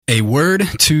A word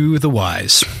to the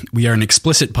wise. We are an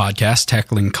explicit podcast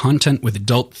tackling content with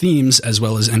adult themes as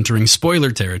well as entering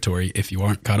spoiler territory if you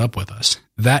aren't caught up with us.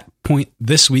 That point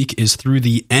this week is through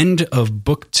the end of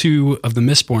Book 2 of the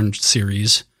Mistborn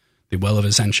series, The Well of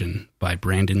Ascension by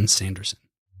Brandon Sanderson.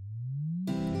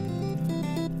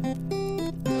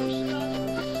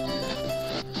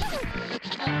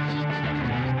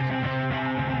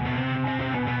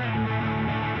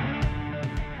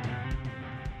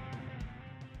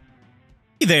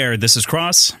 Hey there, this is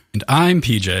Cross. And I'm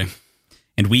PJ.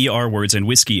 And we are Words and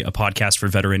Whiskey, a podcast for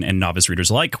veteran and novice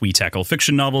readers alike. We tackle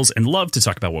fiction novels and love to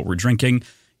talk about what we're drinking.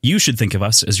 You should think of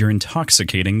us as your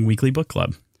intoxicating weekly book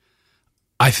club.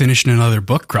 I finished another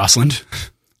book, Crossland.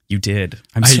 You did.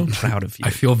 I'm so proud of you. I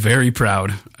feel very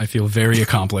proud. I feel very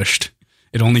accomplished.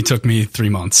 It only took me 3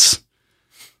 months.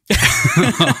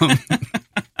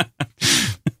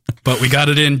 But we got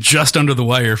it in just under the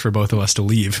wire for both of us to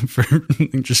leave, for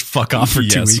just fuck off for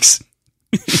 2 weeks.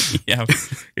 Yeah,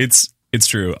 it's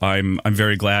true. I'm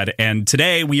very glad. And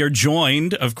today we are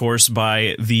joined, of course,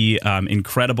 by the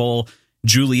incredible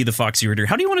Julie, the Foxy Reader.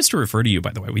 How do you want us to refer to you, by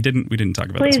the way? We didn't talk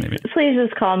about this, maybe. Please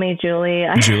just call me Julie.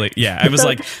 Julie. Yeah, I was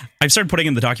like, I started putting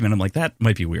in the document. I'm like, that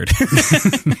might be weird.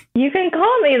 You can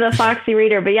call me the Foxy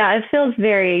Reader, but yeah, it feels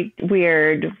very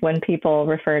weird when people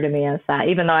refer to me as that,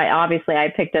 even though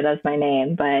I picked it as my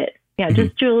name, but yeah,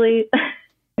 just Julie.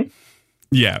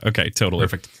 Yeah, okay, totally.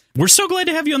 Perfect. We're so glad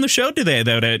to have you on the show today,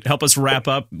 though, to help us wrap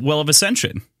up Well of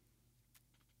Ascension.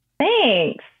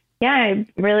 Thanks. Yeah, I'm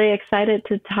really excited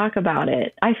to talk about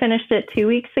it. I finished it 2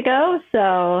 weeks ago,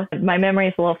 so my memory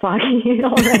is a little foggy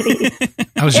already.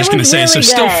 I was just going to say, so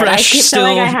still fresh. I feel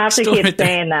like I have to keep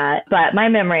saying that, but my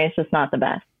memory is just not the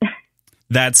best.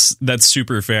 That's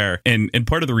super fair. And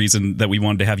part of the reason that we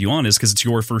wanted to have you on is because it's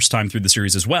your first time through the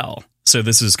series as well. So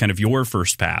this is kind of your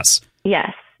first pass.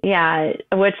 Yes. Yeah,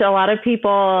 which a lot of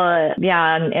people, on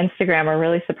Instagram are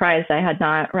really surprised I had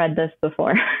not read this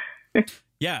before.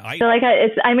 Yeah,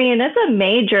 it's a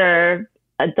major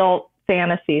adult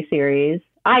fantasy series.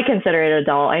 I consider it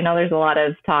adult. I know there's a lot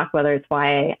of talk whether it's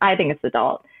YA. I think it's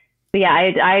adult. But yeah,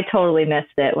 I totally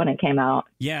missed it when it came out.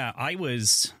 Yeah, I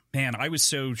was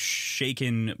so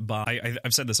shaken by,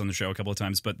 I've said this on the show a couple of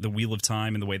times, but the Wheel of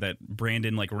Time and the way that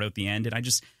Brandon wrote the end, and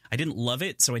I didn't love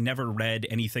it, so I never read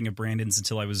anything of Brandon's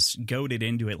until I was goaded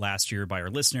into it last year by our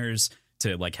listeners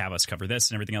to have us cover this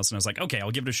and everything else, and I was like, okay,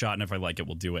 I'll give it a shot, and if I like it,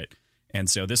 we'll do it. And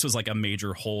so this was a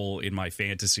major hole in my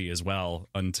fantasy as well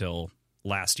until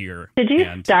last year. Did you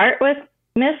start with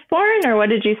Mistborn, or what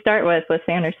did you start with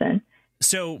Sanderson?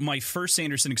 So my first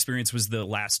Sanderson experience was the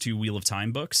last two Wheel of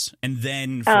Time books. And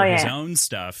then for his own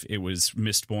stuff, it was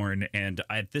Mistborn. And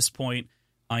at this point,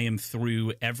 I am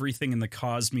through everything in the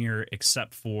Cosmere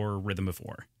except for Rhythm of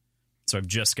War. So I've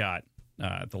just got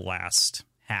the last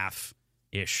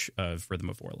half-ish of Rhythm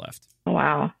of War left.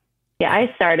 Wow. Yeah,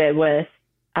 I started with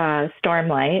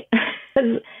Stormlight.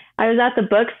 I was at the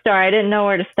bookstore. I didn't know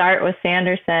where to start with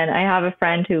Sanderson. I have a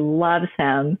friend who loves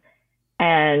him.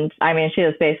 And she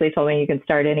just basically told me you can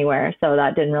start anywhere. So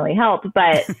that didn't really help.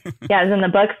 But yeah, I was in the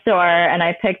bookstore and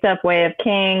I picked up Way of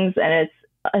Kings and it's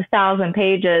 1,000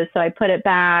 pages. So I put it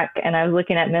back and I was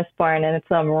looking at Mistborn and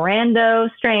some rando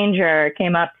stranger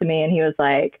came up to me and he was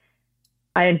like,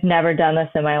 I had never done this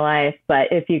in my life,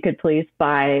 but if you could please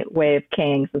buy Way of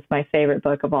Kings, it's my favorite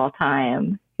book of all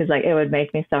time. He's like, it would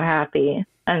make me so happy.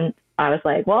 And I was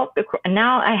like, well,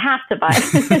 now I have to buy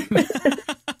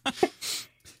it.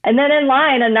 And then in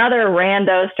line, another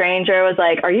rando stranger was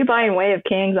like, are you buying Way of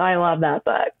Kings? I love that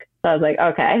book. So I was like,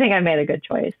 okay, I think I made a good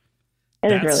choice.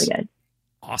 That's really good.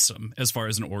 Awesome. As far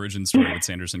as an origin story with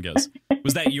Sanderson goes.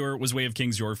 Was Way of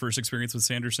Kings your first experience with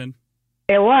Sanderson?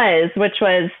 It was, which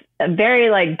was a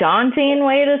very daunting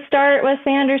way to start with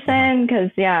Sanderson because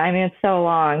it's so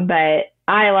long, but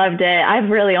I loved it.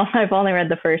 I've only read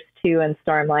the first 2 in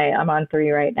Stormlight. I'm on 3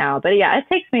 right now, but yeah, it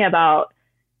takes me about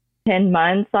 10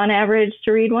 months on average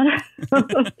to read one.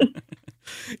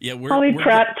 Yeah, I'll be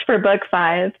prepped for book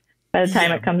 5 by the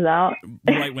time it comes out.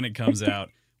 Right when it comes out.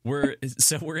 We're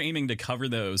aiming to cover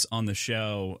those on the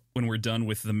show when we're done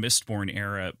with the Mistborn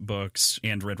era books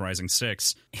and Red Rising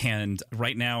 6. And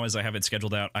right now, as I have it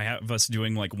scheduled out, I have us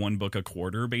doing one book a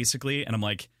quarter, basically. And I'm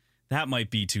like, that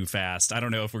might be too fast. I don't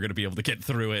know if we're going to be able to get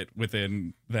through it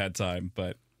within that time,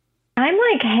 but I'm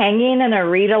hanging in a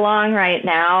read along right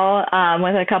now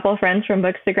with a couple of friends from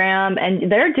Bookstagram,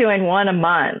 and they're doing one a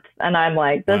month. And I'm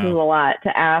like, this is a lot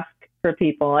to ask for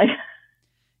people.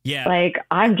 Yeah.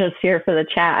 I'm just here for the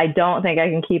chat. I don't think I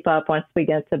can keep up once we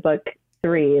get to book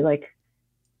 3.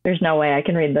 There's no way I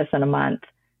can read this in a month.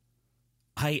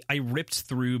 I ripped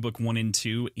through book 1 and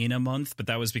 2 in a month, but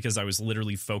that was because I was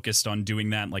literally focused on doing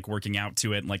that, like working out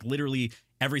to it. And like literally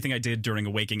everything I did during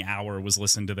a waking hour was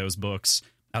listen to those books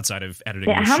outside of editing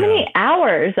the How show. many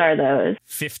hours are those?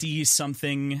 50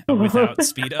 something without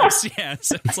speed ups. Yeah,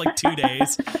 so it's like 2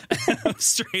 days of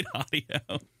straight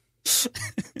audio.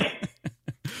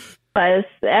 But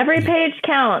every page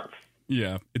counts.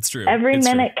 Yeah, it's true. Every It's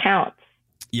minute true. counts.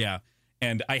 Yeah.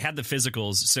 And I had the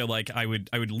physicals, so like I would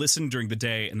listen during the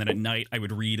day, and then at night I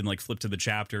would read and like flip to the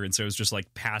chapter, and so it was just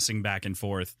like passing back and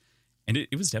forth, and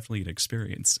it was definitely an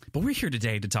experience. But we're here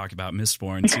today to talk about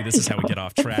Mistborn. See, this is how we get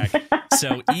off track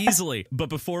so easily. But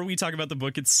before we talk about the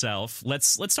book itself,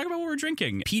 let's talk about what we're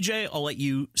drinking. PJ, I'll let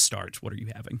you start. What are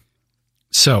you having?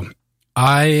 So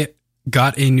I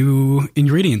got a new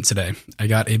ingredient today. I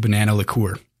got a banana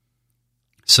liqueur.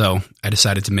 So I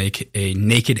decided to make a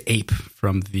Naked Ape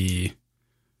from the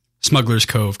Smuggler's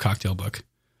Cove cocktail book.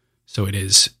 So it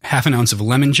is 1/2 ounce of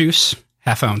lemon juice,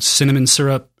 1/2 ounce cinnamon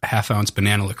syrup, 1/2 ounce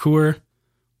banana liqueur,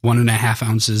 1.5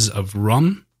 ounces of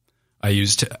rum. I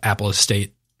used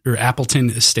Appleton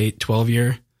Estate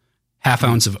 12-year, 1/2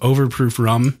 ounce of overproof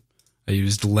rum. I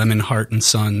used Lemon Heart and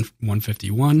Son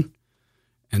 151,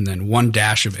 and then 1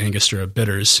 dash of Angostura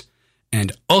bitters.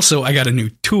 And also, I got a new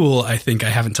tool. I think I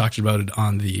haven't talked about it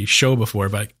on the show before,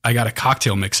 but I got a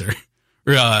cocktail mixer,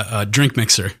 or a drink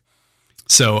mixer.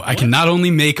 So I can not only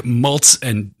make malts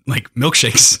and like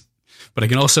milkshakes, but I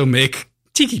can also make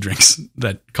tiki drinks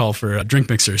that call for drink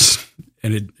mixers.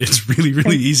 And it's really,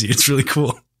 really easy. It's really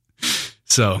cool.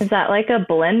 So Is that like a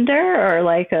blender or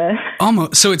like a...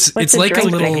 almost. So it's What's a like a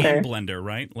drink little mixer? Blender,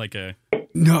 right? Like a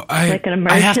no. Like an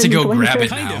I have to go immersion grab blender? it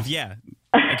kind now. of, yeah.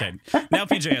 Okay, now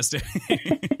PJ has to.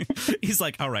 He's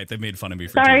like, all right, they made fun of me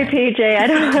for Sorry, too long. PJ. I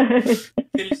don't...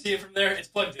 Can you see it from there? It's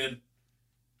plugged in.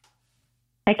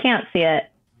 I can't see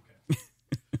it.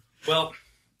 Well,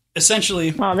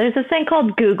 essentially, Well, there's this thing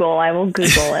called Google. I will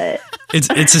Google it.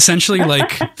 it's essentially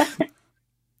like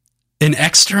an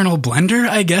external blender,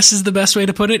 I guess is the best way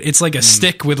to put it. It's like a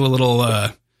stick with a little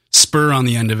spur on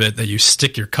the end of it that you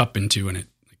stick your cup into, and it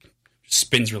like,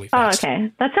 spins really Oh, fast.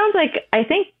 okay. That sounds like... I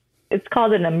think it's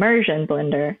called an immersion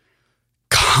blender.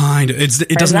 Kind of. It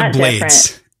Or doesn't is have that blades.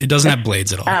 different? It doesn't have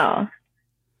blades at all. Oh.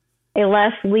 A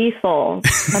less lethal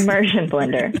immersion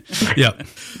blender.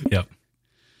 Yep.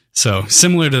 So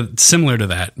similar to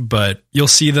that, but you'll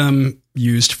see them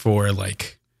used for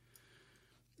like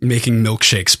making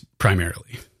milkshakes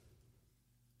primarily.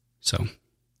 So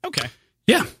Okay.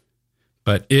 yeah,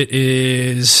 but it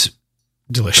is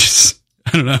delicious.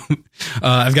 I don't know.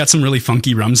 I've got some really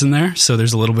funky rums in there, so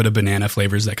there's a little bit of banana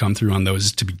flavors that come through on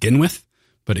those to begin with,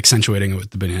 but accentuating it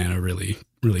with the banana really,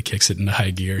 really kicks it into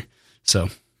high gear. So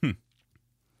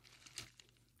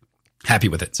happy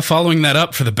with it. Following that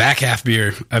up for the back half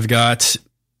beer, I've got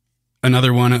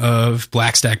another one of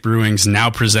Black Stack Brewing's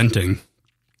Now Presenting,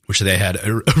 which they had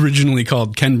originally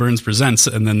called Ken Burns Presents,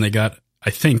 and then they got, I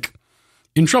think,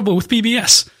 in trouble with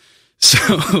PBS.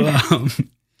 So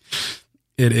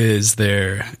it is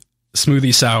their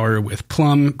smoothie sour with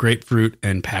plum, grapefruit,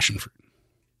 and passion fruit.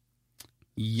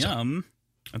 Yum.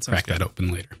 That sounds Crack good. that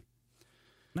open later.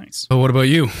 Nice. So what about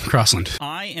you, Crossland?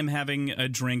 I am having a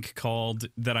drink called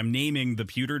that I'm naming the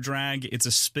Pewter Drag. It's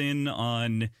a spin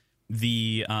on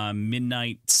the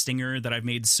Midnight Stinger that I've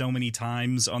made so many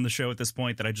times on the show at this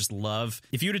point that I just love.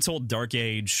 If you would have told Dark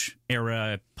Age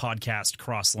era podcast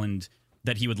Crossland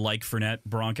that he would like Fernet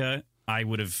Branca, I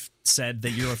would have said that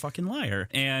you're a fucking liar.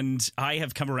 And I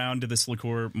have come around to this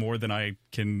liqueur more than I'm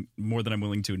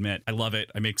willing to admit. I love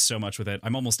it. I make so much with it.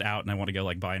 I'm almost out and I want to go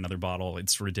like buy another bottle.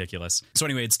 It's ridiculous. So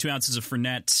anyway, it's 2 ounces of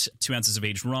Fernet, 2 ounces of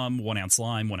aged rum, 1 ounce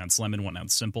lime, 1 ounce lemon, 1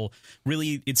 ounce simple.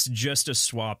 Really, it's just a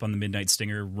swap on the Midnight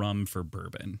Stinger rum for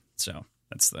bourbon. So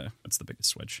that's the biggest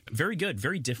switch. Very good.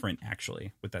 Very different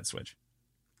actually with that switch.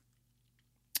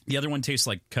 The other one tastes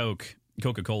like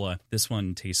Coca-Cola. This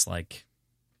one tastes like,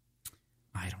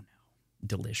 I don't know,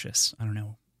 delicious. I don't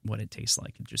know what it tastes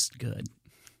like. It's just good.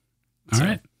 All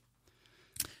right.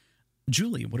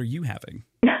 Julie, what are you having?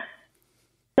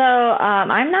 So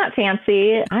I'm not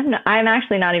fancy. I'm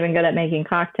actually not even good at making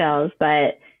cocktails.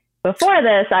 But before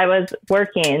this, I was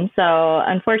working. So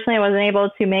unfortunately, I wasn't able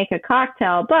to make a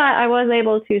cocktail. But I was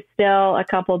able to still a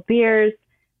couple beers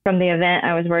from the event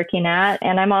I was working at.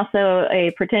 And I'm also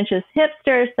a pretentious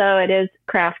hipster, so it is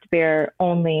craft beer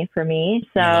only for me.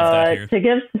 So to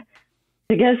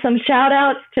give some shout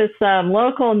outs to some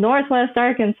local Northwest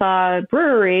Arkansas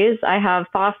breweries, I have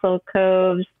Fossil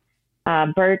Cove's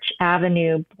Birch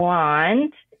Avenue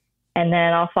Blonde. And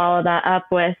then I'll follow that up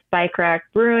with Bike Rack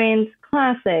Brewing's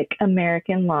Classic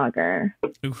American Lager.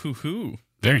 Ooh, hoo, hoo.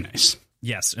 Very nice.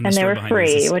 Yes, and they were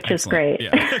free, which is great.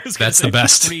 Yeah. That's the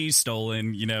best. Free,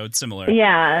 stolen, it's similar.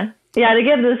 Yeah. Yeah, to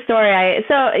give the story,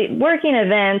 so working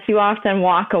events, you often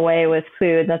walk away with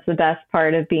food. That's the best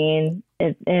part of being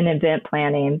in event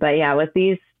planning. But yeah, with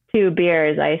these 2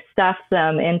 beers, I stuffed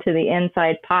them into the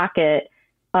inside pocket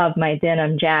of my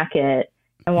denim jacket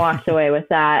and walked away with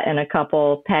that and a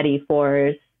couple Petit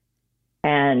Fours.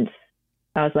 And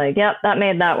I was like, yep, that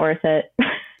made that worth it.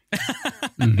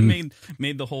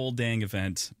 Made the whole dang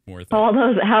event worth it. All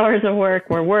those hours of work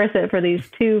were worth it for these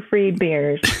 2 free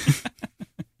beers.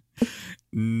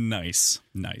 Nice.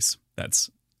 That's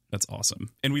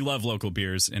awesome. And we love local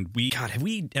beers. And have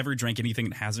we ever drank anything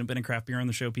that hasn't been a craft beer on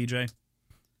the show, PJ?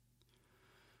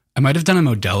 I might have done a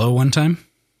Modelo one time.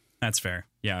 That's fair.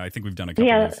 Yeah, I think we've done a couple.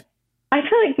 Yeah, I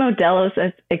feel like Modelo's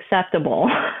is acceptable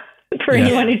for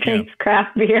anyone who drinks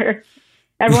craft beer.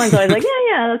 Everyone's always like,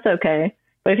 yeah, that's okay.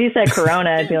 But if you said Corona,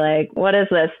 I'd be like, what is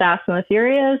this, Fast and the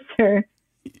Furious? Or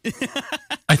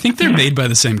I think they're made by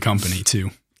the same company, too.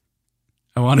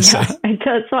 I want to say.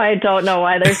 That's why I don't know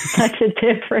why there's such a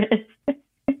difference.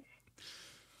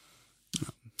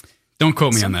 Don't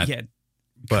quote me on that. Yeah,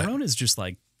 Corona's just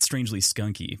like strangely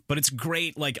skunky, but it's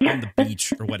great like on the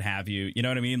beach or what have you. You know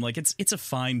what I mean? Like it's a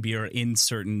fine beer in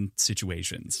certain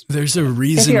situations. There's a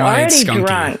reason why it's skunky. If you're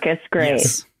already drunk, it's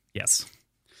great. Yes.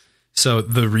 So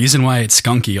the reason why it's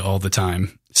skunky all the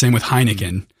time, same with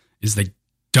Heineken, is they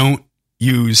don't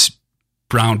use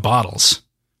brown bottles.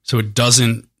 So it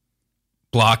doesn't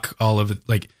block all of it.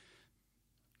 Like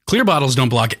clear bottles don't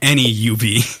block any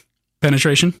UV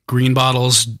penetration. Green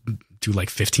bottles do like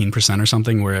 15% or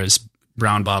something, whereas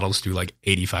brown bottles do like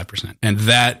 85%. And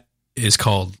that is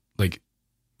called like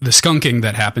the skunking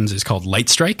that happens is called light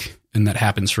strike. And that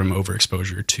happens from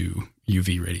overexposure to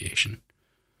UV radiation.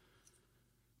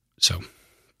 So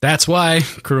that's why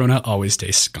Corona always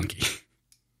tastes skunky.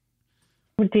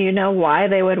 Do you know why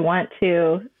they would want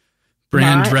to?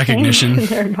 Brand recognition.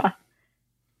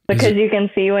 Because you can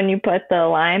see when you put the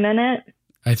lime in it?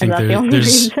 I think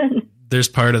there's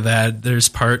part of that. There's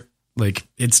part, like,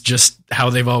 it's just how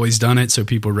they've always done it, so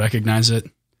people recognize it.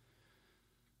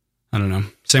 I don't know.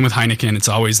 Same with Heineken. It's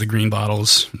always the green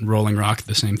bottles. Rolling Rock,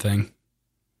 the same thing.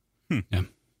 Yeah.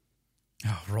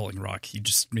 Oh, Rolling Rock. You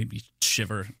just made me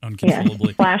shiver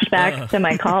uncontrollably. Yeah, flashback to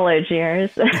my college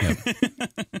years.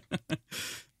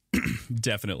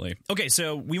 Definitely. Okay,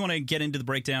 so we want to get into the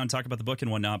breakdown, talk about the book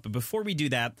and whatnot. But before we do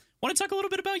that, I want to talk a little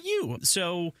bit about you.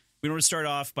 So we want to start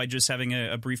off by just having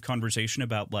a brief conversation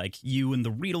about like you and the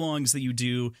read-alongs that you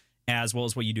do, as well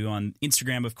as what you do on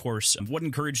Instagram, of course. What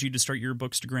encouraged you to start your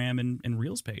Bookstagram and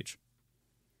Reels page?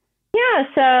 Yeah,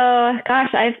 so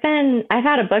gosh, I've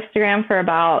had a Bookstagram for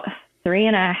about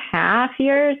 3.5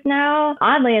 years now.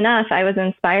 Oddly enough, I was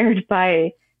inspired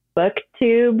by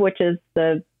BookTube, which is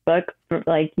the book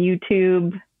like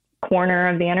YouTube corner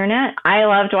of the internet. I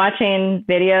loved watching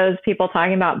videos, people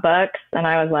talking about books, and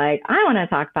I was like, I want to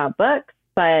talk about books,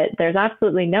 but there's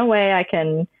absolutely no way I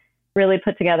can really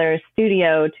put together a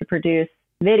studio to produce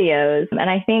videos. And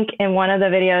I think in one of the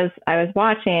videos I was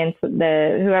watching,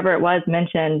 whoever it was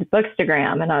mentioned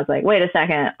Bookstagram, and I was like, wait a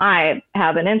second, I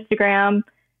have an Instagram.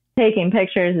 Taking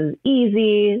pictures is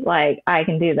easy. Like, I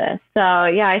can do this. So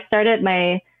yeah, I started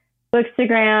my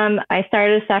Bookstagram. I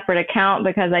started a separate account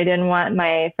because I didn't want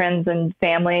my friends and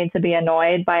family to be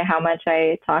annoyed by how much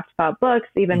I talked about books,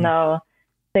 even though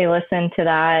they listen to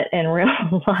that in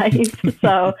real life.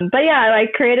 So, but yeah, I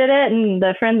created it, and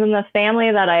the friends and the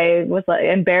family that I was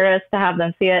embarrassed to have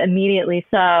them see it immediately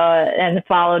and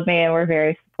followed me and were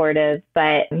very supportive.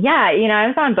 But yeah, I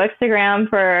was on Bookstagram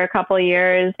for a couple of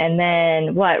years, and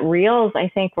then Reels, I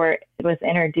think was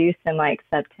introduced in like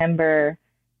September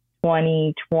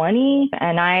 2020,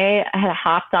 and I had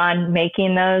hopped on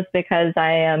making those because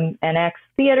I am an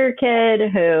ex-theater kid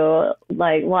who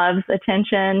like loves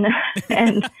attention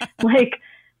and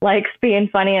likes being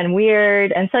funny and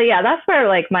weird. And so yeah, that's where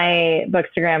like my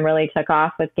Bookstagram really took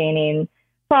off, with gaining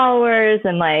followers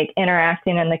and like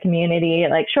interacting in the community.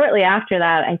 Like shortly after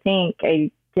that, I think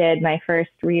I did my first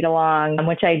read along,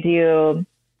 which I do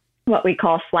what we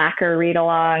call Slacker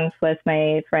read-alongs with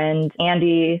my friend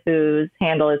Andy, whose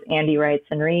handle is Andy Writes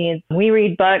and Reads. We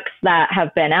read books that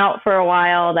have been out for a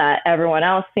while that everyone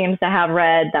else seems to have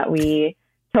read that we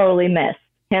totally missed,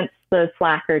 hence the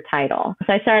Slacker title.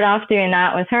 So I started off doing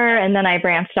that with her, and then I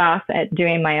branched off at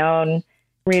doing my own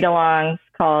read-alongs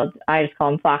I just call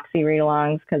them Foxy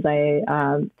read-alongs because I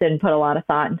didn't put a lot of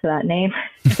thought into that name.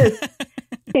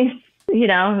 It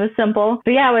was simple.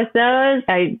 But yeah, with those,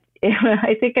 I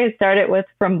think I started with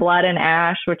From Blood and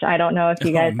Ash, which I don't know if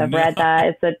you guys have read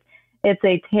that. It's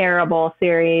a terrible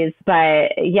series,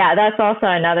 but yeah, that's also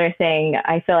another thing.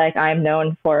 I feel like I'm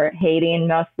known for hating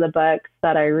most of the books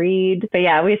that I read. But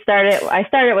yeah, I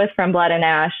started with From Blood and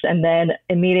Ash, and then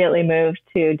immediately moved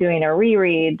to doing a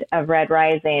reread of Red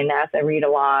Rising as a read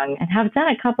along, and have done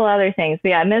a couple other things. But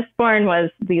yeah, Mistborn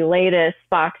was the latest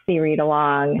Foxy read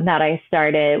along that I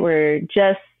started. We're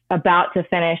just about to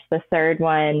finish the third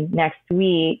one next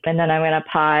week, and then I'm going to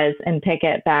pause and pick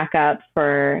it back up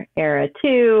for Era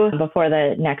 2 before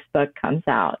the next book comes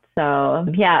out. So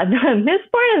yeah,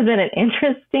 Mistborn has been an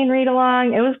interesting read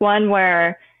along. It was one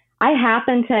where I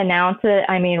happened to announce it,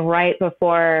 right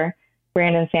before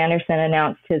Brandon Sanderson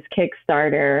announced his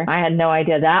Kickstarter. I had no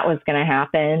idea that was going to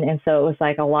happen, and so it was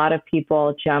like a lot of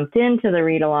people jumped into the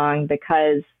read along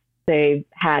because they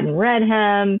hadn't read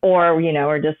him, or,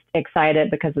 were just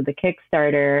excited because of the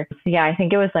Kickstarter. So yeah, I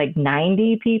think it was like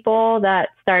 90 people that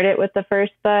started with the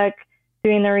first book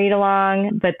doing the read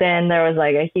along, but then there was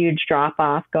like a huge drop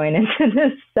off going into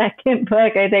the second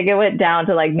book. I think it went down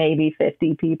to like maybe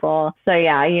 50 people. So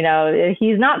yeah,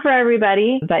 he's not for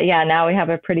everybody, but yeah, now we have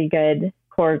a pretty good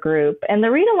core group. And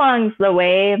the read alongs, the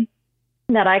way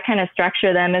that I kind of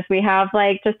structure them is we have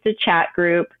like just a chat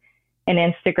group and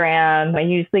Instagram. I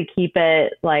usually keep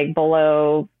it like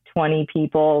below 20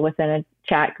 people within a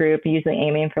chat group, usually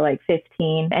aiming for like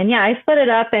 15. And yeah, I split it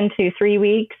up into 3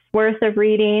 weeks worth of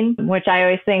reading, which I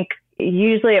always think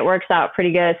usually it works out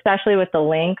pretty good, especially with the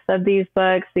length of these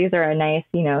books. These are a nice,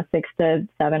 600 to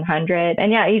 700.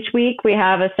 And yeah, each week we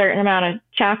have a certain amount of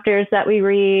chapters that we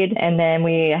read. And then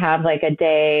we have like a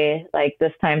day, like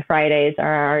this time Fridays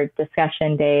are our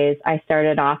discussion days. I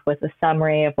started off with a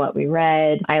summary of what we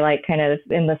read. I like kind of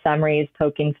in the summaries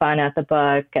poking fun at the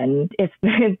book. And it's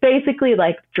basically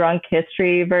like drunk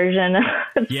history version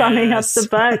of summing up the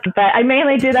book. But I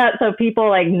mainly do that so people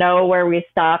like know where we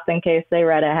stopped in case they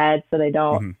read ahead, so they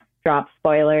don't drop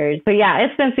spoilers. But yeah,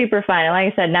 it's been super fun. And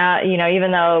like I said, now,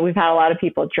 even though we've had a lot of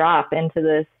people drop into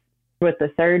this with the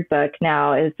third book,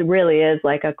 now it really is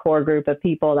like a core group of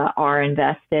people that are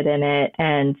invested in it.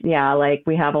 And yeah, like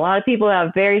we have a lot of people who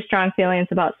have very strong feelings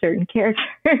about certain characters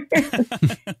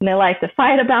and they like to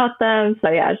fight about them. So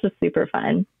yeah, it's just super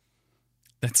fun.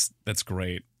 That's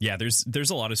great. Yeah, there's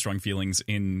a lot of strong feelings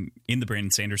in the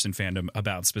Brandon Sanderson fandom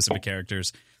about specific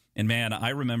characters. And man, I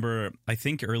remember, I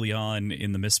think early on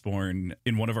in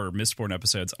one of our Mistborn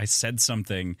episodes, I said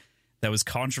something that was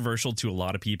controversial to a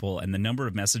lot of people, and the number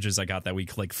of messages I got that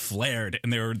week like flared,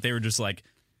 and they were just like,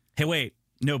 "Hey, wait,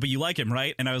 no, but you like him,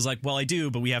 right?" And I was like, "Well, I do,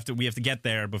 but we have to get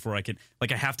there before I can,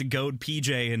 like, I have to goad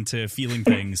PJ into feeling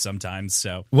things sometimes."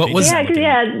 So what was?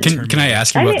 Can I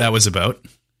ask you what that was about?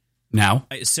 Now?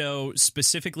 So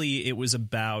specifically, it was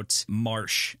about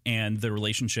Marsh and the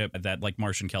relationship that like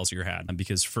Marsh and Kelsier had,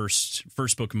 because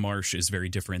first book Marsh is very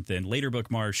different than later book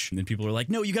Marsh. And then people are like,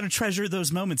 "No, you got to treasure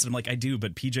those moments." And I'm like, "I do,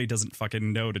 but PJ doesn't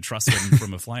fucking know to trust him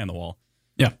from a fly on the wall."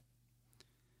 Yeah.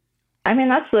 I mean,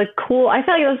 that's I feel like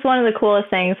that's one of the coolest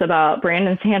things about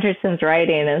Brandon Sanderson's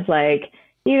writing is like,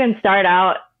 you can start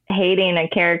out hating a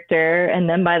character, and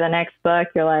then by the next book,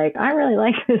 you're like, "I really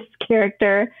like this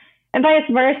character." And vice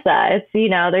versa. It's,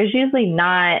 there's usually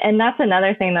not, and that's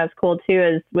another thing that's cool too,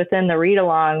 is within the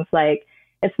read-alongs, like,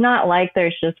 it's not like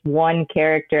there's just one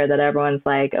character that everyone's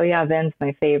like, "Oh yeah, Vin's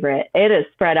my favorite." It is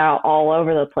spread out all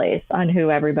over the place on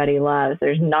who everybody loves.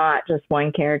 There's not just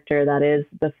one character that is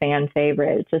the fan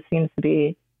favorite. It just seems to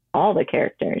be all the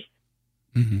characters.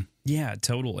 Mm-hmm. Yeah,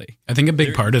 totally. I think a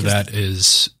big part of that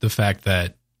is the fact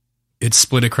that it's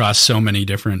split across so many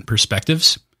different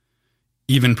perspectives.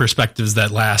 Even perspectives that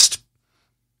last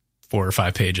 4 or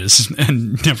 5 pages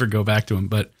and never go back to them.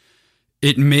 But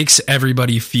it makes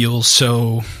everybody feel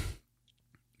so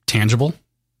tangible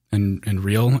and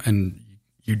real. And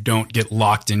you don't get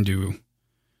locked into,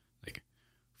 like,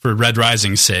 for Red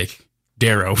Rising's sake,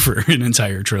 Darrow for an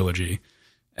entire trilogy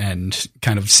and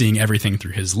kind of seeing everything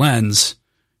through his lens.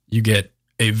 You get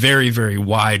a very, very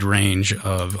wide range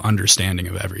of understanding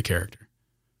of every character.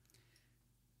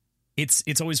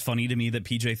 It's always funny to me that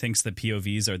PJ thinks that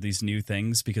POVs are these new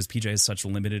things because PJ has such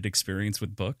limited experience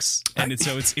with books. And it's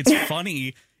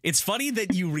funny. It's funny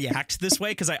that you react this way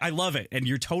because I love it. And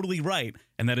you're totally right.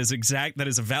 And that is a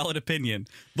valid opinion.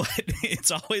 But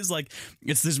it's always like,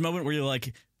 it's this moment where you're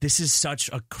like, this is such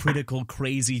a critical,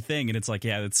 crazy thing. And it's like,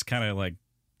 yeah, it's kind of like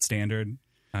standard.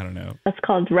 I don't know. That's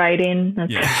called writing.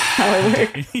 That's how it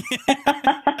works.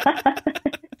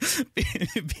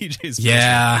 PJ's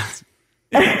yeah.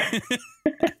 I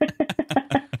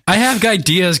have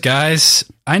ideas, guys.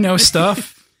 I know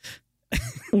stuff.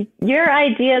 Your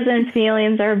ideas and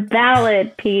feelings are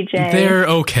valid, PJ. They're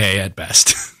okay at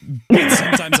best.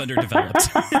 Sometimes underdeveloped.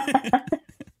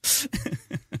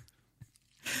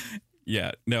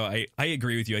 Yeah, no, I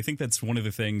agree with you. I think that's one of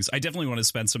the things. I definitely want to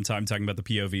spend some time talking about the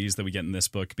POVs that we get in this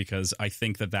book, because I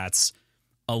think that that's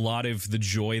a lot of the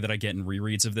joy that I get in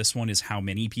rereads of this one, is how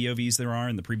many POVs there are.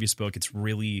 In the previous book, it's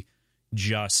really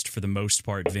just, for the most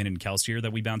part, Vin and Kelsier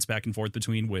that we bounce back and forth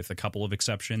between, with a couple of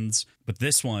exceptions. But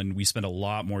this one, we spend a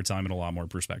lot more time and a lot more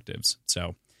perspectives.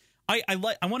 So I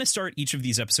want to start each of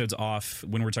these episodes off,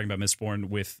 when we're talking about Mistborn,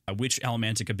 with which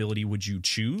Allomantic ability would you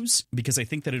choose? Because I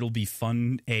think that it'll be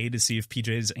fun, to see if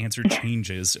PJ's answer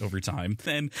changes over time,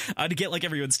 and to get like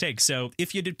everyone's take. So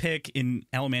if you did pick an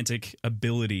Allomantic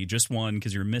ability, just one,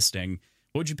 because you're misting,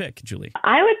 what would you pick, Julie?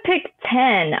 I would pick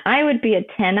 10. I would be a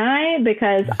 10-eye,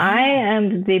 because I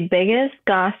am the biggest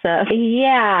gossip.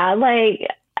 Yeah, like,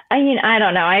 I mean, I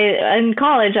don't know. In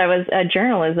college, I was a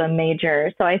journalism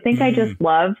major, so I think I just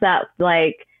love that,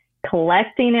 like,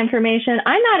 collecting information.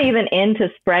 I'm not even into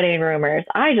spreading rumors.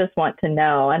 I just want to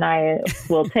know, and I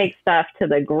will take stuff to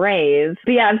the grave.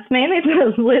 But yeah, it's mainly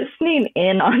the listening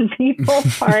in on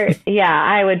people's part. Yeah,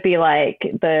 I would be like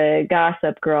the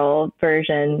Gossip Girl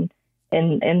version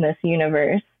in this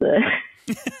universe.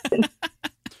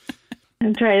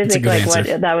 I'm trying to think like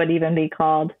what that would even be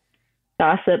called.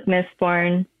 Gossip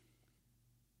Mistborn.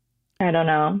 I don't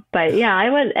know, but yeah, I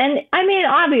would. And I mean,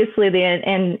 obviously the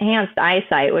enhanced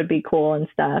eyesight would be cool and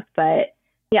stuff, but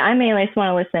yeah, I mainly just want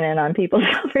to listen in on people's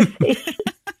conversations.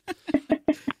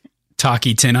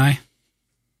 Talkie 10-eye.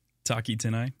 Talkie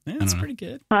 10-eye. Yeah, that's pretty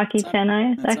good. Talkie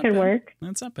 10-eye. That could work.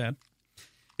 That's not bad.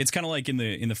 It's kind of like in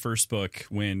the first book,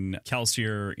 when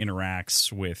Kelsier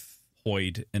interacts with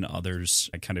Hoyd and others,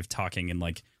 kind of talking in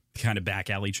like kind of back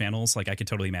alley channels. Like, I could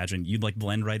totally imagine you'd like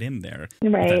blend right in there.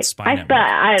 Right. I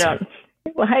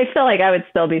feel like I would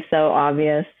still be so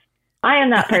obvious. I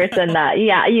am that person that,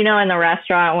 yeah, you know, in the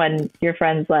restaurant when your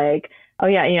friend's like, oh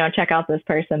yeah, you know, check out this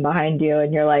person behind you.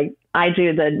 And you're like, I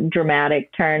do the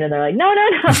dramatic turn and they're like, no.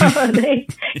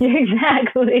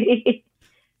 Exactly.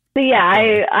 So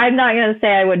yeah, I'm not going to say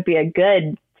I would be a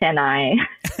good 10-eye,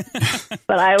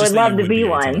 but I would love to be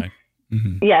one.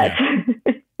 Mm-hmm. Yes. Yeah.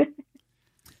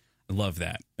 I love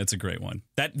that. That's a great one.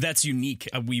 That's unique.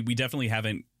 We definitely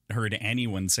haven't heard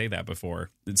anyone say that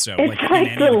before. So it's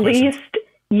like the least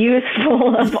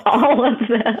useful of all of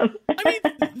them. I mean,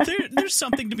 there's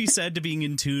something to be said to being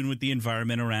in tune with the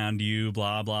environment around you,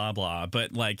 blah, blah, blah.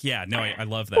 But like, yeah, no, I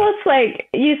love that. Well, it's like,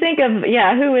 you think of,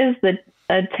 yeah, who is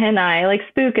a 10-eye? Like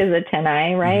Spook is a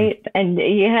 10-eye, right? Mm-hmm. And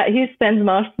he spends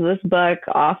most of this book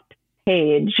off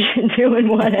page doing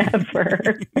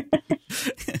whatever.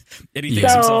 And he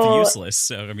thinks himself useless.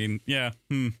 So, I mean, yeah.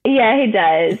 Yeah, he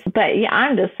does. But yeah,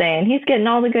 I'm just saying, he's getting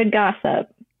all the good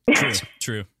gossip.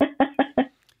 True. Oh,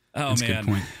 that's man. A good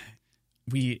point.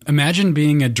 Imagine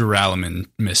being a Duralumin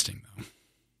misting,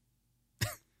 though.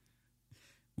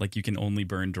 Like, you can only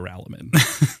burn Duralumin.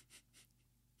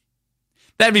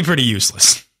 That'd be pretty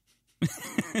useless.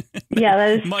 Yeah,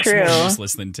 that is much true. Much more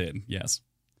useless than tin, yes.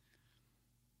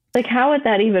 Like, how would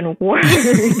that even work?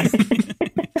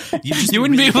 You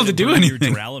wouldn't be able to do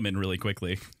anything. Your Duralumin really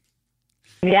quickly.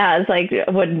 Yeah, it's like,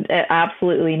 would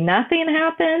absolutely nothing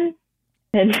happen?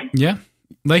 And yeah.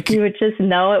 Like, you would just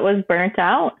know it was burnt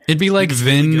out. It'd be like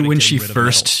Vin when she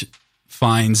first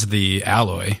finds the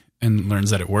alloy and learns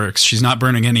that it works. She's not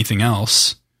burning anything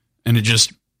else, and it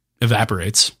just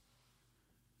evaporates.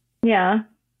 Yeah.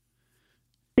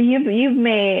 So you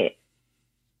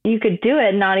could do it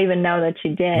and not even know that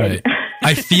you did. Right.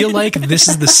 I feel like this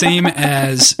is the same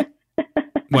as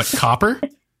copper?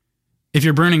 If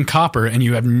you're burning copper and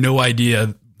you have no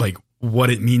idea like what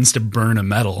it means to burn a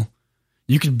metal,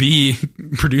 you could be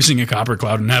producing a copper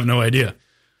cloud and have no idea.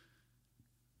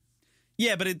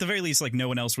 Yeah, but at the very least, like, no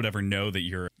one else would ever know that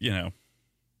you're,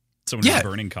 someone who's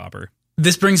burning copper.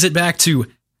 This brings it back to,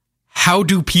 how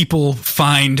do people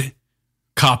find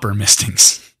copper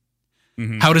mistings?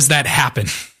 Mm-hmm. How does that happen?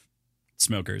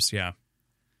 Smokers, yeah.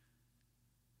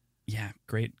 Yeah,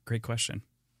 great question.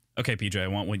 Okay, PJ, I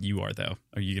want what you are, though.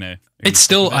 Are you gonna? It's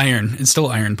still iron. It's still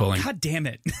iron pulling. God damn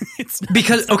it! It's not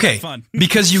fun.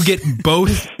 Because you get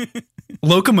both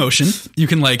locomotion. You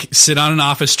can like sit on an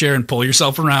office chair and pull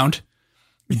yourself around,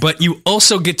 but you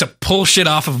also get to pull shit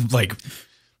off of like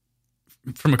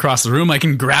from across the room. I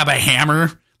can grab a hammer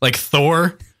like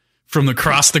Thor from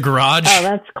across the garage. Oh,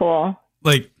 that's cool.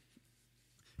 Like,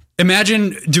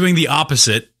 imagine doing the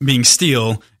opposite, being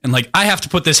steel, and like, I have to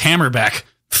put this hammer back.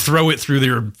 Throw it through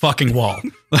your fucking wall.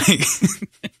 Like,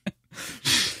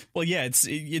 well, yeah,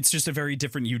 it's just a very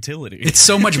different utility. It's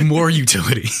so much more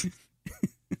utility.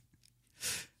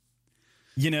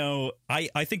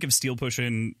 I think of steel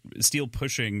pushing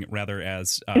rather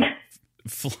as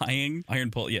flying,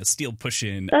 iron pull, steel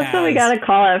pushing. That's what we got to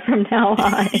call it from now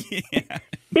on. Yeah.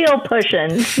 Steel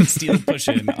pushing. Steel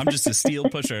pushing. I'm just a steel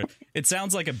pusher. It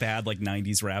sounds like a bad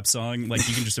 90s rap song. Like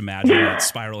you can just imagine it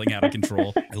spiraling out of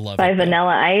control. I love By it.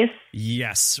 Vanilla Ice.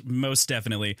 Yes, most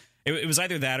definitely. It was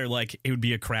either that or it would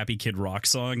be a crappy Kid Rock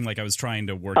song. Like I was trying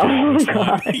to work out which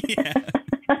one. Yeah.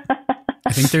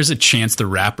 I think there's a Chance the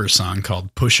Rapper song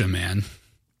called Pusha Man.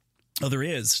 Oh, there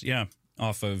is. Yeah.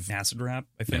 Off of Acid Rap,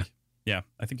 I think. Yeah,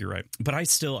 I think you're right. But I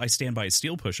stand by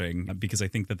steel pushing because I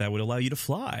think that would allow you to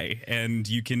fly, and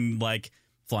you can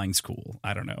flying's cool.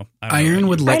 I don't know. Iron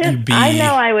would let you be. I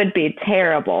know I would be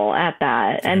terrible at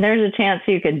that, and there's a chance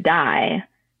you could die.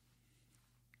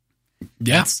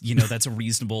 Yeah, that's a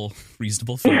reasonable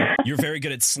thing. You're very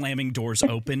good at slamming doors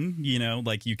open.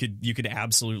 You could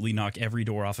absolutely knock every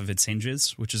door off of its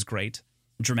hinges, which is great.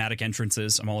 Dramatic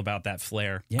entrances. I'm all about that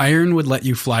flair. Yeah. Iron would let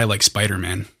you fly like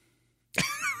Spider-Man.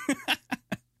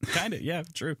 Kind of, yeah,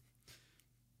 true.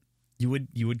 You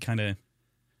would kind of.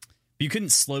 You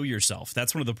couldn't slow yourself.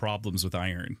 That's one of the problems with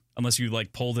iron, unless you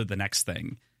pull to the next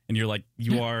thing, and you're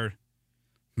are.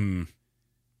 You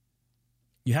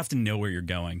have to know where you're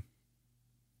going.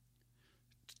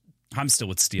 I'm still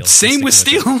with steel. Same with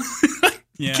steel.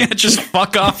 You can't just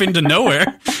fuck off into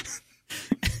nowhere.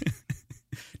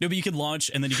 No, but you could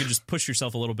launch, and then you could just push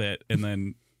yourself a little bit, and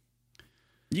then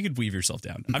you could weave yourself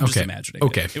down. I'm just imagining.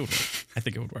 Okay. It would work. I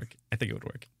think it would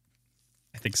work.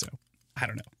 I think so. I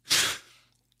don't know.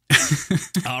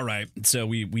 All right. So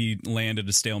we landed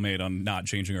a stalemate on not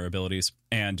changing our abilities.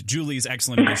 And Julie's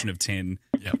excellent addition of tin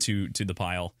to the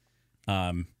pile.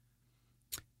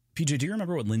 PJ, do you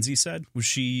remember what Lindsay said? Was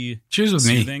she was with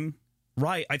soothing? me.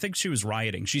 Right. I think she was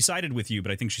rioting. She sided with you,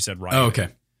 but I think she said rioting. Oh, okay.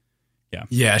 Yeah.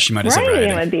 Yeah, she might have said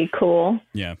rioting. Would be cool.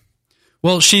 Yeah.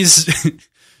 Well, she's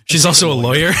also a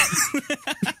lawyer.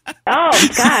 Oh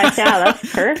gosh, yeah,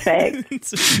 that's perfect.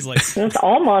 So she's it's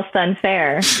almost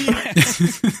unfair. Yeah.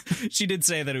 She did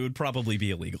say that it would probably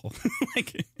be illegal.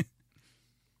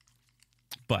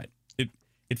 But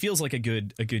it feels like a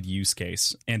good use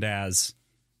case. And as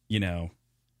I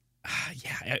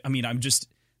mean, I'm just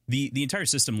the entire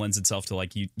system lends itself to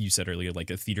you said earlier,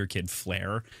 a theater kid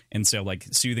flair. And so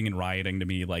soothing and rioting to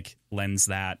me lends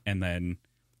that. And then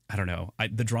I don't know,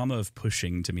 the drama of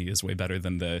pushing to me is way better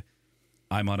than the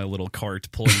I'm on a little cart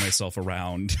pulling myself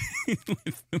around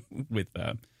with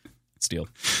steel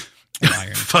and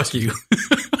iron. Fuck you.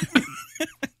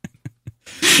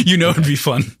 It'd be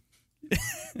fun.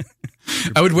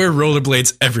 I would wear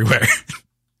rollerblades everywhere.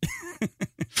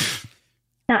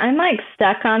 Now, I'm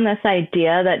stuck on this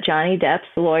idea that Johnny Depp's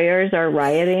lawyers are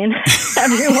rioting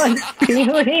everyone's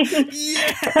feelings.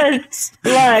 Because,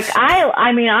 look,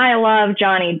 I love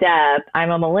Johnny Depp.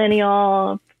 I'm a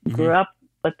millennial, grew up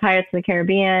with Pirates of the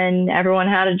Caribbean. Everyone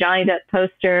had a Johnny Depp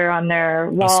poster on their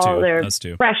wall, their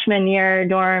freshman year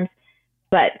dorms.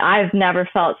 But I've never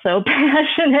felt so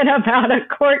passionate about a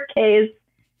court case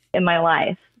in my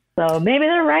life. So maybe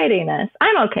they're writing us.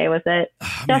 I'm okay with it.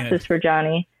 Oh, justice for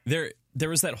Johnny. There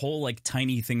was that whole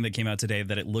tiny thing that came out today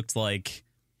that it looked like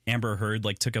Amber Heard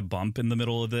took a bump in the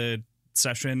middle of the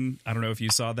session. I don't know if you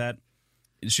saw that.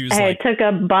 She was took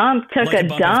a bump, took a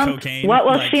dump. What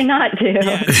will she not do?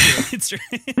 Yeah, it's true.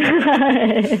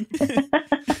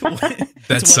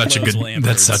 That's such a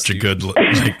good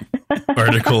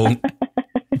article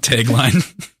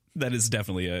tagline. That is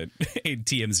definitely a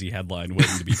TMZ headline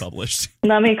waiting to be published.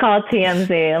 Let me call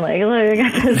TMZ. Look, I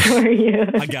got this for you.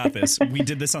 I got this. We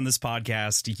did this on this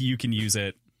podcast. You can use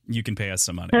it. You can pay us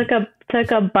some money.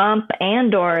 Took a bump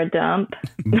and or a dump.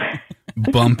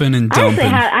 Bumping and dumping.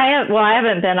 I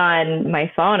haven't been on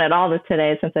my phone at all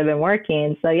today since I've been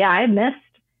working. So yeah, I missed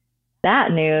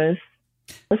that news.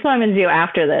 That's what I'm going to do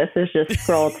after this is just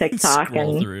scroll TikTok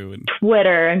and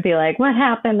Twitter and be like, what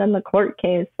happened in the court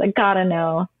case? I gotta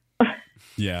know.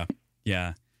 Yeah.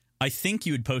 I think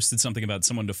you had posted something about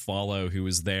someone to follow who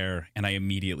was there, and I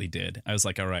immediately did. I was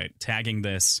like, all right, tagging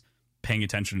this, paying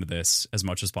attention to this as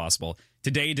much as possible.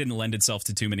 Today didn't lend itself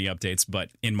to too many updates, but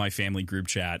in my family group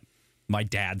chat, my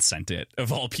dad sent it,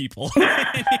 of all people.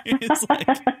 That's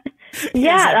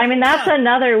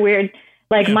another weird...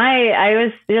 this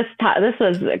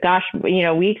was,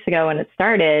 weeks ago when it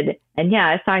started. And yeah,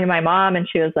 I was talking to my mom and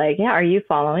she was like, yeah, are you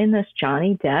following this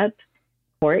Johnny Depp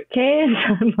court case?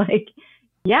 I'm like,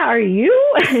 yeah, are you?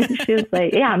 And she was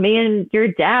like, yeah, me and your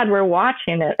dad were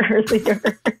watching it earlier.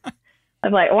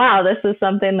 I'm like, wow, this is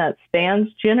something that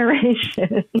spans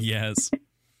generations. Yes.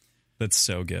 That's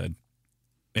so good.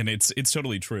 And it's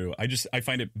totally true. I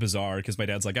find it bizarre because my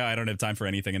dad's like, I don't have time for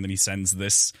anything. And then he sends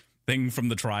this thing from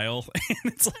the trial.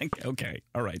 And it's like, okay,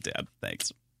 all right, Dad,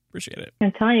 thanks. Appreciate it.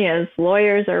 I'm telling you, as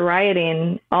lawyers are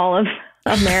rioting all of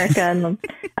America and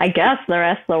I guess the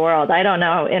rest of the world. I don't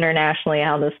know internationally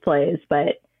how this plays,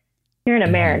 but here in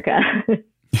America.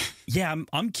 Yeah,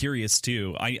 I'm curious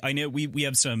too. I know we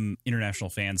have some international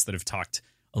fans that have talked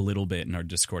a little bit in our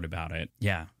Discord about it.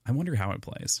 Yeah, I wonder how it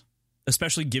plays,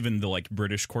 especially given the like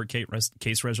British court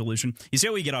case resolution. You see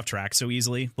how we get off track so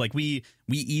easily? Like we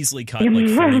easily cut like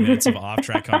 40 minutes of off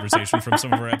track conversation from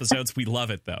some of our episodes. We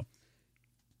love it though.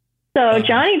 So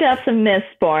Johnny Depp's a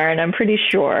Mistborn, I'm pretty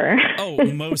sure. Oh,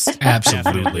 most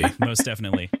absolutely, most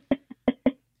definitely.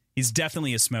 He's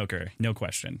definitely a smoker, no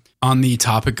question. On the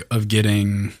topic of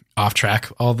getting off track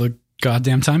all the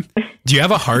goddamn time, do you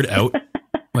have a hard out?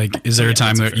 Like, is there a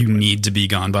time that you need to be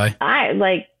gone by? I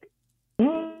like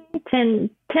 10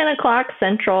 o'clock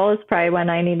Central is probably when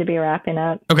I need to be wrapping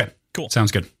up. Okay, cool.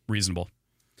 Sounds good. Reasonable.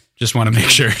 Just want to make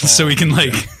sure so we can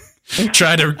like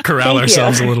try to corral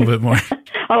ourselves a little bit more.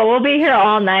 Oh, we'll be here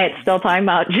all night still talking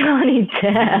about Johnny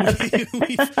Depp.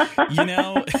 You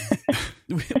know,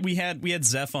 we had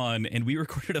Zeph on, and we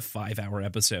recorded a 5-hour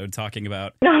episode talking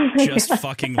about just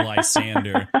fucking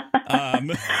Lysander.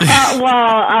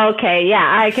 Well, okay,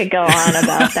 yeah, I could go on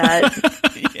about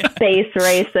that. Yeah. Space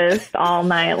racist all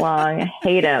night long. I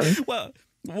hate him. Well,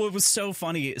 what was so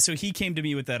funny, so he came to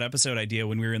me with that episode idea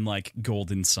when we were in like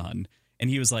Golden Sun. And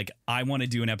he was like, I want to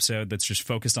do an episode that's just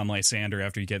focused on Lysander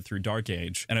after you get through Dark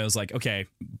Age. And I was like, okay,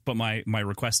 but my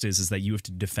request is that you have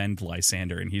to defend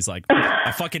Lysander. And he's like,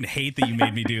 I fucking hate that you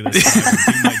made me do this.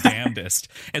 I'm do my damnedest.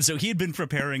 And so he had been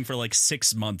preparing for like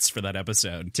 6 months for that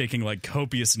episode, taking like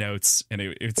copious notes. And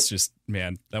it's just,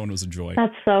 man, that one was a joy.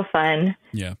 That's so fun.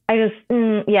 Yeah.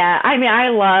 Yeah. I mean, I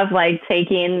love like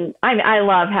I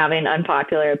love having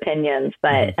unpopular opinions,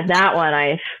 but that one,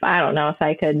 I don't know if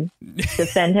I could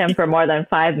defend him for more than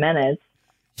 5 minutes.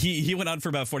 He went on for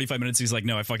about 45 minutes. He's like,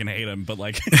 no, I fucking hate him. But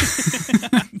like,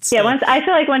 so. Yeah, I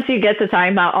feel like once you get to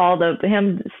talking about all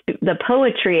the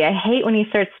poetry, I hate when he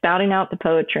starts spouting out the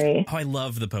poetry. Oh, I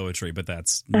love the poetry, but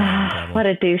that's not a problem. What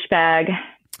a douchebag.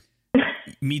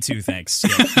 Me too, thanks.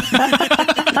 Yeah.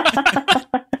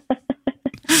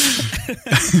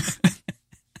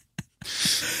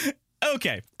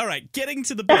 Okay, all right, getting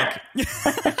to the book.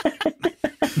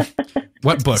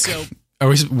 What book? So,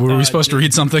 were we supposed to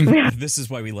read something? This is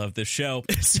why we love this show.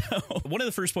 So, one of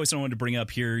the first points I wanted to bring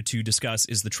up here to discuss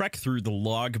is the trek through the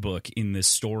logbook in this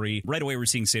story. Right away, we're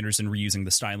seeing Sanderson reusing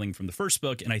the styling from the first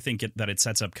book, and I think that it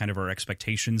sets up kind of our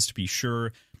expectations to be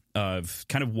sure of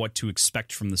kind of what to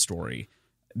expect from the story.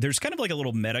 There's kind of like a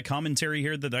little meta commentary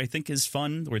here that I think is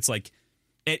fun, where it's like,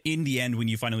 in the end, when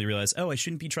you finally realize, oh, I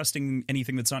shouldn't be trusting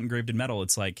anything that's not engraved in metal,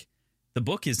 it's like, the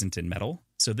book isn't in metal,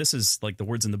 so this is like the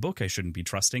words in the book I shouldn't be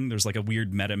trusting. There's like a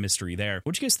weird meta mystery there.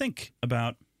 What do you guys think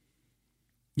about,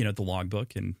 the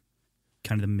logbook and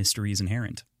kind of the mysteries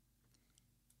inherent?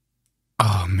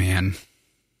 Oh, man.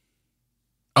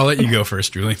 I'll let you go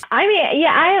first, Julie. I mean,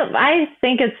 yeah, I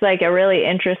think it's like a really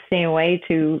interesting way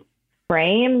to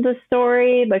frame the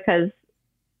story, because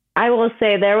I will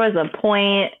say there was a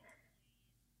point,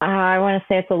 I want to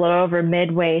say it's a little over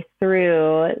midway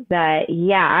through, that,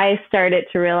 yeah, I started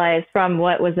to realize from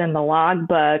what was in the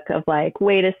logbook of like,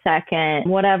 wait a second,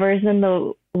 whatever's in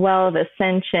the Well of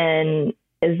Ascension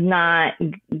is not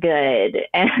good.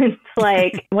 And it's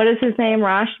like, what is his name?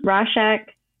 Rashek?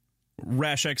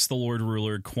 Rashek's the Lord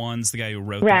Ruler. Quan's the guy who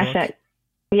wrote Rashek. The book.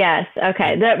 Yes.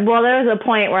 Okay. There was a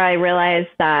point where I realized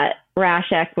that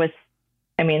Rashek was,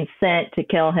 sent to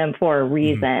kill him for a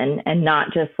reason, and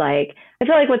not just like, I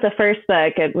feel like with the first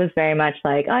book, it was very much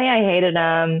like, oh yeah, I hated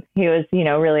him. He was,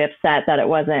 really upset that it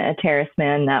wasn't a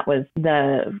Terraceman that was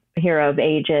the hero of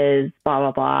ages, blah,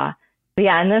 blah, blah. But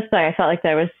yeah, in this book, I felt like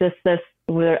there was just this,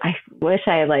 I wish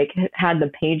I had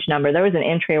the page number. There was an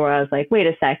entry where I was like, wait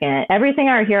a second, everything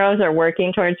our heroes are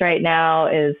working towards right now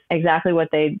is exactly what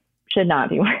they should not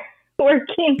be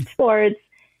working towards.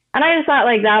 And I just thought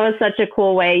like that was such a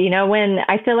cool way, when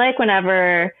I feel like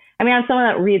whenever, I'm someone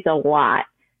that reads a lot.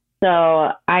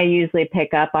 So I usually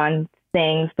pick up on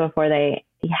things before they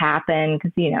happen,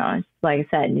 because, like I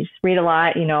said, you just read a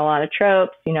lot, a lot of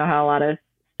tropes, how a lot of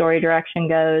story direction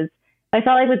goes. I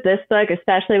felt like with this book,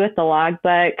 especially with the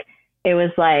logbook, it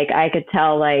was like I could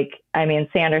tell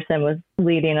Sanderson was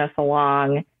leading us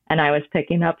along, and I was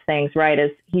picking up things right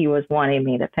as he was wanting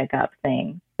me to pick up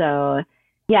things. So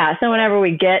yeah, so whenever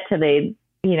we get to the,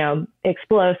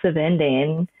 explosive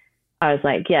ending, I was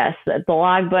like, yes, the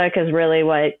logbook is really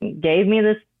what gave me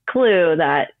this clue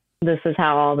that this is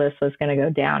how all this was going to go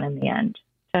down in the end.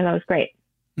 So that was great.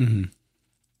 Mm-hmm.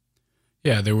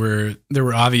 Yeah, there were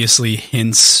obviously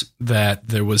hints that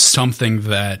there was something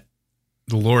that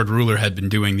the Lord Ruler had been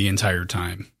doing the entire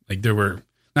time. Like, there were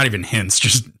not even hints,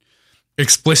 just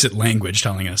explicit language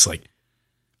telling us, like,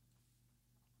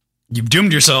 you've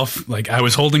doomed yourself. Like, I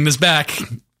was holding this back.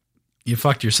 You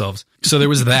fucked yourselves. So there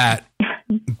was that.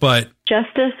 But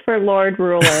justice for Lord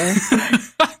Ruler.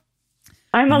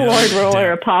 I'm a Lord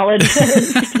Ruler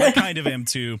apologist. I kind of am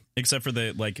too, except for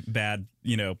the like bad,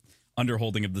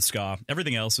 underholding of the ska.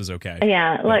 Everything else is okay.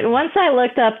 Yeah, like once I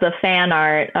looked up the fan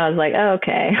art, I was like, oh,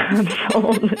 okay, I'm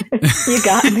sold. You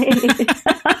got me.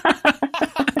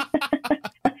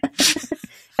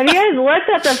 Have you guys looked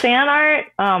at the fan art?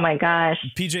 Oh my gosh.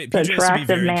 PJ has to be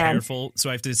very careful, so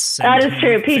I have to send That is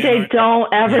true. PJ,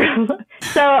 don't ever. Yeah.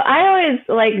 So I always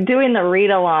like doing the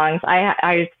read-alongs.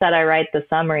 I said I write the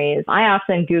summaries. I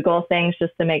often Google things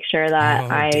just to make sure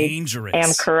that I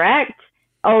am correct.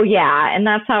 Oh yeah, and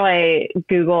that's how I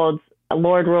Googled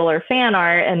Lord Ruler fan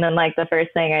art, and then like the first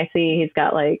thing I see, he's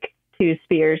got like 2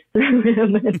 spears through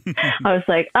him. And I was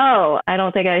like, oh, I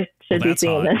don't think I should be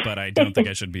seeing this. But I don't think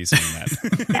I should be seeing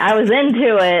that. I was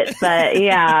into it, but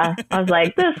yeah, I was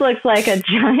like, this looks like a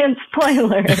giant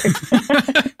spoiler.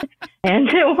 And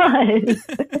it was.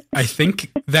 I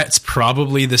think that's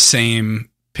probably the same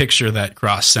picture that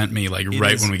Cross sent me, like when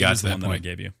we got to that point. That I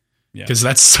gave you. Yeah. Because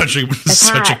that's such a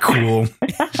cool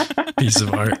piece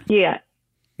of art. Yeah.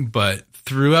 But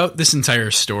throughout this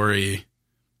entire story,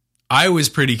 I was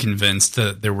pretty convinced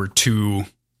that there were 2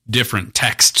 different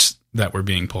texts that were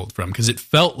being pulled from, because it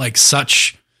felt like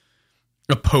such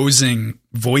opposing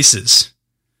voices.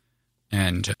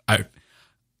 And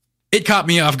it caught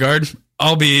me off guard.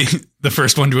 I'll be the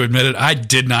first one to admit it. I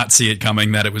did not see it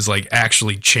coming, that it was like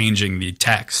actually changing the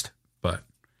text, but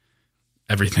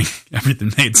everything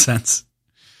made sense.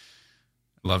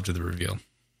 Loved the reveal.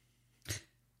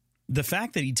 The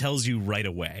fact that he tells you right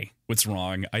away what's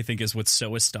wrong, I think, is what's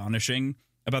so astonishing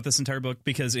about this entire book,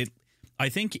 because I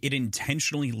think it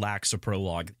intentionally lacks a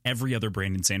prologue. Every other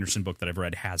Brandon Sanderson book that I've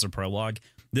read has a prologue.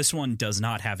 This one does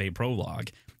not have a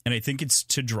prologue. And I think it's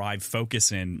to drive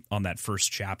focus in on that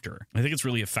first chapter. I think it's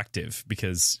really effective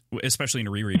because, especially in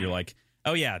a reread, you're like,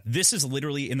 oh yeah, this is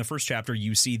literally in the first chapter.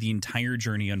 You see the entire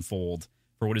journey unfold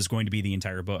for what is going to be the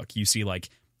entire book. You see like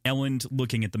Elend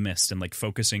looking at the mist and like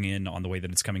focusing in on the way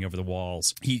that it's coming over the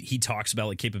walls. He talks about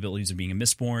like capabilities of being a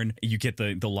Mistborn. You get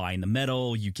the lie in the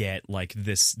metal. You get like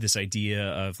this idea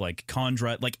of like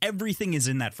Kandra. Like everything is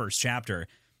in that first chapter.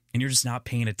 And you're just not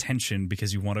paying attention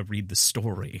because you want to read the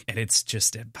story. And it's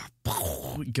just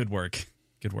good work.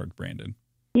 Good work, Brandon.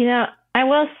 I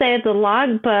will say the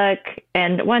logbook,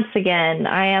 and once again,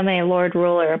 I am a Lord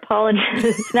Ruler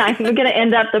apologist. I'm going to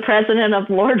end up the president of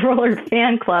Lord Ruler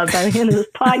fan club by the end of this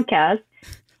podcast.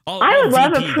 I would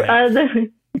love a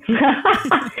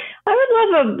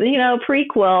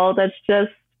prequel that's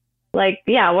just like,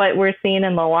 yeah, what we're seeing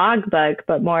in the logbook,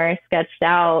 but more sketched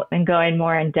out and going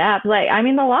more in depth. Like, I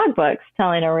mean, the logbook's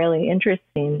telling a really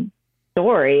interesting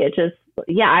story. It just,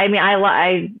 yeah, I mean,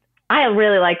 I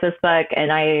really like this book,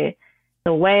 and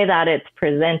the way that it's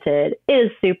presented is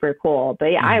super cool.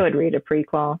 But yeah, I would read a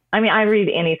prequel. I mean, I read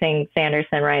anything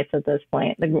Sanderson writes at this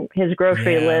point. His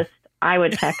grocery list, I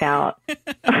would check out.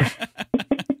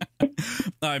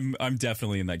 I'm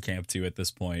definitely in that camp too at this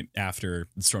point after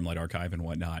the Stormlight Archive and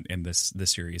whatnot in this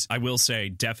series. I will say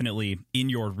definitely in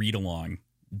your read along,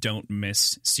 don't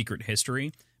miss Secret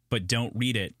History, but don't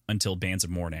read it until Bands of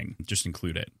Mourning. Just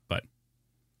include it. But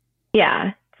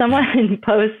yeah, someone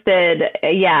posted,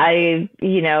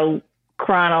 not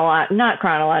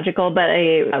chronological, but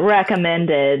a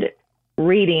recommended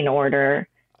reading order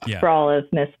for all of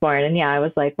Mistborn. And yeah, I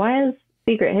was like, why is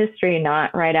Secret History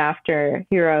not right after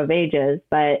Hero of Ages?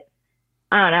 But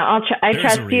I don't know. I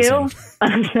trust you.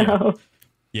 So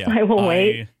yeah, I will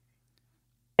wait.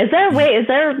 Is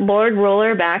there Lord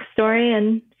Ruler backstory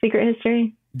in Secret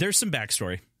History? There's some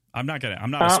backstory. I'm not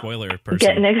a spoiler person.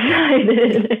 Getting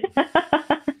excited.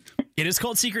 It is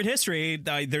called Secret History.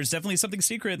 There's definitely something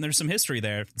secret, and there's some history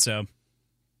there. So,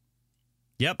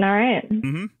 yep. All right.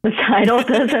 Mm-hmm. The title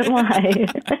doesn't lie.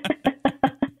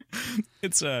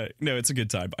 It's a good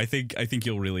time. I think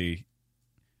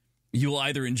you'll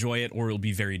either enjoy it or it'll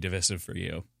be very divisive for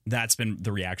you. That's been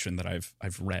the reaction that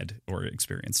I've read or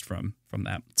experienced from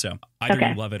that. So either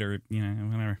you love it or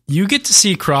whatever. You get to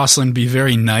see Crossland be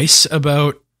very nice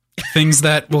about things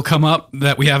that will come up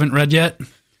that we haven't read yet.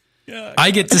 Yeah, I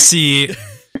get to see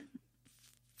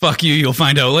fuck you, you'll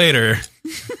find out later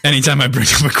anytime I bring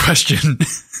up a question.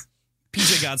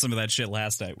 PJ got some of that shit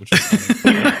last night, which was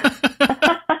funny.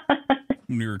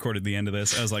 When we recorded the end of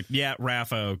this, I was like, yeah,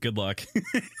 Raffo, good luck.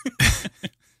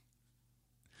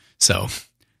 So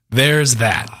there's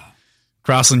that.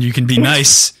 Crossland, you can be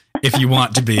nice if you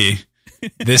want to be.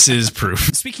 This is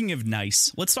proof. Speaking of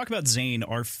nice, let's talk about Zane,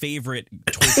 our favorite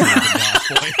torture boss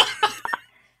boy.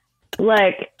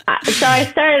 Look, so I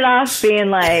started off being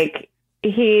like,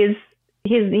 he's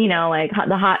like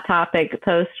the Hot Topic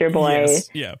poster boy. Yes,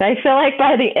 yeah. But I feel like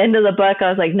by the end of the book, I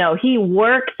was like, no, he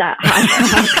works at Hot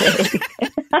Topic.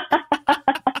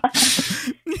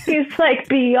 He's like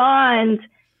beyond.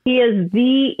 He is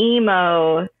the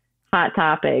emo Hot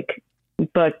Topic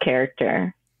book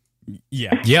character.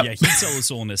 Yeah, Yep. yeah. He'd sell his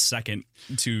soul in a second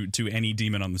to any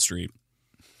demon on the street.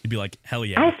 He'd be like, hell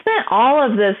yeah. I spent all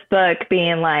of this book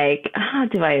being like, oh,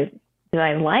 do I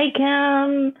like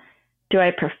him? Do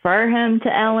I prefer him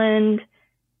to Ellen?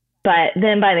 But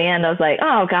then by the end, I was like,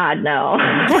 oh, God, no.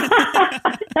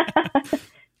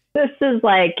 This is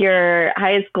like your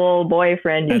high school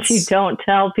boyfriend that you don't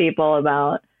tell people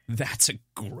about. That's a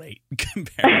great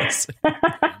comparison.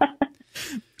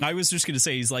 I was just going to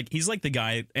say, he's like the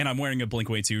guy, and I'm wearing a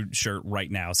Blink-182 shirt right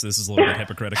now, so this is a little bit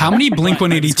hypocritical. How many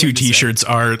Blink-182 t-shirts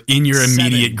are in your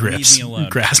immediate 7, grasp? leave me alone.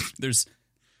 There's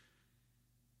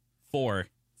 4,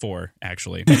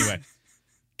 actually. Anyway,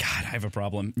 God, I have a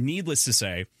problem. Needless to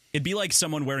say, it'd be like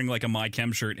someone wearing like a My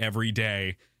Chem shirt every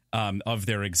day of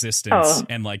their existence,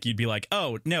 and like you'd be like,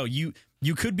 oh no, you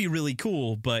could be really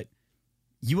cool, but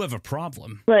you have a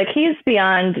problem. Look, he's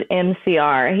beyond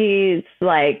MCR. He's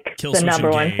like the number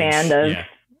one fan of. Yeah.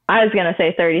 I was gonna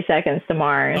say 30 Seconds to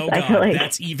Mars. Oh, God, I feel like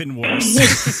that's even worse.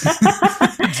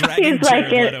 Dragging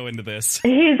Jared Leto into this.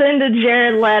 He's into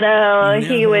Jared Leto.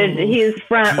 No, he's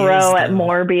front row at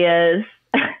Morbius.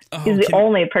 He's the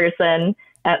only person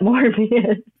at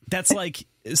Morbius. That's like,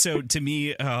 so to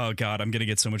me, oh God, I'm gonna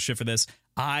get so much shit for this.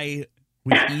 I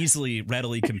would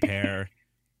readily compare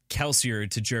Kelsier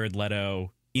to Jared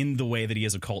Leto in the way that he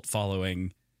has a cult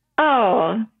following.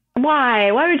 Oh,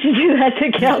 why? Why would you do that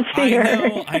to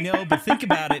Kelsier? I know, but think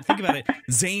about it.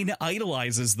 Zane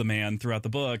idolizes the man throughout the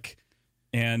book,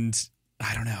 and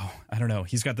I don't know.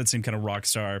 He's got that same kind of rock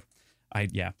star.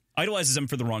 Idolizes him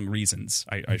for the wrong reasons.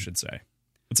 I should say.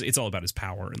 It's all about his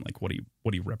power and like what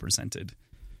he represented.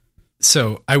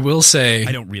 So I will say,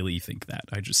 I don't really think that.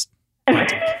 I just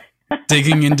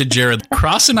digging into Jared,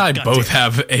 Cross and I both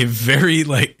have a very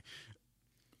like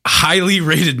highly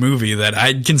rated movie that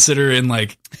I'd consider in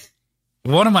like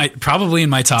probably in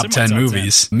my top 10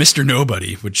 movies, 10. Mr.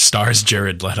 Nobody, which stars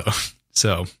Jared Leto.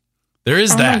 So there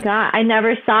is that. Oh my God, I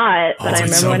never saw it, but I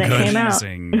remember when it came out.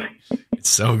 It's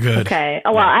so good. Okay.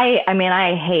 Well, I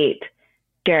hate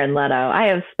Jared Leto. I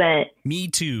have spent me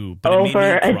too, but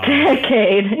over a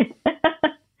decade.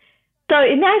 So I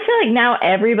feel like now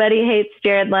everybody hates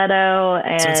Jared Leto,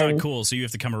 and so it's not cool. So you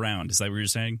have to come around. Is that what you're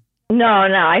saying? No,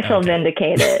 I feel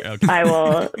vindicated. Okay. I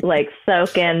will like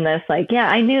soak in this. Like, yeah,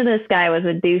 I knew this guy was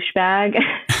a douchebag,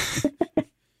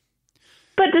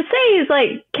 but to say he's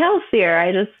like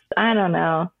Kelsier, I don't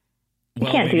know. You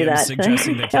can't do that.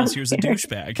 Suggesting that Kelsier's a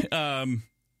douchebag.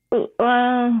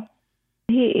 Well,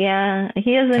 he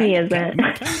isn't. He isn't.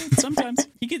 Sometimes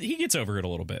he gets over it a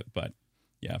little bit, but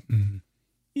yeah. Mm-hmm.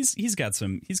 He's got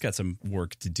some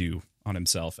work to do on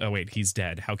himself. Oh wait, he's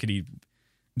dead. How could he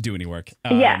do any work?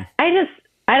 Yeah, I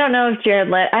don't know if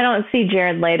I don't see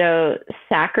Jared Leto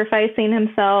sacrificing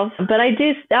himself, but I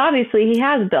do. Obviously, he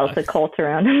has built a cult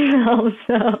around himself.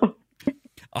 So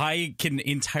I can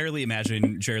entirely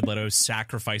imagine Jared Leto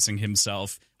sacrificing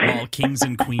himself while Kings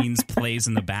and Queens plays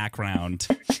in the background,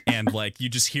 and like you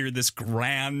just hear this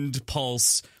grand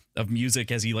pulse of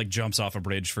music as he like jumps off a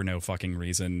bridge for no fucking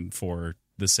reason for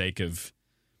the sake of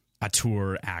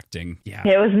auteur acting. Yeah,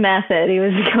 it was method. He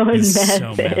was going method.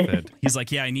 So method. He's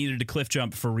like, yeah, I needed a cliff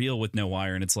jump for real with no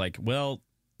wire, and it's like, well,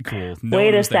 cool.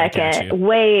 Wait a second.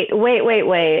 Wait.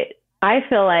 I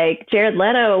feel like Jared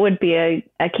Leto would be a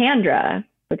Kandra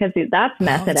because that's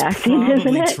method acting,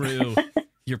 isn't it? True.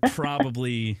 You're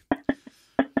probably.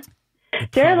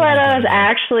 Jared Leto has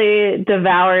actually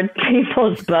devoured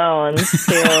people's bones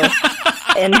to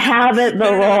inhabit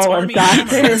the role of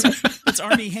Doctor. It's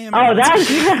Armie Hammer. Oh,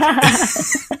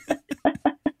 that's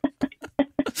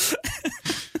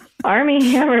Armie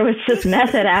Hammer was just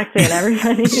method acting,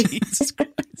 everybody. Jesus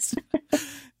Christ.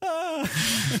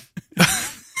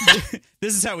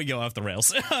 This is how we go off the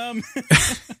rails. You're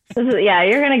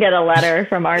gonna get a letter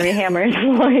from Armie Hammer's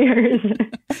lawyers.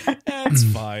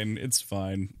 It's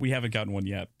fine. We haven't gotten one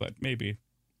yet, but maybe.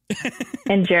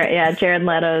 And Jared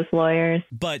Leto's lawyers.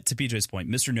 But to PJ's point,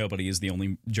 Mr. Nobody is the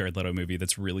only Jared Leto movie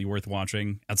that's really worth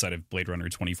watching outside of Blade Runner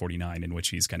 2049, in which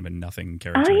he's kind of a nothing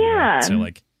character. Oh yeah. So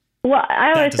like, well,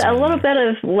 I always a little bit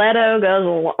of Leto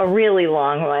goes a really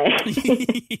long way.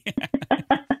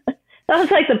 That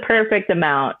was like the perfect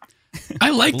amount. I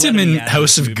liked him in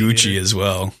House of Gucci as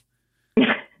well.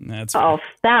 That's Oh,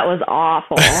 that was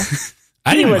awful.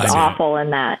 I He didn't was mind it. awful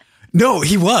in that. No,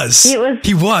 he was.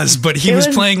 He was, but he was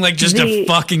was playing like just a the-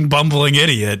 fucking bumbling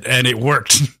idiot, and it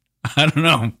worked. I don't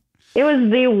know. It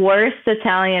was the worst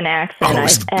Italian accent Oh, it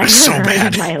was I've ever so heard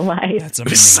bad. in my life. That's It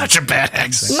was such a bad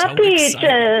accent. My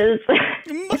peaches.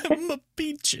 My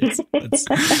peaches.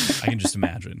 I can just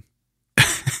imagine.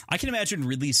 I can imagine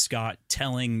Ridley Scott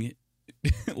telling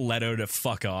Leto to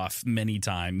fuck off many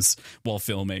times while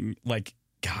filming. Like,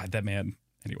 God, that man.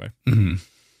 Anyway,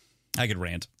 I could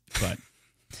rant, but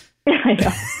I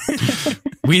know.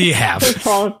 We have. This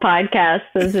whole podcast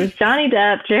is Johnny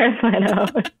Depp, Jared Leto.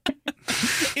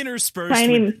 interspersed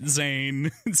Tiny- with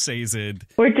Zane, Sazed.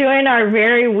 We're doing our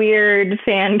very weird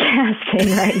fan casting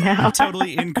right now.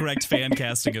 Totally incorrect fan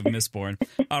casting of Mistborn.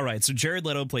 All right, so Jared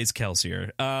Leto plays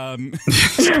Kelsier.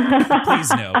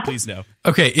 Please no.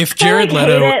 Okay, if Jared hate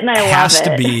Leto it and I has love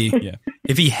to it. be, Yeah.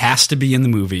 if he has to be in the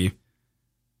movie,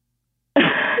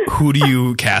 who do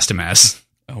you cast him as?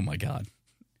 Oh my God.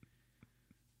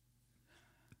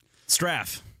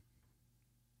 Straff.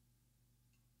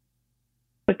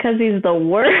 Because he's the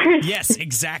worst. Yes,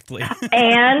 exactly.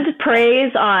 And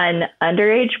preys on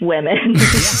underage women.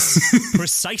 Yes,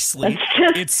 precisely.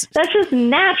 That's just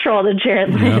natural to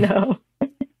Jared Yeah. Leto.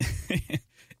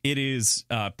 It is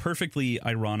perfectly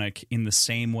ironic in the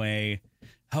same way.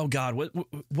 Oh God,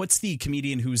 what's the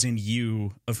comedian who's in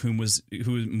You, of who was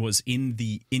in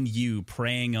You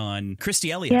preying on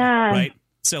Christy Elliott, Yeah. right?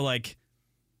 So like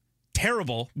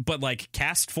terrible, but like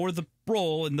cast for the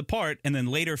role in the part, and then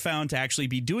later found to actually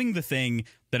be doing the thing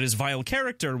that his vile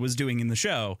character was doing in the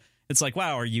show. It's like,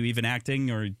 wow, are you even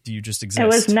acting, or do you just exist? It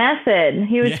was method.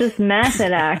 He was Yeah. just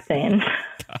method acting.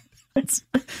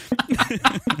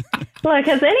 Look,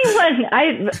 has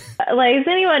anyone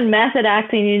method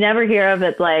acting you never hear of?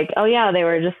 It's like, oh yeah, they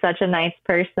were just such a nice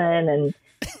person, and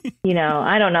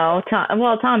I don't know.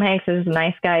 Tom Hanks is a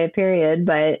nice guy, period.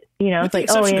 But it's like,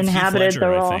 oh, he inhabited the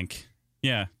role. I think.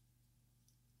 Yeah,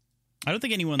 I don't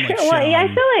think anyone like. Well, yeah, I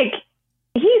feel like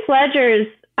Heath Ledger's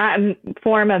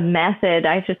form of method,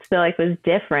 I just feel like was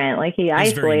different. Like he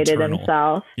was very isolated internal.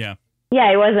 himself. Yeah. Yeah,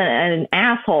 he wasn't an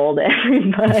asshole to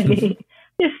everybody.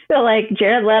 I just feel like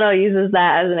Jared Leto uses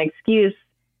that as an excuse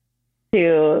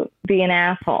to be an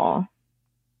asshole.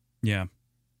 Yeah.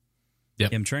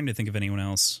 Yep. Yeah, I'm trying to think of anyone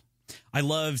else. I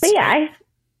loved. But yeah,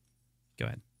 Go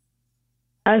ahead.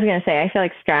 I was going to say, I feel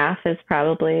like Straff is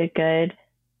probably a good.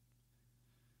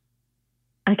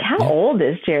 Like, how old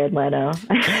is Jared Leto?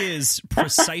 He is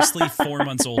precisely 4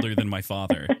 months older than my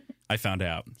father. I found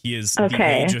out he is the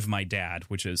Okay. age of my dad,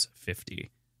 which is 50.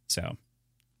 So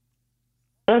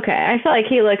Okay, I feel like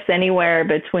he looks anywhere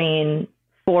between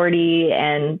 40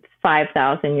 and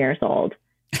 5,000 years old.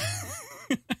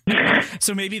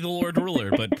 so maybe the Lord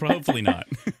Ruler, but hopefully not.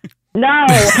 No,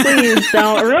 please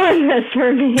don't ruin this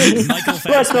for me. Michael Look, the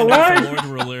Fassbender, Lord. the Lord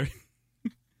Ruler.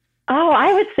 Oh,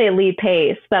 I would say Lee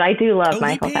Pace, but I do love Oh,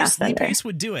 Michael Lee Pace Fassbender.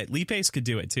 would do it. Lee Pace could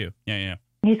do it too. Yeah.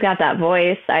 He's got that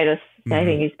voice. I Mhm.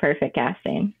 think he's perfect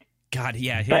casting. God,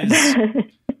 yeah. But His.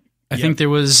 I think there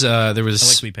was I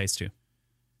like Lee Pace too.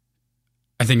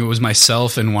 I think it was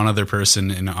myself and one other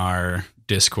person in our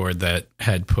Discord that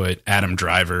had put Adam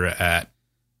Driver at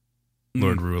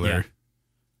Lord Ruler. Yeah.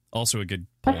 Also a good.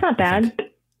 Poll, that's not I think. bad.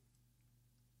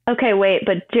 Okay, wait,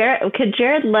 but could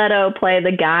Jared Leto play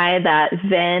the guy that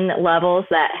Vin levels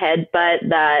that headbutt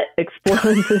that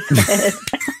explodes his head?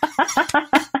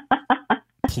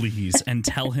 Please, and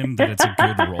tell him that it's a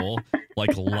good role.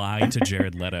 Like lie to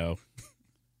Jared Leto.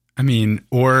 I mean,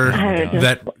 or I would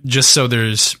that just so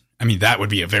there's, I mean, that would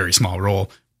be a very small role.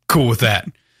 Cool with that.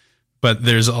 But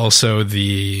there's also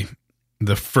the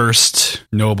first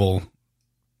noble.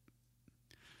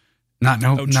 Not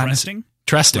Tresting?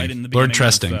 Tresting. Right in the Lord beginning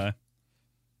Tresting. of,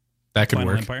 That could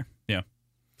Final work. Empire. Yeah.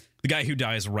 The guy who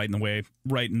dies right in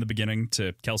the beginning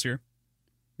to Kelsier.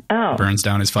 Oh, Burns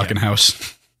down his fucking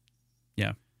house.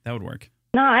 Yeah, that would work.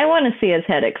 no, I want to see his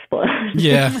head explode.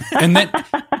 Yeah. And then,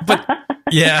 but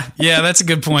yeah, that's a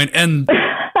good point. And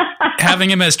having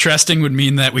him as Tresting would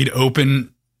mean that we'd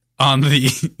open on the,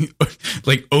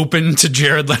 open to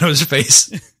Jared Leto's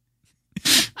face.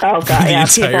 Oh god, The yeah,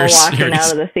 people entire walking series.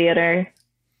 out of the theater.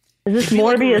 Is this It'd be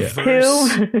like a Morbius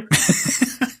reverse-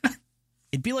 2?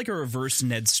 It'd be like a reverse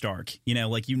Ned Stark,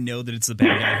 that it's the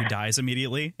bad guy who dies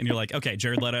immediately, and you're like, okay,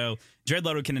 Jared Leto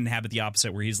can inhabit the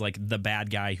opposite, where he's like the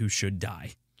bad guy who should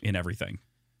die in everything.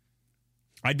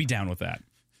 I'd be down with that.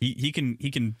 He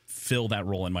can fill that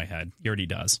role in my head. He already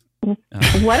does.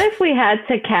 What if we had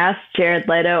to cast Jared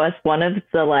Leto as one of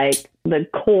the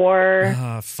core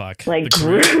Fuck.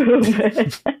 group?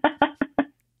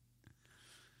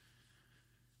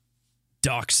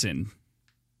 Dockson.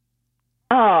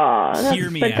 Oh, Hear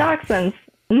me but out. Dockson's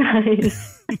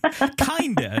nice.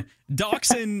 Kinda.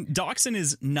 Dockson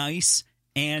is nice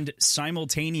and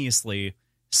simultaneously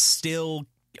still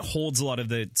holds a lot of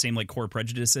the same like core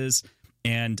prejudices.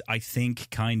 And I think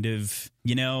kind of,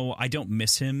 I don't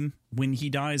miss him when he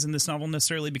dies in this novel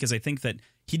necessarily, because I think that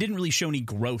he didn't really show any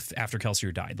growth after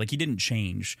Kelsier died. Like, he didn't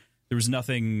change. There was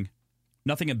nothing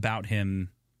about him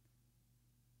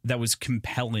that was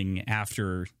compelling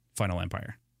after Final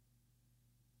Empire.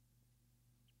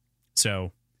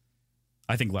 So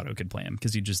I think Leto could play him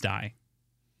because he'd just die.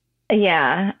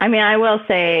 Yeah. I mean, I will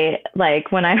say,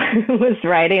 like, when I was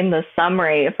writing the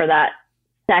summary for that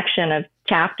section of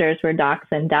chapters where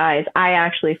Dockson dies, I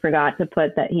actually forgot to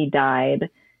put that he died.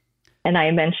 And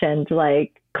I mentioned,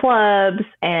 like, clubs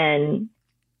and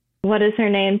what is her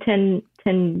name? Tindwyl?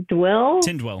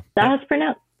 Tindwyl. That was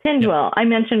pronounced Tindwyl. Yep. I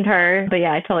mentioned her, but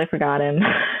yeah, I totally forgot him.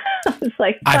 I was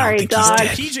like, sorry, dog.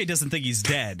 PJ doesn't think he's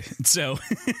dead. So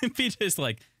PJ's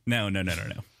like, no.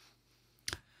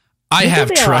 I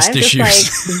have trust issues.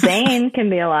 Just like Zane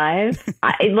can be alive.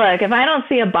 Look, if I don't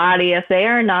see a body, if they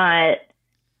are not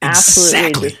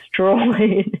absolutely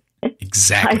destroyed,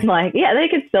 exactly, I'm like, yeah, they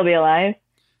could still be alive.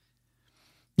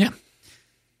 Yeah.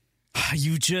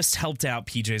 You just helped out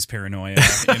PJ's paranoia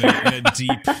in a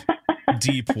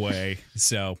deep way.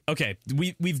 So, okay,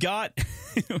 we've talked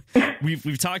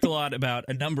a lot about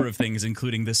a number of things,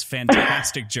 including this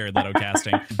fantastic Jared Leto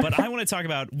casting. But I want to talk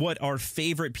about what our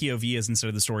favorite POV is instead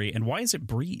of the story, and why is it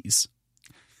Breeze?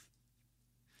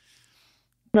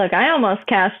 Look, I almost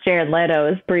cast Jared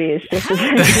Leto as Breeze just a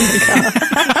second ago.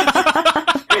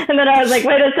 And then I was like,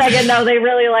 wait a second, no, they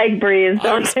really like Breeze.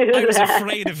 Don't do that. I was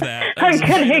afraid of that. I'm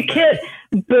going to get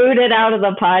booted out of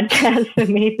the podcast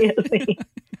immediately.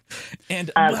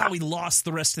 And wow, we lost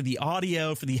the rest of the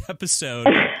audio for the episode.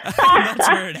 And that's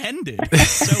where it ended. It's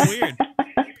so weird.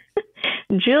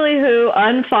 Julie Who,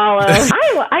 unfollow.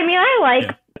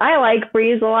 I like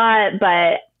Breeze a lot,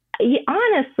 but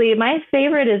honestly, my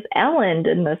favorite is Elend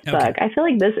in this book. I feel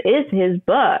like this is his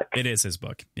book. It is his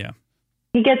book, yeah.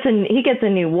 He gets a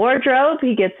new wardrobe.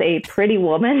 He gets a pretty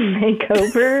woman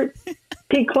makeover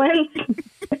sequence.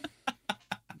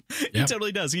 He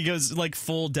totally does. He goes like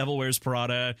full Devil Wears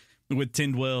Prada with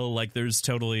Tindwyl. Like, there's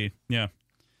totally, yeah.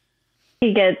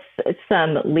 He gets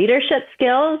some leadership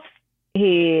skills.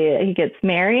 He gets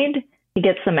married. He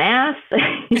gets some ass.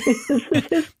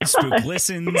 Spook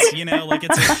listens, like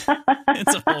it's a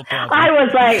whole problem. I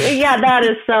was like, yeah, that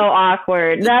is so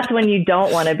awkward. That's when you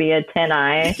don't want to be a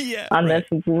 10-eye on this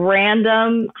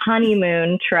random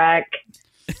honeymoon trek.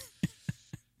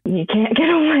 You can't get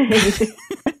away.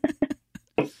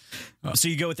 So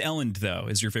you go with Elend, though,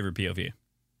 is your favorite POV?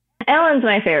 Elend's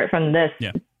my favorite from this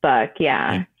book,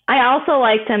 yeah. I also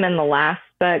liked him in the last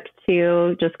book,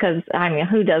 too, just because, I mean,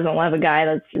 who doesn't love a guy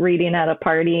that's reading at a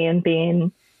party and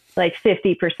being, like,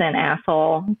 50%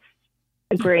 asshole?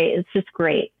 It's just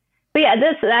great. But, yeah,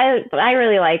 this, I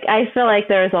really like. I feel like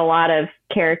there's a lot of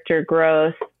character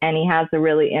growth, and he has a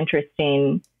really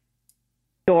interesting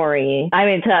story. I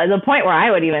mean, to the point where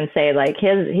I would even say, like,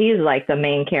 he's like the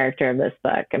main character of this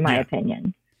book, in my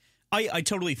opinion. I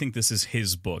totally think this is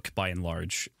his book by and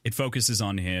large. It focuses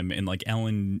on him, and like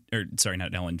Vin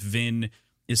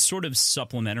is sort of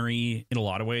supplementary in a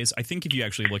lot of ways. I think if you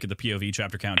actually look at the POV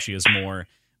chapter count, she has more,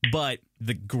 but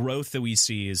the growth that we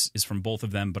see is from both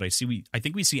of them. But I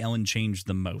think we see Elend change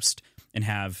the most and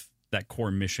have that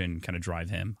core mission kind of drive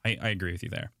him. I agree with you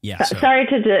there. Yeah. Sorry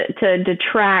to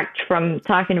detract from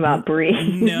talking about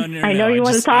Breeze. No. I know you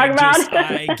want to talk about it.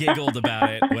 I giggled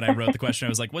about it when I wrote the question. I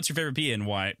was like, "What's your favorite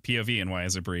POV and why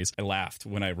is it Breeze?" I laughed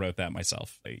when I wrote that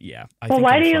myself. Yeah.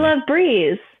 Why do you love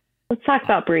Breeze? Let's talk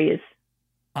about Breeze.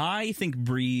 I think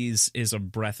Breeze is a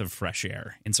breath of fresh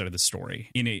air inside of the story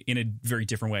in a very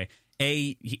different way.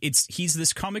 He's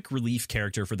this comic relief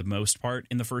character for the most part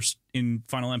in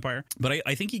Final Empire, but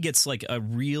I think he gets like a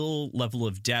real level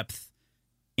of depth,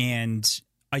 and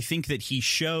I think that he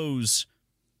shows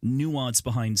nuance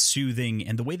behind soothing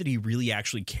and the way that he really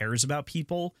actually cares about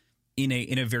people in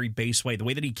a very base way. The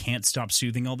way that he can't stop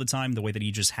soothing all the time, the way that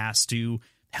he just has to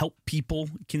help people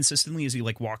consistently as he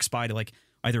like walks by to like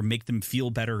either make them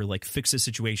feel better or like fix a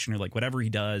situation or like whatever he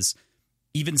does.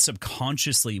 Even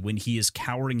subconsciously, when he is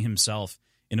cowering himself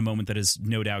in a moment that is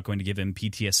no doubt going to give him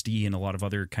PTSD and a lot of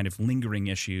other kind of lingering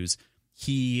issues,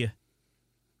 he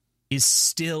is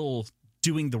still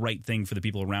doing the right thing for the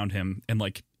people around him and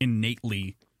like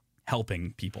innately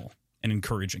helping people and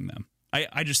encouraging them.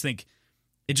 I just think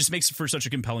it just makes for such a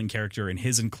compelling character, and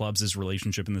his and Clubs'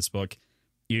 relationship in this book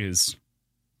is,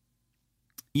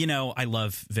 I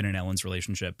love Vin and Elend's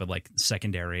relationship, but like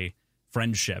secondary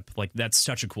friendship. Like, that's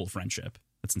such a cool friendship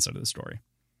that's inside of the story.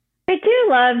 I do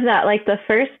love that, like, the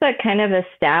first book kind of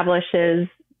establishes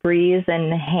Breeze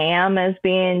and Ham as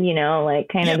being, you know, like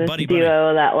kind of this buddy.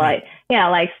 duo that like,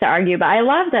 likes to argue. But I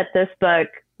love that this book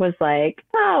was like,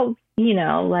 oh, you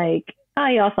know, like, oh,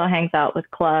 he also hangs out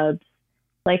with clubs.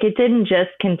 Like, it didn't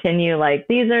just continue like,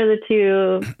 these are the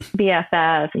two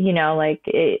BFFs, you know, like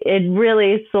it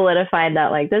really solidified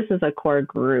that, like, this is a core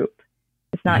group.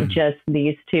 It's not just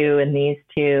these two and these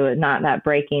two, not that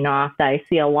breaking off that I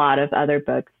see a lot of other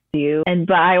books do.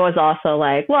 But I was also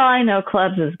like, well, I know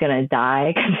Clubs is going to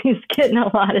die because he's getting a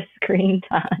lot of screen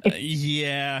time.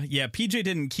 Yeah. PJ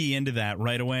didn't key into that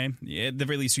right away. At the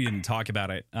very least, you didn't talk about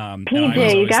it.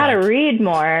 PJ, you got to read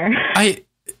more. I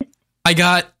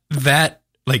got that,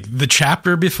 like, the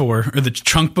chapter before, or the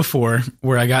chunk before,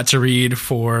 where I got to read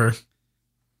for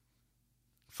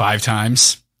 5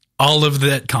 times all of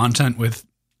that content with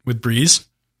Breeze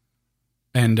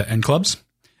and Clubs,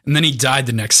 and then he died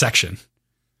the next section.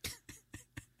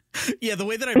 Yeah, the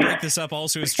way that I break this up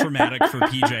also is traumatic for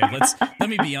PJ. Let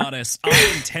me be honest.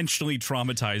 I intentionally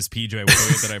traumatize PJ with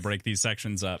the way that I break these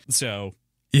sections up. So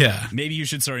yeah, maybe you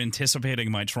should start anticipating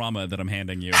my trauma that I'm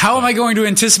handing you. How am I going to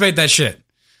anticipate that shit?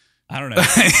 I don't know.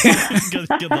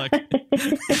 Good luck.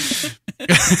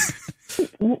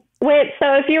 Wait,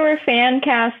 so if you were fan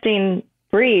casting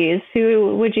Breeze,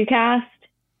 who would you cast?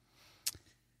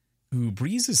 Ooh,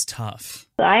 Breeze is tough.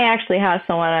 I actually have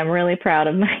someone I'm really proud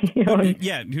of my own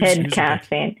head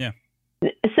casting. Yeah.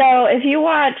 So if you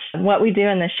watch What We Do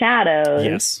in the Shadows,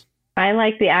 yes, I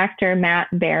like the actor Matt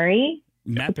Berry.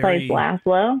 Matt who Berry plays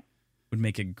Laszlo. Would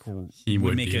make a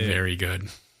very good.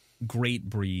 Great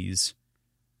Breeze.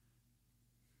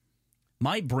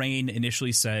 My brain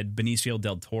initially said Benicio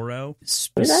del Toro,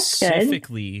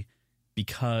 specifically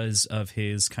because of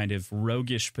his kind of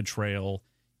roguish portrayal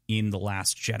in The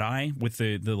Last Jedi with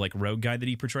the like rogue guy that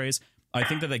he portrays. I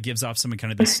think that gives off some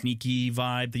kind of the sneaky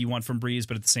vibe that you want from Breeze,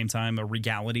 but at the same time, a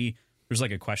regality. There's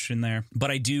like a question there.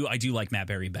 But I do like Matt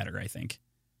Berry better, I think.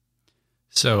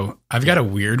 So I've got a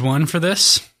weird one for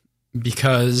this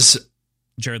because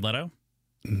Jared Leto?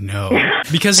 No,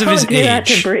 because of his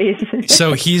age. Breeze.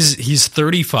 So he's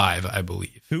 35, I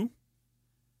believe. Who?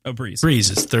 Oh, Breeze. Breeze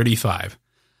is 35.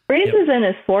 Breeze is in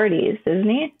his 40s, isn't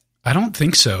he? I don't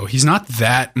think so. He's not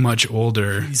that much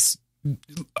older.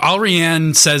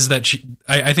 Alrianne says that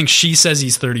I think she says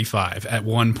he's 35 at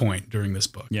one point during this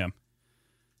book. Yeah.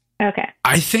 Okay.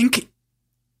 I think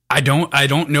I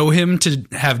don't know him to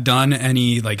have done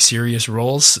any like serious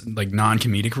roles, like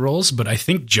non-comedic roles, but I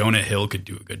think Jonah Hill could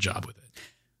do a good job with it.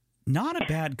 Not a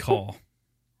bad call.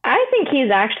 I think he's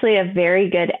actually a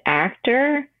very good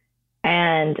actor.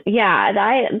 And yeah,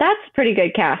 that's pretty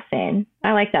good casting.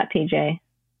 I like that, PJ.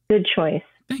 Good choice.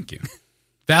 Thank you.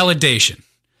 Validation.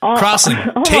 Crossing.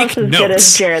 Take as notes. Good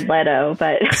as Jared Leto,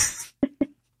 but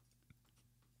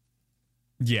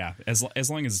yeah, as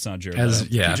long as it's not Jared Leto.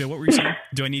 Yeah. PJ, what were you saying?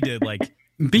 Do I need to like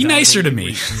be nicer to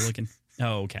me?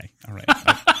 Oh, okay. All right.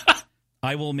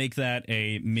 I will make that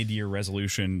a mid-year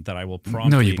resolution that I will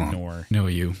promptly ignore. No,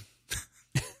 you.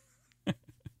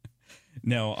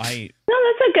 No, that's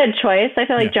a good choice. I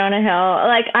feel like Jonah Hill.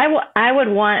 Like I would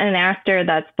want an actor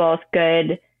that's both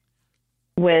good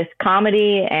with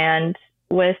comedy and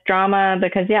with drama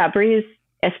because Breeze,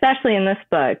 especially in this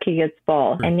book, he gets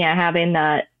both. Right. And having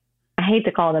that, I hate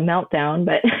to call it a meltdown,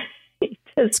 but it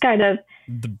just kind of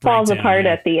falls apart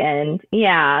at the end.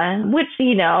 Yeah, which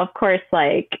of course,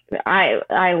 like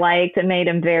I liked. It made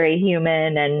him very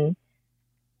human, and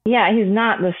he's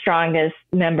not the strongest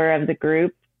member of the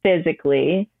group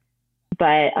physically,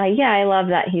 but I love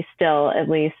that he still at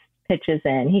least pitches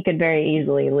in. He could very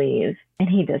easily leave, and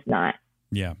he does not.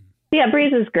 Yeah,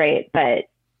 Breeze is great, but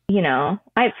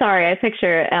I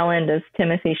picture Ellen as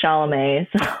Timothée Chalamet,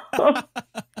 so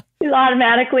he's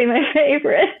automatically my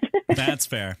favorite. That's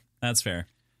fair. I feel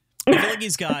like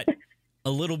he's got a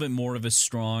little bit more of a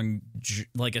stronger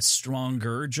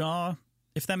jaw,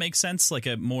 if that makes sense, like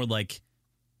a more like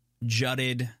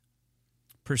jutted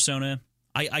persona.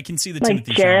 I can see the like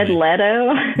Timothée Jared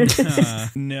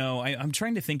Chalamet. Leto. No, I'm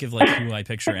trying to think of like who I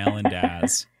picture Alan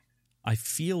as. I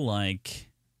feel like,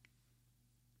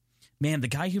 man, the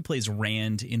guy who plays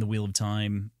Rand in The Wheel of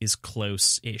Time is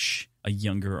close-ish. A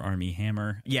younger Armie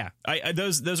Hammer. Yeah,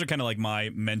 those are kind of like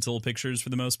my mental pictures for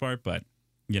the most part, but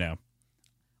I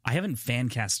haven't fan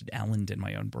casted Elend in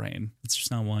my own brain. It's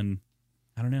just not one.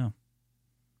 I don't know.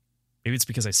 Maybe it's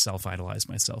because I self-idolize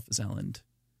myself as Elend.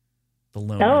 The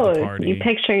loner of the party. You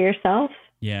picture yourself?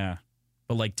 Yeah.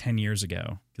 But like 10 years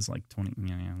ago, because like 20,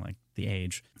 like the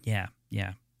age. Yeah.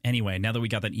 Anyway, now that we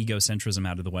got that egocentrism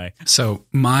out of the way. So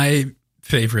my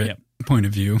favorite point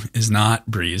of view is not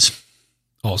Breeze.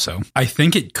 Also, I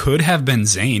think it could have been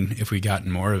Zane if we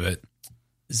gotten more of it.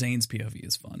 Zane's POV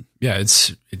is fun. Yeah,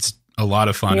 it's a lot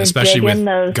of fun, You're especially with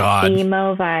those God.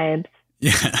 emo vibes.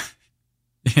 Yeah,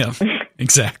 yeah,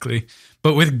 exactly.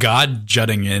 But with God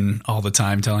jutting in all the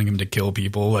time, telling him to kill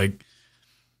people, like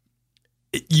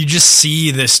you just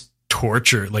see this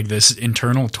torture, like this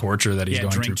internal torture that he's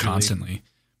going through constantly.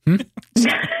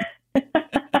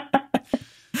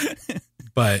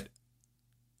 But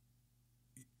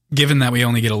given that we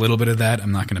only get a little bit of that,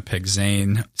 I'm not going to pick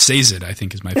Zane. Sazed, I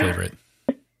think, is my favorite.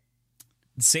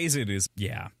 Sazed is,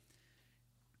 yeah.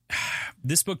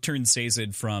 This book turns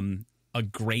Sazed from a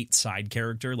great side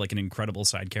character, like an incredible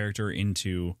side character,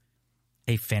 into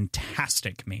a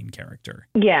fantastic main character.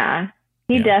 Yeah,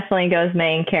 he definitely goes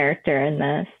main character in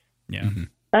this. Yeah. Mm-hmm.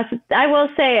 I will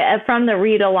say from the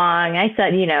read along, I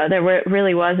said, there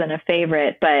really wasn't a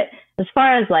favorite, but as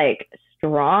far as like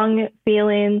strong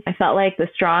feelings, I felt like the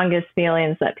strongest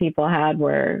feelings that people had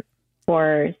were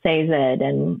for Sazed.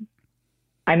 And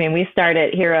I mean, we start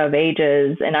at Hero of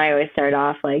Ages, and I always start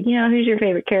off like, who's your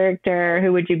favorite character?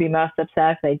 Who would you be most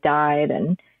upset if they died?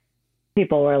 And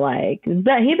people were like, he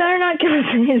better not kill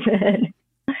Sazed.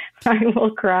 I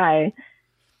will cry.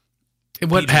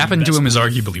 What happened to him is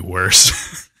arguably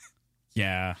worse.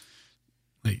 Yeah.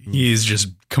 Like, he is just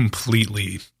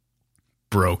completely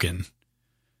broken.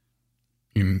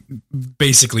 In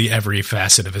basically every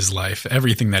facet of his life,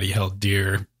 everything that he held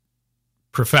dear,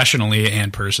 professionally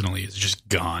and personally, is just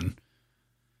gone.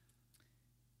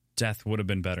 Death would have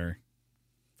been better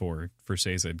for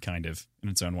Sazed, kind of, in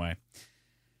its own way.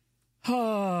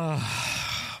 Fuck.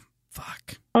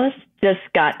 Well, this just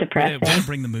got depressing. It would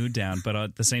bring the mood down, but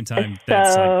at the same time,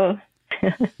 so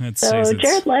Sazed's,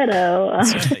 Jared Leto.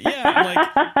 yeah,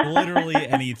 like literally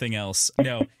anything else.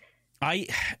 No,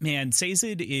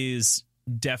 Sazed is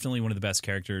definitely one of the best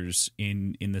characters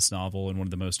in this novel and one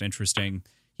of the most interesting.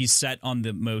 He's set on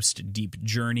the most deep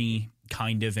journey,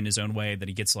 kind of in his own way, that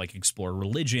he gets to like explore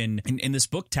religion. And this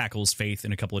book tackles faith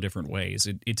in a couple of different ways.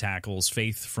 It tackles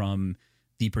faith from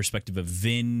the perspective of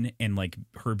Vin and like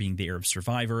her being the Arab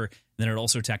survivor. And then it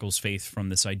also tackles faith from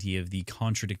this idea of the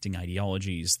contradicting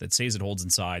ideologies that Sazed holds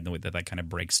inside and the way that kind of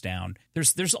breaks down.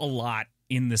 There's a lot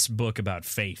in this book about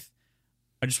faith.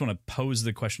 I just want to pose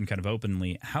the question kind of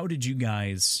openly. How did you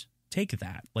guys take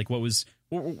that? Like, what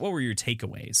were your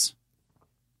takeaways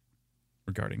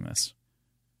regarding this?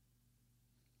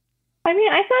 I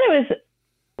mean, I thought it was,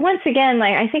 once again,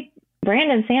 like, I think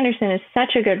Brandon Sanderson is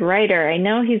such a good writer. I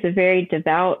know he's a very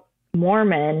devout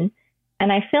Mormon,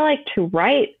 and I feel like to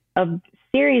write a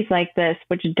series like this,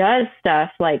 which does stuff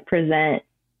like present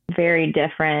very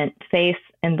different faiths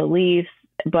and beliefs,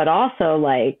 but also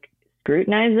like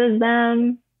scrutinizes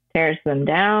them, tears them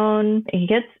down. He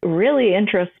gets really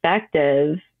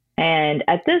introspective, and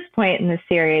at this point in the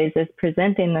series is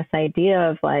presenting this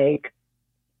idea of like,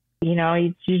 you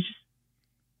just,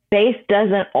 faith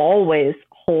doesn't always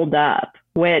hold up,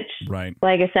 which, right,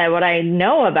 like I said, what I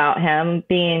know about him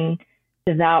being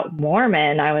devout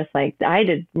Mormon, I was like,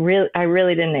 I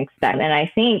really didn't expect. And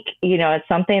I think, it's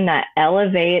something that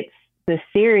elevates the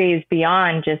series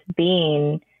beyond just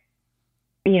being,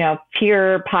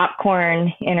 pure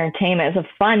popcorn entertainment. It's a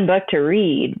fun book to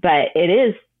read, but it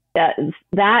is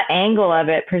that angle of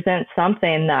it presents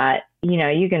something that,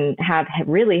 you can have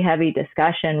really heavy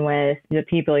discussion with the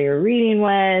people you're reading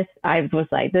with. I was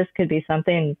like, this could be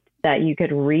something that you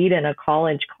could read in a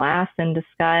college class and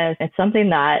discuss. It's something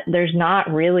that there's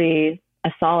not really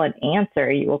a solid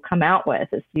answer you will come out with.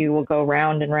 You will go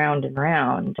round and round and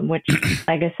round, which,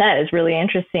 like I said, is really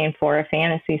interesting for a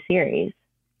fantasy series.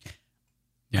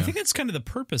 Yeah. I think that's kind of the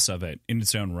purpose of it in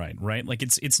its own right? Like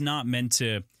it's not meant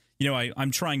to,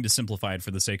 I'm trying to simplify it for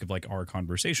the sake of like our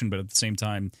conversation, but at the same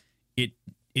time,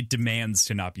 it demands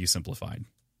to not be simplified.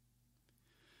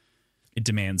 It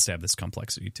demands to have this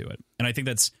complexity to it. And I think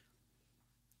that's,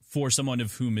 for someone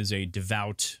of whom is a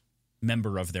devout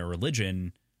member of their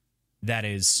religion, that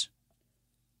is,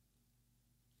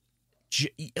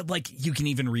 like, you can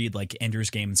even read like Ender's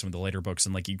Game and some of the later books,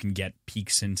 and like you can get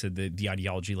peeks into the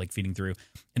ideology like feeding through.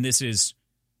 And this is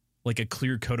like a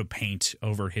clear coat of paint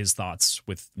over his thoughts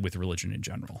with religion in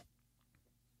general.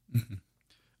 Mm-hmm.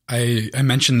 I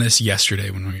mentioned this yesterday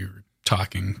when we were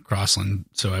talking, Crossland,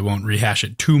 so I won't rehash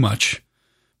it too much.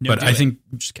 No, but I think,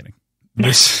 I'm just kidding.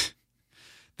 This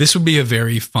would be a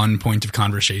very fun point of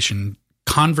conversation.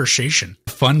 Fun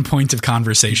point of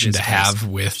conversation to have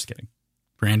with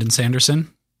Brandon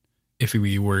Sanderson, if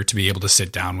we were to be able to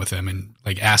sit down with him and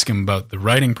like ask him about the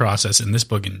writing process in this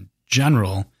book in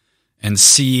general, and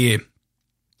see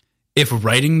if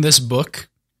writing this book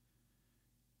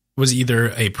was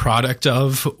either a product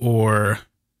of or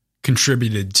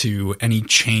contributed to any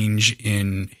change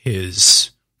in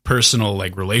his personal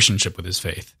like relationship with his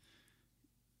faith,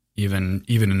 even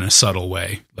in a subtle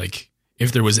way. Like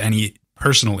if there was any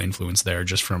personal influence there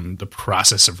just from the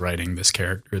process of writing this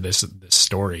character, this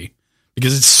story,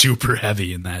 because it's super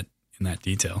heavy in that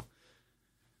detail.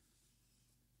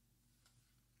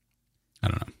 I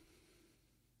don't know.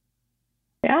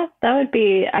 Yeah, that would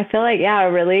be, I feel like, yeah,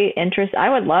 really interesting. I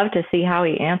would love to see how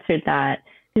he answered that.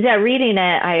 Because yeah, reading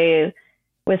it, I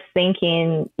was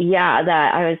thinking, yeah,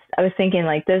 that I was thinking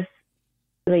like this,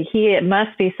 like he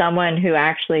must be someone who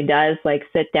actually does like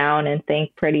sit down and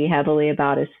think pretty heavily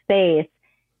about his faith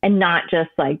and not just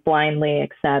like blindly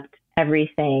accept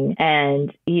everything.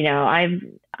 And, you know,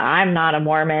 I'm not a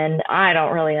Mormon. I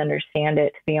don't really understand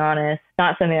it, to be honest.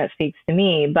 Not something that speaks to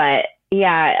me, but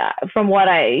yeah, from what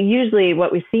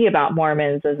we see about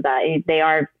Mormons is that they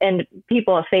are, and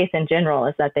people of faith in general,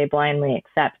 is that they blindly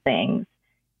accept things.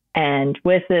 And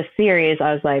with this series,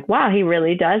 I was like, wow, he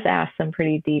really does ask some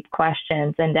pretty deep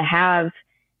questions. And to have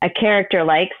a character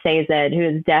like Sazed, who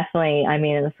is definitely, I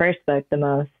mean, in the first book, the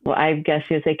most, well, I guess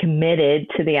you would say committed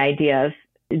to the idea of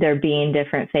there being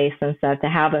different faiths and stuff, to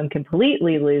have him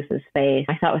completely lose his faith,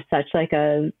 I thought was such like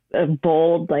a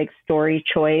bold, like story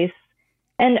choice.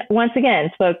 And once again,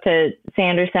 spoke to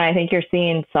Sanderson. I think you're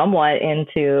seeing somewhat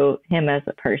into him as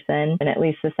a person, and at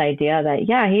least this idea that,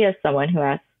 yeah, he is someone who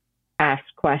asks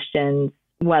questions,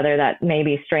 whether that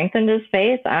maybe strengthened his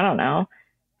faith. I don't know.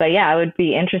 But yeah, it would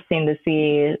be interesting to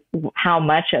see how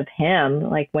much of him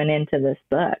like went into this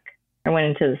book or went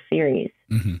into the series.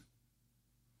 Mm-hmm.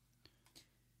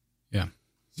 Yeah.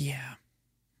 Yeah.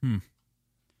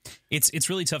 It's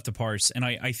really tough to parse. And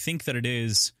I think that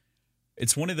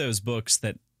it's one of those books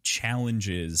that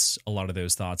challenges a lot of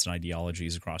those thoughts and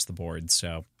ideologies across the board.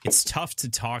 So it's tough to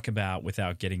talk about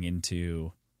without getting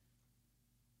into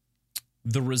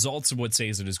the results of what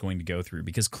Sazed is going to go through,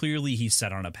 because clearly he's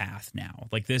set on a path now.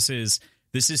 Like this is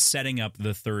setting up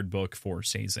the third book for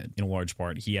Sazed in a large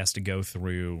part. He has to go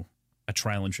through a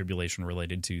trial and tribulation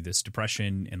related to this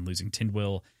depression and losing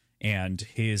Tindwyl and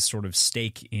his sort of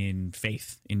stake in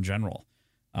faith in general.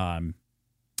 And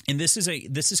this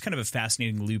is kind of a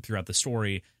fascinating loop throughout the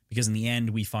story, because in the end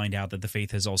we find out that the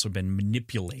faith has also been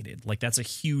manipulated. Like that's a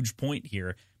huge point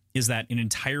here, is that an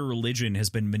entire religion has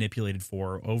been manipulated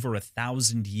for over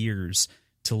 1,000 years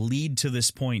to lead to this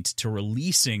point, to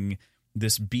releasing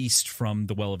this beast from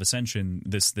the Well of Ascension,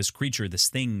 this creature, this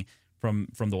thing from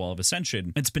the Well of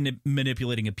Ascension. It's been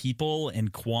manipulating a people,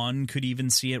 and Quan could even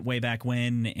see it way back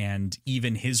when, and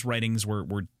even his writings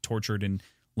were tortured and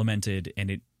lamented, and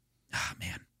it,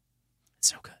 man, it's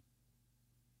so good.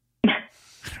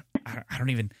 I don't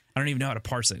even know how to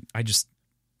parse it. I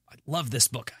love this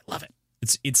book. I love it.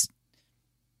 It's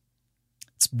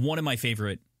one of my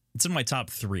favorite. It's in my top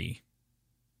 3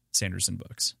 Sanderson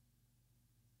books,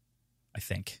 I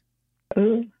think.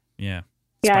 Ooh. Yeah.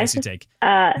 Yeah, Spicy take.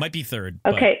 Might be third.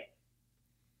 Okay.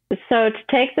 But. So to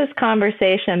take this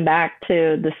conversation back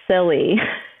to the silly.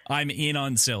 I'm in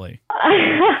on silly.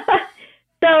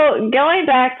 So going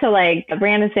back to like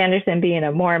Brandon Sanderson being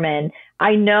a Mormon,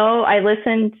 I know I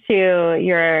listened to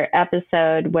your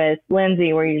episode with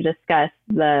Lindsay where you discussed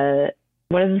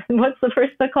what's the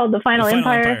first book called? The Final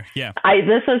Empire? Yeah.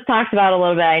 This was talked about a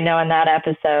little bit, I know, in that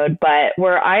episode, but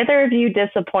were either of you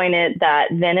disappointed that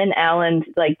Vin and Alan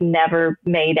like never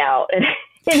made out at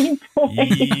any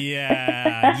point?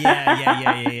 Yeah.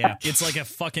 It's like a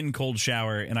fucking cold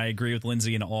shower, and I agree with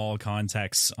Lindsay in all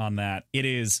contexts on that.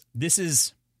 This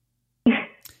is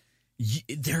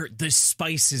the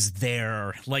spice is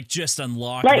there. Like just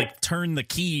unlock, like turn the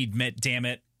key, damn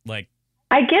it. Like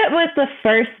I get with the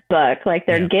first book, like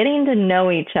they're getting to know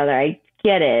each other. I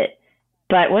get it.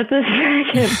 But with the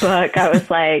second book, I was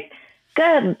like,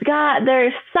 good God,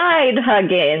 they're side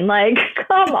hugging. Like,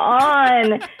 come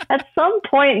on. At some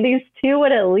point, these two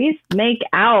would at least make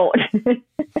out.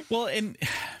 Well, and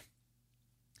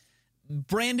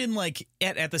Brandon, like,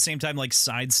 at the same time, like,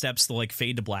 sidesteps the, like,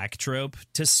 fade to black trope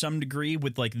to some degree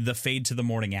with, like, the fade to the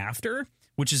morning after,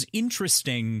 which is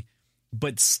interesting,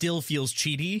 but still feels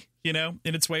cheaty, you know,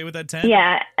 in its way with that 10.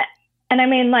 Yeah. And I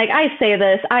mean, like, I say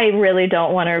this, I really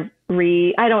don't want to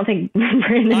I don't think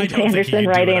Brandon Sanderson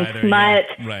writing smut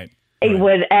I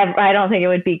don't think it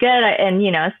would be good. And,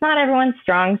 you know, it's not everyone's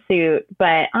strong suit,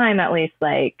 but I'm at least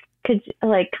like,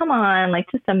 come on, like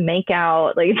just a make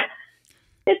out, like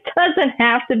it doesn't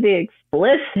have to be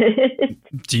explicit.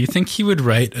 Do you think he would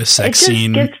write a sex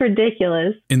scene? It gets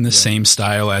ridiculous in the same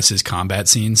style as his combat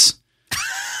scenes?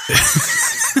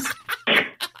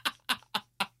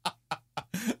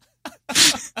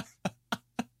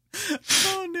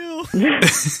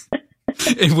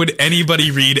 Would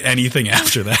anybody read anything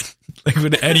after that? Like,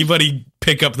 would anybody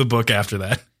pick up the book after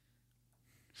that?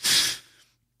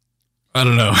 I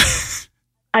don't know.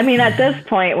 I mean, at this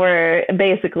point, we're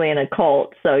basically in a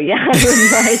cult, so yeah, I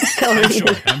would still read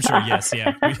it. I'm sure, yes,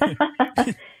 yeah.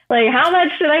 Like, how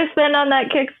much should I spend on that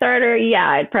Kickstarter? Yeah,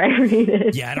 I'd probably read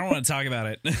it. Yeah, I don't want to talk about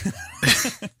it.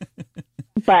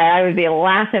 But I would be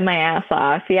laughing my ass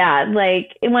off. Yeah,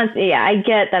 like, I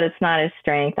get that it's not his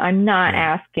strength. I'm not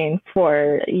asking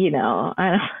for,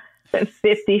 I don't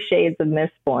 50 Shades of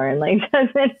Mistborn. Like,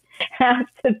 doesn't have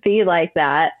to be like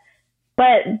that.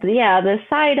 But yeah, the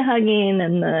side hugging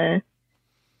and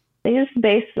they just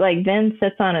like Vin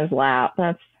sits on his lap.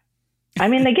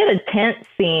 They get a tent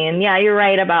scene. Yeah, you're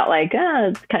right about like,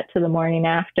 it's cut to the morning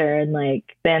after and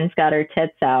like Ben's got her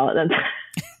tits out.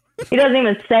 He doesn't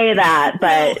even say that,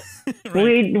 but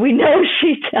right. we know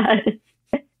she does.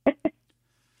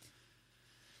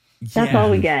 That's all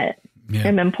we get. Yeah.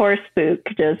 And then poor Spook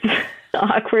just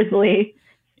awkwardly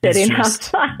sitting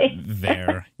outside.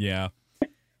 There, yeah.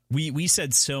 We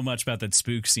said so much about that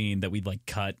Spook scene that we'd like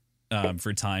cut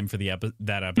for time for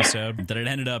that episode that it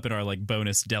ended up in our like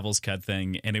bonus Devil's Cut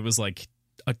thing, and it was like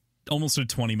almost a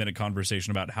 20-minute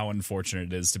conversation about how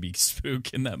unfortunate it is to be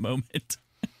Spook in that moment.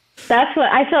 That's what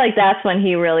I feel like. That's when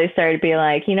he really started being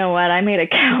like, you know what? I made a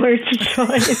coward's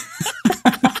choice.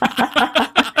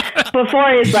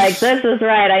 Before he's like, this is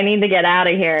right. I need to get out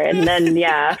of here. And then,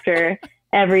 after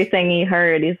everything he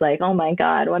heard, he's like, oh my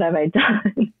God, what have I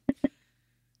done?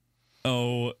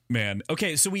 Oh man.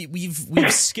 Okay, so we've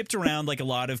skipped around like a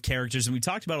lot of characters and we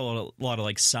talked about a lot of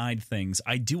like side things.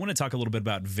 I do want to talk a little bit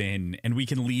about Vin, and we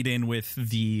can lead in with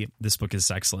this book is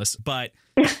sexless, but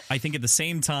I think at the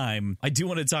same time I do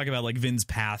want to talk about like Vin's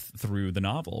path through the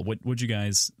novel. What'd you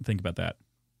guys think about that?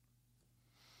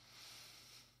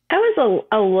 I was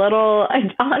a little,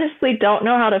 I honestly don't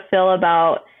know how to feel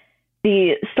about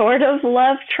the sort of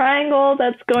love triangle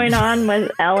that's going on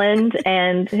with Elend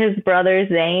and his brother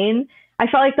Zane. I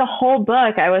felt like the whole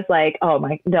book, I was like, oh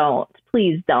my,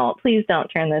 please don't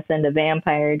turn this into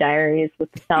Vampire Diaries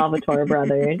with the Salvatore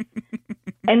brothers.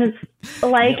 And it's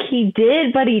like he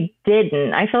did, but he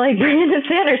didn't. I feel like Brandon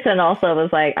Sanderson also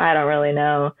was like, I don't really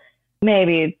know.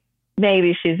 Maybe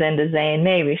she's into Zane.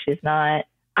 Maybe she's not.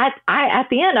 At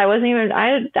the end, I wasn't even.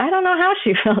 I don't know how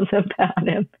she felt about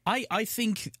him. I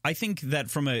think that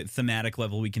from a thematic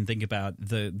level, we can think about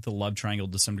the love triangle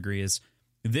to some degree. Is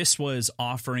this was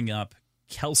offering up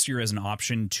Kelsier as an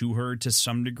option to her to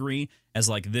some degree, as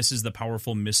like this is the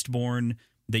powerful Mistborn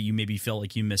that you maybe feel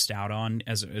like you missed out on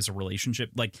as a relationship.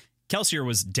 Like Kelsier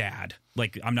was dad.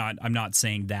 Like I'm not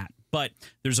saying that, but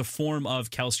there's a form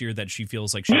of Kelsier that she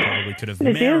feels like she probably could have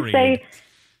married. You say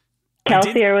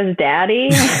Kelsier was daddy?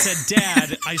 I said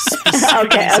dad. I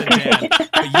specifically said dad.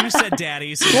 But you said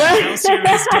daddy, so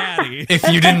Kelsier is daddy.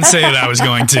 If you didn't say it, I was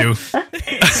going to.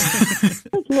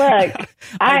 Look,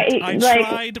 I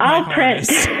tried my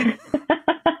hardest.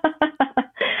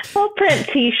 I'll print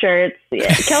T-shirts.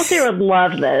 Yeah, Kelsier would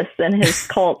love this and his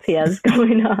cult he has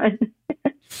going on.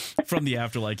 From the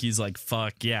afterlife, he's like,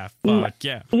 fuck yeah. Like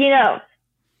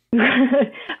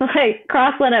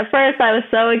Crossland, at first I was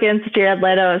so against Jared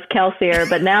Leto as Kelsier,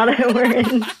 but now that we're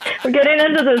getting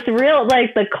into this real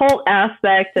like the cult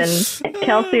aspect and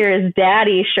Kelsier's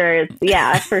daddy shirts,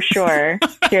 yeah, for sure,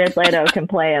 Jared Leto can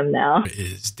play him now.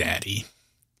 Is daddy?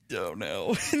 Oh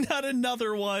no, not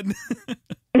another one.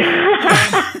 We've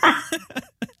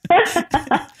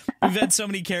had so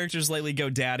many characters lately go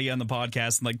daddy on the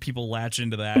podcast, and like people latch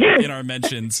into that in our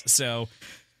mentions. So.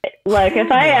 Look,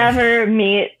 if I ever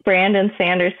meet Brandon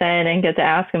Sanderson and get to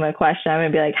ask him a question, I'm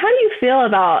going to be like, how do you feel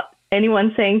about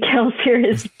anyone saying Kelsier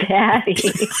is daddy?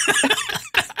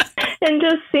 And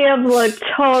just see him look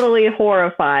totally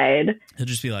horrified. He'll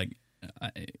just be like,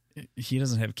 he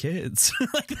doesn't have kids.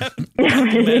 Like that,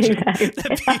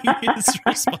 that being his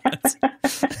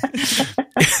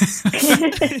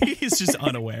response. He's just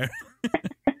unaware.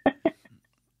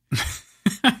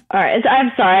 All right,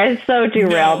 I'm sorry, I so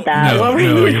derailed that. No,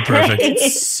 you're perfect.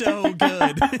 It's so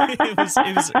good.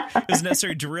 It was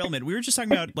necessary derailment. We were just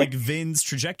talking about like Vin's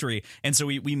trajectory, and so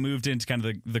we moved into kind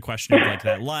of the question of like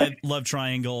that love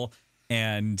triangle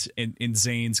and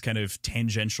Zane's kind of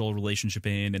tangential relationship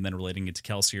and then relating it to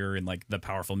Kelsier and like the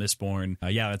powerful Mistborn.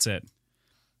 Yeah, that's it.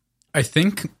 I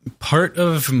think part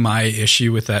of my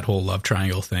issue with that whole love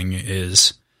triangle thing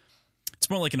is it's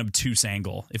more like an obtuse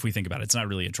angle if we think about it. It's not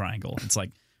really a triangle. It's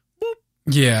like, whoop.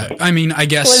 Yeah, I mean, I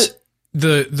guess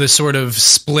the sort of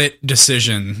split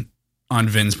decision on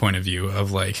Vin's point of view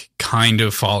of like kind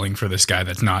of falling for this guy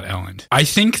that's not Elend. I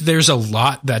think there's a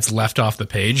lot that's left off the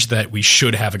page that we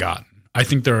should have gotten. I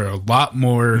think there are a lot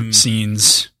more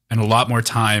scenes and a lot more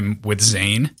time with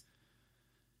Zane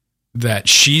that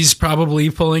she's probably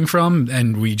pulling from,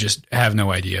 and we just have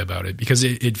no idea about it, because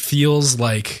it feels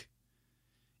like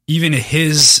even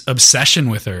his obsession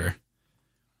with her,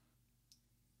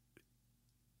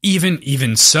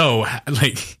 even so,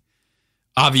 like,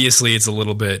 obviously it's a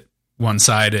little bit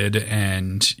one-sided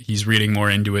and he's reading more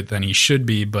into it than he should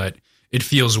be, but it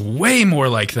feels way more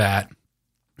like that.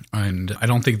 And I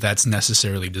don't think that's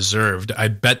necessarily deserved. I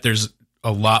bet there's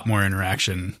a lot more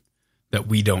interaction that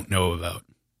we don't know about.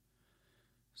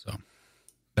 So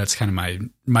that's kind of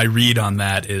my read on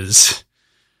that, is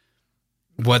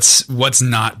what's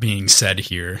not being said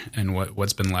here and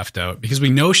what's been left out, because we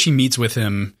know she meets with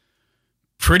him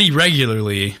pretty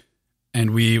regularly,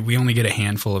 and we only get a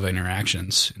handful of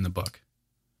interactions in the book.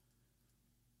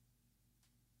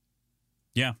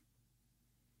 Yeah.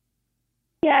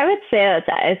 Yeah, I would say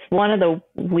that it's one of the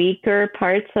weaker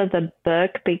parts of the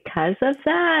book because of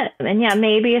that. And yeah,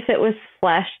 maybe if it was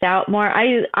fleshed out more.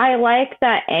 I like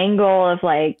that angle of,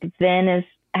 like, Vin is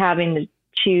having to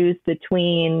choose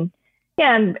between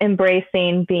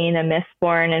embracing being a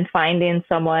Mistborn and finding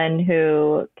someone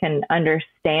who can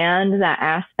understand that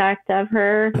aspect of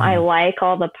her. Mm-hmm. I like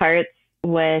all the parts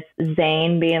with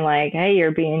Zane being like, hey,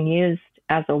 you're being used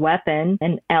as a weapon,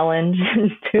 and Ellen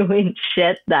doing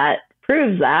shit that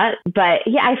proves that. But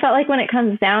yeah, I felt like when it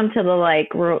comes down to the,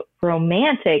 like,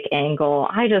 romantic angle,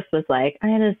 I just was like,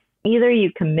 either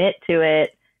you commit to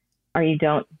it or you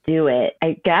don't do it.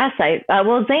 I guess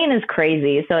well, Zane is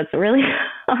crazy, so it's really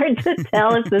hard to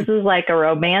tell if this is like a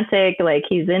romantic, like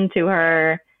he's into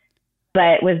her.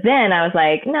 But with Vin, I was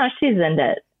like, no, she's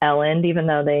into Ellen, even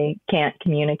though they can't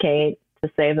communicate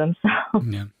to save themselves.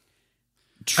 Yeah.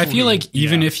 I feel like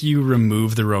even if you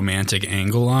remove the romantic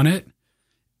angle on it,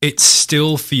 it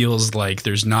still feels like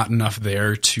there's not enough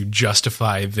there to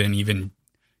justify Vin even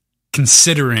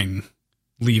considering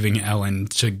leaving Ellen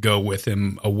to go with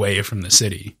him away from the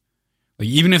city. Like,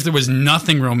 even if there was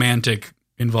nothing romantic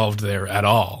involved there at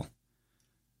all,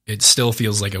 it still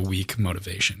feels like a weak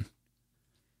motivation.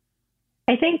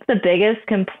 I think the biggest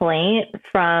complaint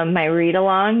from my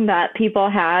read-along that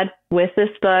people had with this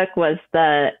book was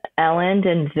the Ellen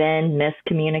and Vin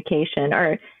miscommunication,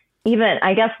 or even,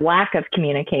 I guess, lack of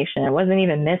communication. It wasn't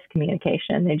even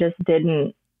miscommunication. They just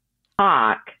didn't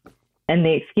talk, and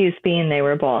the excuse being they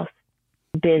were both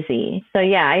busy. So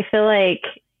yeah, I feel like,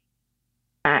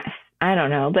 I don't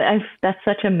know, but that's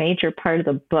such a major part of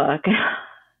the book.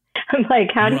 I'm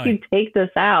like, how do you take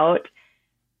this out?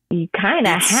 You kind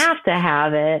of have to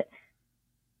have it.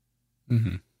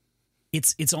 Mm-hmm.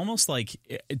 It's almost like,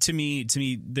 to me,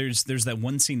 there's that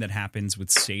one scene that happens with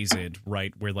Sazed,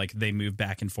 right, where, like, they move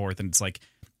back and forth, and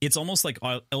it's almost like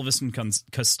Elvis and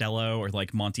Costello, or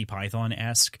like Monty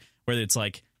Python-esque, where it's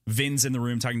like Vin's in the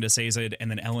room talking to Sazed, and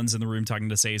then Ellen's in the room talking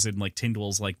to Sazed, and, like,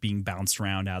 Tyndall's, like, being bounced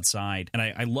around outside. And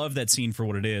I love that scene for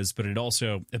what it is, but it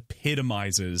also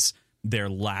epitomizes their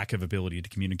lack of ability to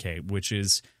communicate, which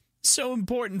is so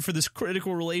important for this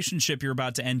critical relationship you're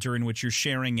about to enter, in which you're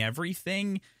sharing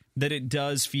everything, that it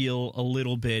does feel a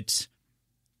little bit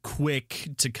quick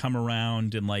to come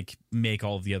around and, like, make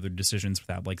all of the other decisions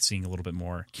without, like, seeing a little bit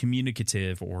more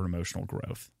communicative or emotional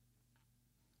growth.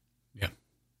 Yeah.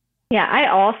 Yeah, I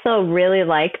also really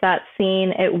like that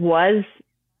scene. It was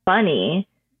funny.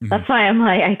 Mm-hmm. That's why I'm,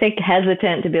 like, I think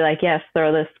hesitant to be like, yes,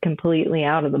 throw this completely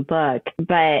out of the book.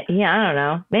 But yeah, I don't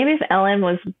know. Maybe if Ellen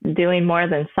was doing more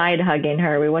than side hugging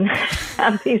her, we wouldn't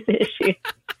have these issues.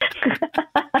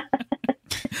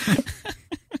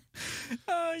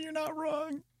 You're not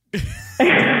wrong.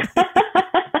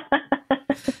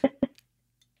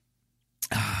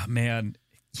 Man.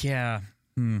 Yeah.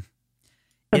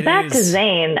 But back to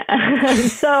Zane.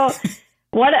 So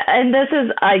and this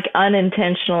is, like,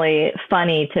 unintentionally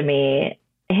funny to me,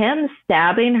 him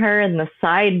stabbing her in the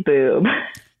side boob.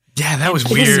 Yeah, that was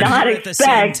weird. At the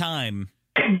same time.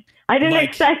 I didn't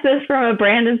expect this from a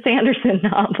Brandon Sanderson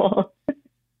novel.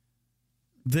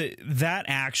 That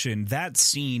action, that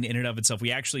scene in and of itself, we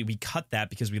cut that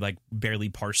because we, like, barely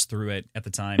parsed through it at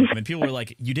the time. I mean, people were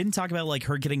like, you didn't talk about, like,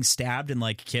 her getting stabbed and,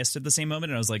 like, kissed at the same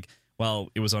moment. And I was like, well,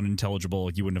 it was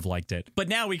unintelligible. You wouldn't have liked it. But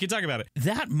now we can talk about it.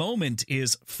 That moment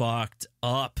is fucked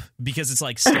up because it's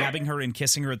like stabbing her and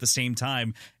kissing her at the same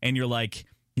time. And you're like,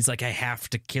 he's like, I have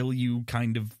to kill you,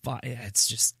 kind of. It's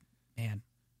just, man.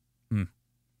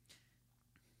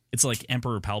 It's like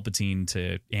Emperor Palpatine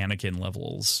to Anakin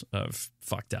levels of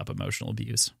fucked up emotional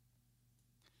abuse.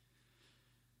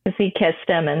 Because he kissed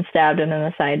him and stabbed him in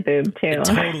the side boob too.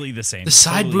 Totally the same. The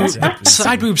side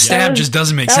boob stab just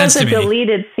doesn't make sense to me. That was a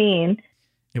deleted scene.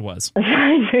 It was. The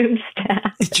side boob stab.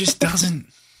 Yeah. It just doesn't.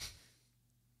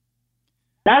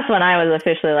 That's when I was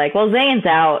officially like, well, Zane's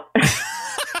out.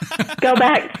 Go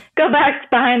back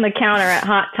behind the counter at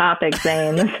Hot Topic,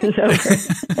 Zane. This is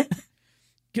over.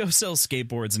 Go sell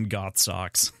skateboards and goth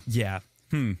socks. Yeah.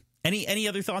 Any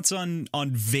other thoughts on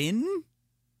Vin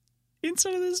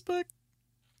inside of this book?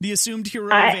 The assumed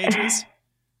hero of ages?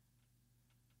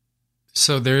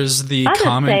 So there's the I'll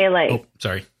comment. Just say, like, oh,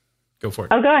 sorry. Go for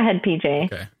it. Oh, go ahead, PJ.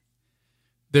 Okay.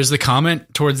 There's the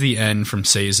comment towards the end from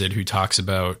Sazed who talks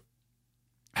about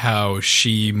how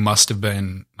she must have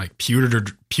been like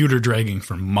pewter dragging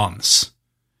for months.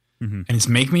 Mm-hmm. And it's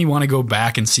make me want to go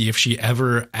back and see if she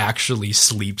ever actually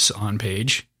sleeps on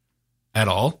page at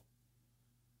all.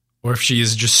 Or if she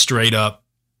is just straight up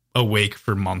awake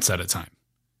for months at a time.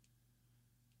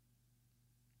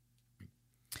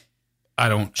 I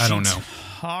don't know.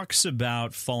 Talks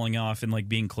about falling off and like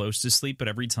being close to sleep, but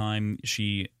every time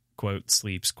she quote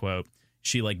sleeps, quote,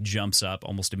 she like jumps up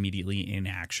almost immediately in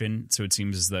action. So it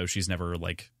seems as though she's never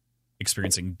like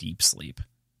experiencing deep sleep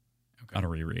on a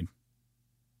reread.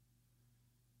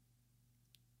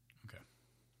 Okay.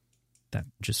 That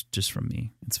just from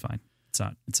me. It's fine.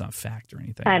 It's not fact or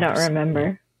anything. I don't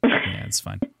remember. Yeah, it's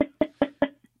fine.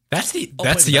 That's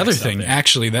the other thing.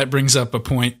 Actually, that brings up a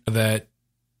point that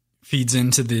feeds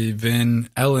into the Vin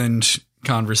Elend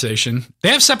conversation. They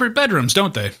have separate bedrooms,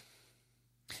 don't they?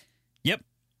 Yep.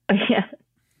 Yeah.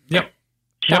 Yep.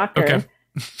 Shocker. Yep. Okay.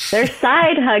 They're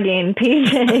side hugging,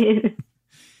 PJ.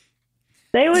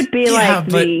 They would be like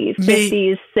the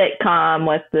 50s sitcom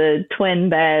with the twin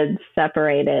beds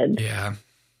separated. Yeah.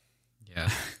 Yeah.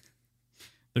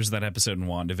 There's that episode in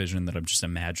WandaVision that I'm just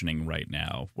imagining right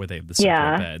now where they have the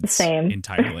separate beds same.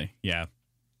 Entirely. Yeah.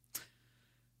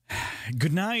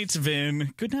 Good night,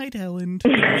 Vin. Good night, Ellen.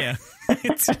 Yeah.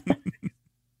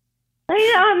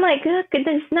 I'm like, look,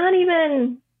 there's not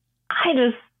even.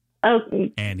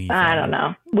 Anything. I don't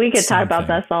know. We could talk about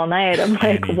this all night. I'm like,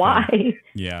 Anything. why?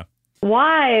 Yeah.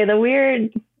 Why the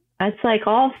weird? It's like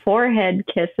all forehead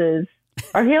kisses.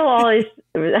 Or he'll always.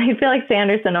 I feel like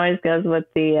Sanderson always goes with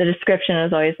the description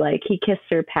is always like he kissed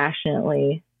her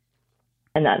passionately,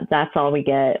 and that's all we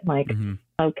get. Like,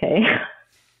 okay.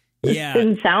 Yeah.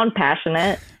 Didn't sound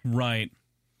passionate. Right.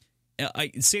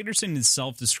 Sanderson is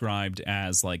self-described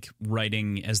as like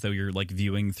writing as though you're like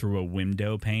viewing through a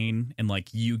window pane and like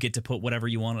you get to put whatever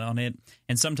you want on it.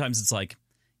 And sometimes it's like,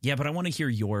 yeah, but I want to hear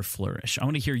your flourish. I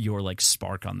want to hear your like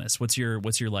spark on this. What's your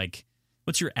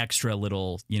extra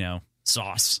little,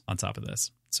 sauce on top of this?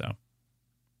 So.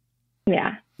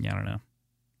 Yeah. Yeah, I don't know.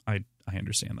 I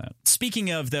understand that. Speaking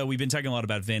of, though, we've been talking a lot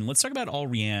about Vin. Let's talk about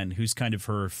Allrianne, who's kind of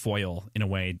her foil in a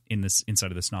way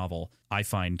inside of this novel. I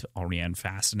find Allrianne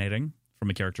fascinating from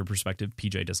a character perspective.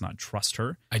 PJ does not trust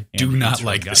her. I do not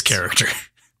like this character.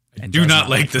 I do not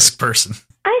like this person.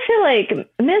 I feel like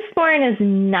Mistborn is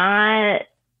not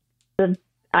the.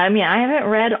 I mean, I haven't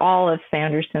read all of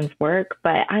Sanderson's work,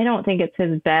 but I don't think it's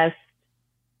his best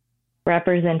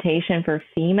representation for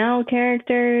female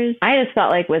characters. I just felt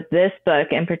like with this book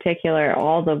in particular,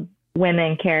 all the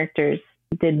women characters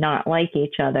did not like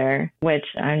each other, which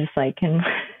I'm just like,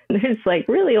 there's like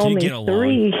really only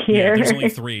 3 here. Yeah, there's only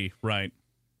 3, right?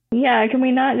 Yeah, can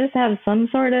we not just have some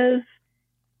sort of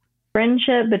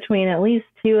friendship between at least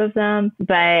 2 of them?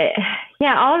 But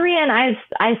yeah, Allrianne,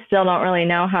 I still don't really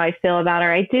know how I feel about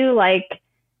her. I do like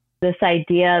this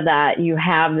idea that you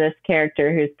have this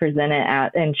character who's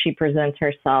presented and she presents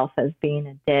herself as being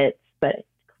a ditz, but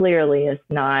clearly is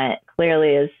not. Clearly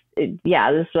is,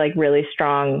 this like really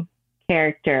strong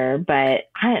character. But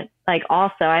I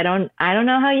don't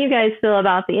know how you guys feel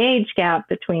about the age gap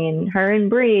between her and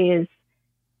Breeze,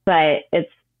 but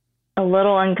it's a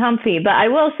little uncomfy. But I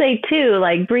will say too,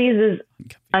 like Breeze is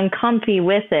uncomfy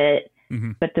with it,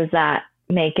 but does that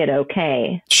make it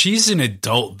okay? She's an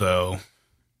adult though.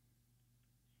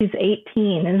 She's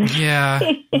 18. Isn't she?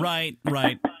 Yeah. Right.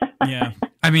 Yeah.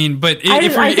 I mean, but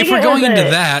if we're going into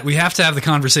that, we have to have the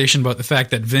conversation about the fact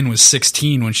that Vin was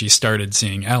 16 when she started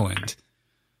seeing Elend.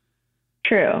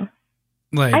 True.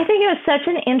 Like, I think it was such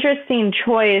an interesting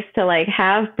choice to like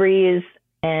have Breeze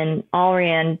and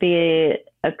Allrianne be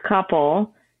a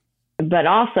couple, but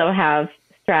also have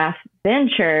Strath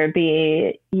Venture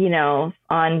be,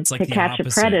 on like To Catch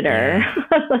opposite, a Predator.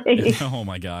 Yeah. Oh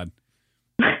my God.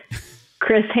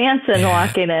 Chris Hansen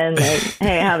walking in like,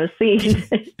 hey, have a seat.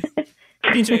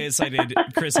 PJ has cited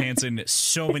Chris Hansen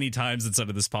so many times inside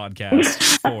of this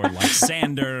podcast for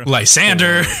Lysander,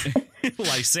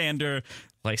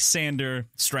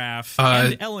 Straff,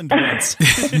 and Elend once.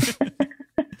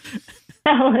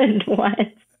 Elend once.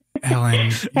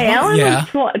 Ellen. Hey, Ellen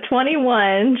was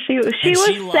 21. She was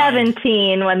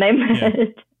 17 when they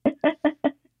met.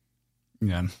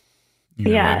 Yeah.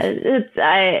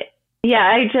 I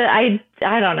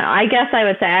don't know. I guess I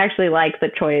would say I actually like the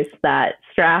choice that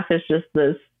Straff is just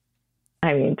this,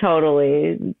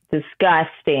 totally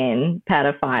disgusting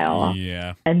pedophile.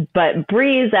 Yeah. But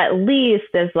Breeze at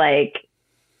least is like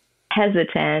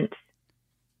hesitant.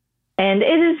 And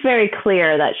it is very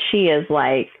clear that she is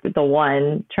like the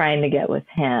one trying to get with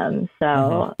him.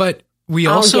 So, but we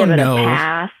also know a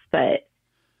pass, but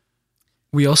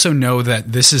we also know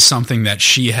that this is something that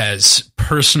she has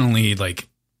personally, like,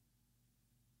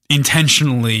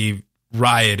 intentionally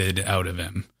rioted out of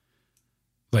him.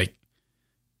 Like,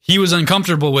 he was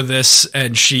uncomfortable with this,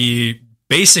 and she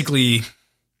basically,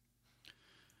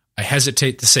 I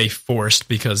hesitate to say forced,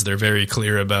 because they're very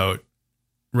clear about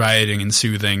rioting and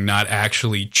soothing, not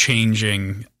actually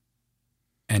changing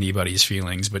anybody's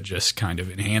feelings, but just kind of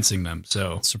enhancing them.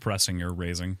 So suppressing or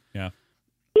raising. Yeah.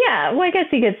 Yeah. Well, I guess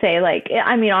you could say, like,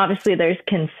 obviously there's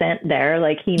consent there.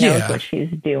 Like, he knows what she's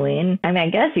doing. I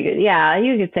guess you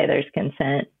could say there's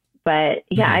consent. But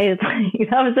yeah,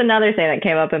 that was another thing that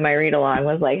came up in my read along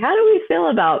was like, how do we feel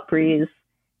about Breeze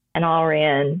and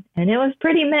Allrian? And it was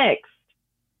pretty mixed.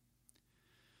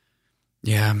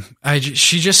 Yeah,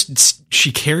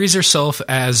 she carries herself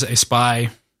as a spy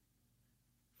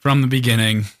from the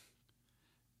beginning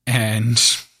and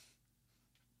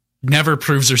never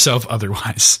proves herself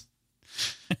otherwise.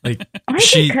 Like, I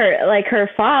think her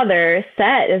father,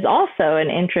 Set, is also an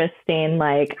interesting,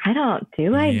 like, I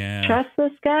trust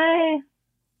this guy?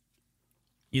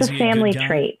 It's a family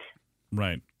trait.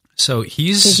 Right. So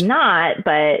he's not,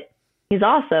 but he's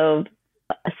also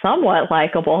somewhat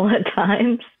likable at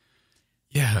times.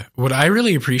 Yeah, what I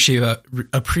really appreciate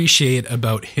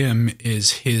about him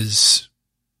is his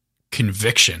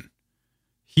conviction.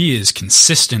 He is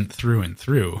consistent through and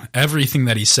through. Everything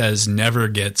that he says never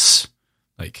gets,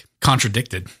 like,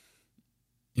 contradicted.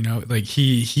 You know, like,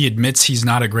 he admits he's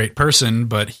not a great person,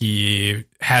 but he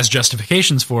has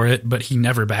justifications for it, but he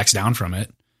never backs down from it,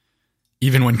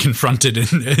 even when confronted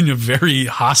in a very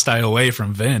hostile way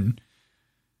from Vin.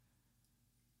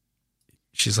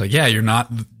 She's like, yeah, you're not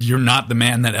the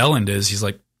man that Ellen is. He's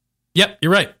like, yep,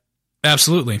 you're right.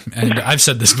 Absolutely. And I've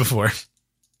said this before.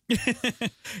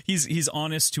 He's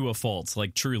honest to a fault,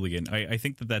 like, truly. And I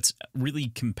think that's really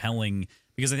compelling,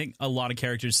 because I think a lot of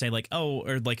characters say, like,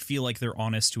 or like feel like they're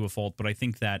honest to a fault. But I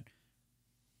think that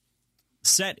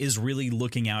Set is really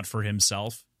looking out for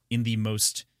himself in the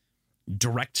most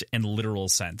direct and literal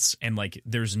sense. And, like,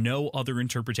 there's no other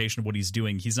interpretation of what he's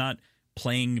doing. He's not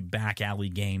playing back alley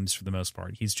games for the most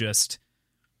part. He's just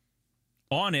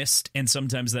honest, and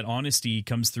sometimes that honesty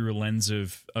comes through a lens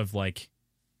of like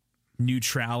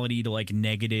neutrality to, like,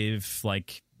 negative,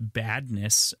 like,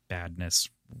 badness.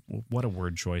 What a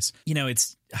word choice. You know,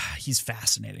 he's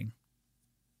fascinating.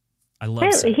 I love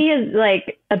it. He is,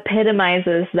 like,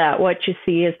 epitomizes that what you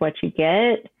see is what you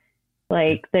get.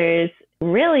 Like, he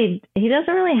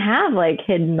doesn't really have, like,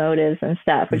 hidden motives and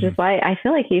stuff, which is why I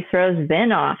feel like he throws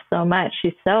Vin off so much.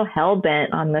 She's so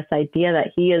hell-bent on this idea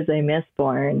that he is a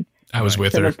Mistborn. I was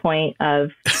with her. To the point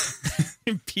of...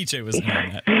 PJ was on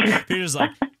that. PJ was like,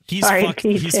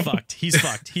 he's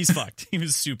fucked. He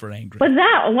was super angry. But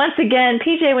that, once again,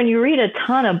 PJ, when you read a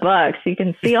ton of books, you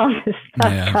can see all this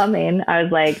stuff coming. I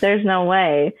was like, there's no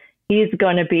way he's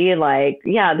going to be like,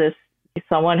 this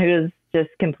someone who's just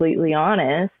completely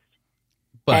honest.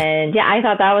 But, and I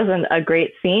thought that was a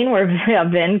great scene where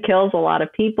Vin kills a lot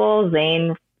of people.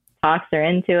 Zane talks her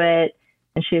into it,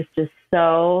 and she's just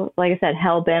so, like I said,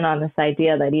 hell-bent on this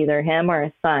idea that either him or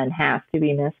his son have to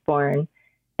be Mistborn,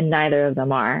 and neither of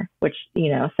them are, which,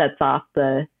 sets off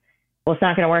it's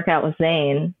not going to work out with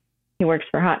Zane. He works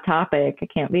for Hot Topic. I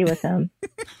can't be with him.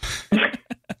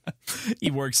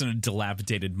 He works in a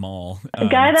dilapidated mall. A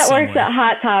guy that works at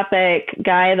Hot Topic,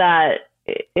 guy that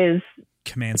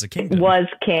commands a kingdom. Was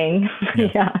king.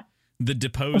 Yeah. The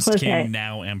deposed king,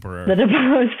 now emperor. The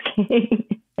deposed king.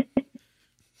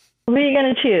 What are you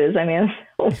going to choose?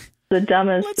 It's the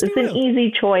dumbest. It's an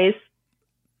easy choice.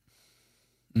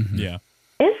 Mm-hmm. Yeah.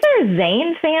 Is there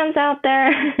Zane fans out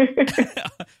there?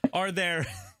 Are there?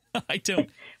 I don't.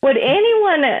 Would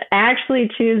anyone actually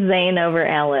choose Zane over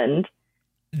Ellen?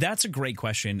 That's a great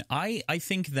question. I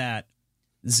think that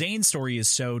Zane's story is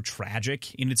so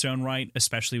tragic in its own right,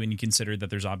 especially when you consider that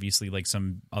there's obviously, like,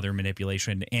 some other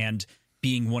manipulation, and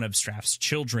being one of Straff's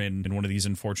children and one of these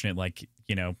unfortunate, like,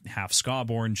 half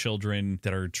Ska-born children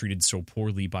that are treated so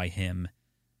poorly by him.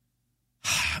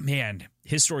 Man,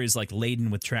 his story is, like, laden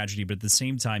with tragedy, but at the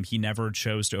same time, he never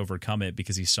chose to overcome it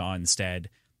because he saw instead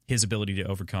his ability to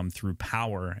overcome through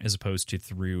power as opposed to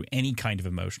through any kind of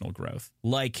emotional growth,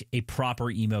 like a proper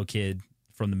emo kid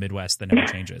from the Midwest that never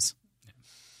changes.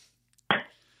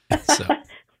 So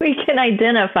We can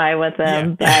identify with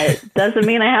him, but doesn't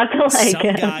mean I have to like some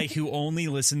him. guy who only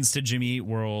listens to Jimmy Eat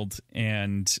World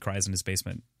and cries in his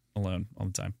basement alone all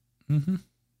the time. mm-hmm.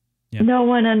 Yeah. No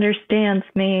one understands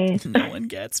me. No one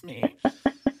gets me. I'm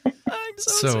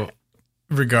so sad.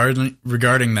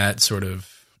 regarding that sort of,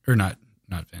 or not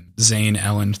Vin, Zane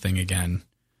Ellen thing again,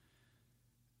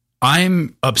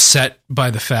 I'm upset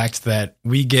by the fact that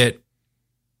we get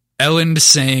Ellen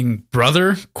saying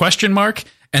brother ?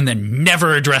 And then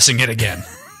never addressing it again.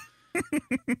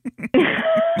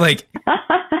 Like,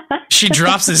 she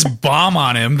drops this bomb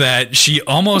on him that she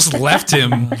almost left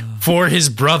him for his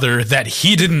brother that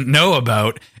he didn't know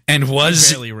about and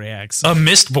was Barely reacts. a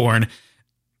Mistborn.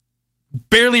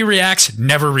 Barely reacts,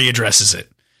 never readdresses it.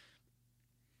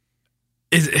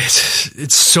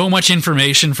 It's so much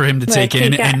information for him to take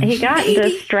in. He got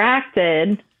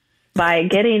distracted by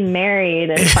getting married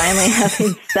and finally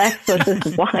having sex with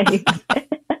his wife.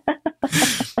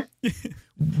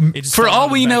 For all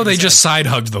we know, they just side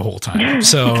hugged the whole time.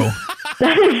 So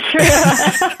That is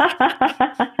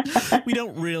true. We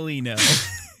don't really know.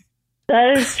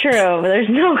 That is true. There's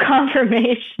no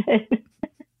confirmation.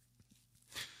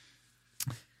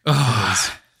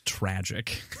 It's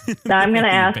tragic. Now I'm going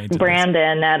to ask Painted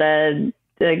Brandon at a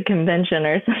convention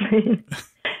or something.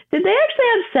 Did they actually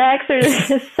have sex or did they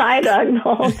just side hug the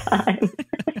whole time?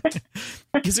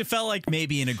 Because it felt like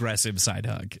maybe an aggressive side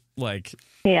hug. Like,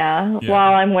 Yeah, Yeah.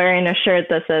 while I'm wearing a shirt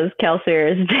that says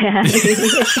Kelsier's daddy.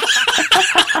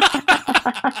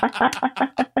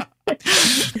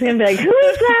 He's going to be like, who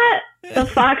is that? The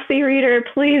Foxy reader?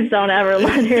 Please don't ever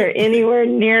let her anywhere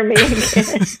near me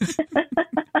again.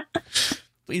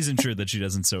 please ensure that she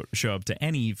doesn't show up to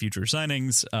any future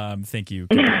signings. Thank you.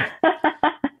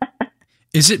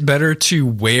 is it better to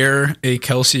wear a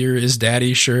Kelsier is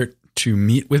Daddy shirt to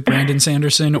meet with Brandon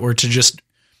Sanderson or to just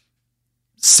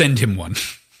send him one?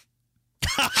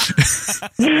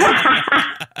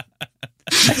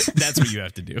 That's what you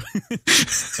have to do.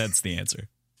 That's the answer.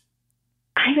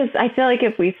 I feel like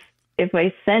if we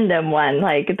send him one,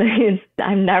 like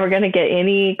I'm never going to get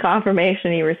any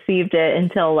confirmation he received it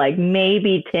until like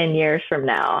maybe 10 years from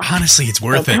now. Honestly, it's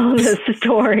worth He'll tell it. the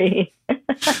story.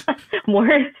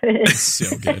 Worth it.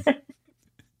 So good.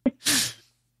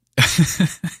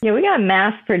 Yeah, we got to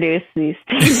mass produce these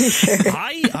t-shirts.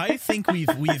 I think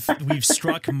we've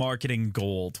struck marketing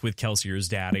gold with Kelsier's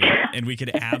Daddy, and we could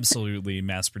absolutely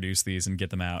mass produce these and get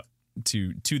them out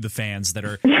to the fans that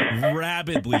are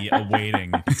rabidly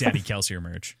awaiting Daddy Kelsier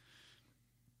merch.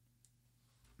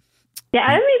 Yeah,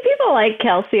 I mean, people like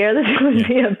Kelsier. This would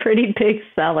be a pretty big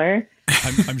seller.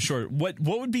 I'm sure. What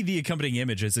would be the accompanying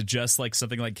image? Is it just like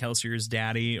something like Kelsier's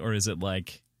Daddy, or is it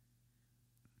like,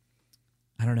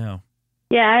 I don't know.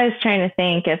 Yeah, I was trying to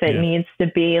think if it Yeah. needs to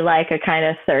be like a kind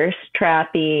of thirst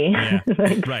trappy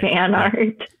like Right, fan right.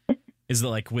 art. Is it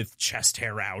like with chest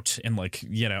hair out and like,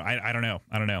 you know, I don't know.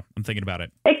 I'm thinking about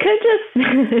it. It could just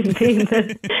be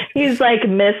he's like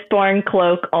Mistborn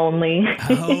cloak only.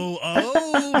 Oh,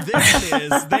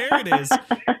 there it is.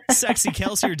 Sexy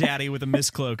Kelsier Daddy with a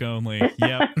mist cloak only.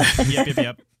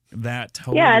 Yep. That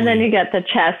totally. Yeah, and then you get the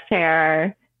chest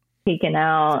hair peeking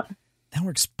out. That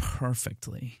works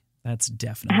perfectly. That's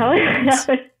definitely. How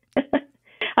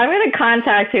I'm going to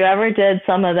contact whoever did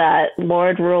some of that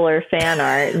Lord Ruler fan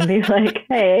art and be like,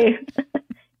 hey,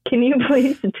 can you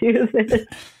please do this?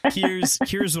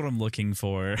 Here's what I'm looking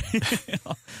for.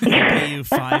 I'll pay you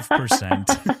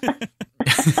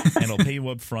 5%. And I'll pay you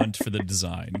up front for the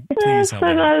design. Please help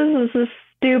me. This is the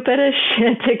stupidest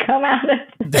shit to come out of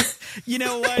You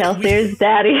know what? Kelsier's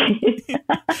Daddy.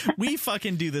 We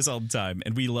fucking do this all the time,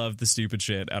 and we love the stupid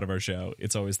shit out of our show.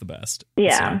 It's always the best.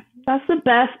 Yeah, that's the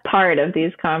bbest part of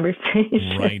these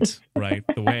conversations. Right.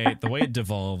 The way it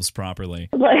devolves properly.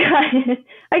 Like, I can't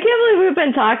believe we've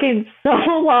been talking so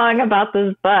long about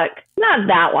this book. Not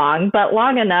that long, but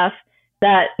long enough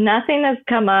that nothing has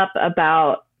come up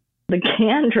about the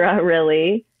Kandra,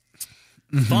 really.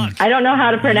 Fuck. I don't know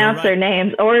how to pronounce right. their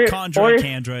names. Or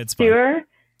Kandra, it's fine. Sur.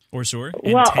 Or Sur.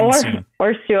 And Well, Tensu.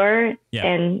 or Sur. Yeah.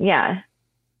 And yeah.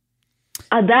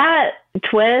 That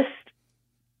twist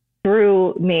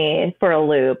threw me for a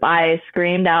loop. I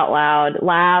screamed out loud,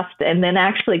 laughed, and then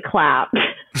actually clapped.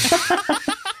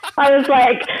 I was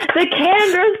like, the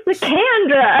Kandra's the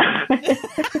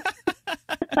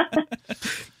Kandra.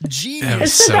 Genius. That was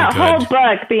It's so that whole good.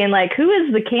 book being like, who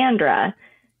is the Kandra?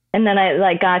 And then I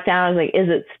like got down. I was like, is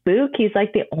it Spook? He's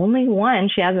like the only one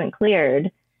she hasn't cleared.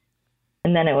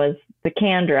 And then it was the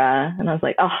Kandra. And I was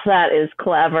like, oh, that is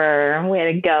clever.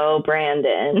 Way to go,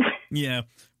 Brandon. Yeah,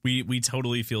 we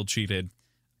totally feel cheated.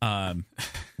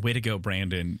 Way to go,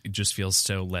 Brandon. It just feels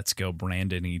so let's go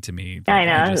Brandon-y to me. I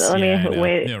know.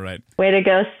 Way to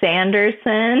go,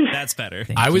 Sanderson. That's better.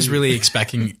 I was really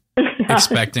expecting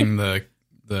the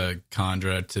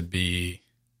Kandra to be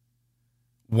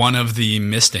one of the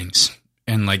mistings.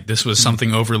 And like this was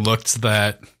something overlooked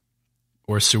that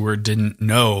OreSeur didn't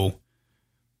know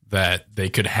that they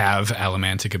could have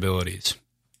allomantic abilities.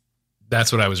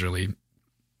 That's what I was really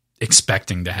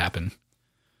expecting to happen.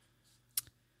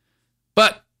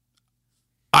 But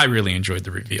I really enjoyed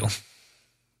the reveal.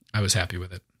 I was happy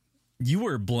with it. You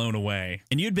were blown away.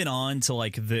 And you'd been on to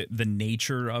like the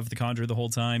nature of the Kandra the whole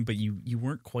time, but you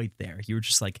weren't quite there. You were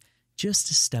just like just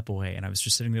a step away. And I was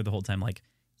just sitting there the whole time like,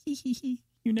 hee hee hee.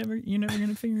 You're never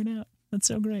gonna figure it out. That's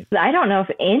so great. I don't know if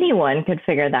anyone could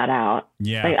figure that out.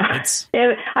 Yeah. Like,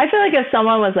 I feel like if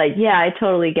someone was like, yeah, I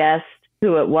totally guessed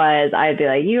who it was, I'd be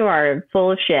like, you are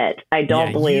full of shit. I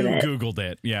don't believe it. You Googled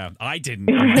it. Yeah. I didn't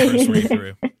on my first read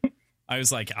through. I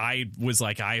was like, I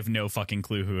have no fucking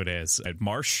clue who it is.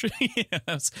 Marsh?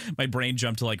 Yes. My brain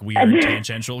jumped to like weird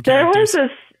tangential characters.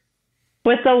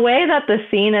 With the way that the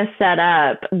scene is set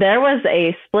up, there was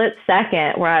a split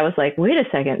second where I was like, wait a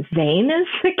second, Zane is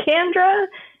the Kandra?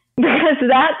 Because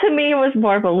that to me was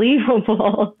more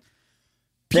believable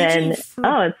than, it's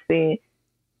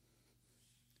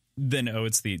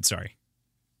the, sorry.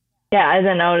 Yeah, I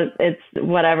don't know, it's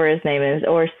whatever his name is,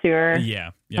 OreSeur. Yeah.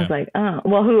 I was like, oh,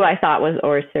 well, who I thought was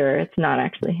OreSeur. It's not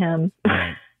actually him.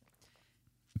 Right.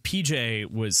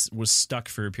 PJ was stuck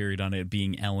for a period on it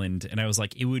being Elend, and I was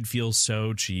like, it would feel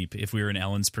so cheap if we were in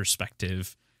Elend's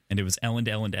perspective, and it was Elend,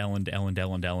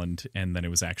 and then it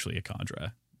was actually a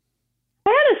Kandra. I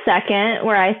had a second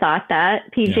where I thought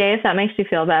that. PJ, if that makes you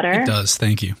feel better. It does,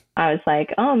 thank you. I was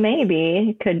like, oh, maybe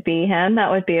it could be him.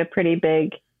 That would be a pretty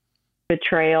big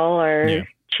betrayal or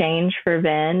change for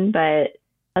Vin, but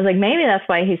I was like, maybe that's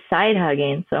why he's side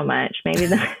hugging so much. Maybe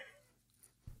the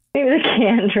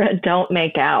Kandra don't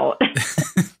make out.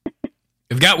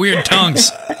 They've got weird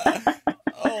tongues.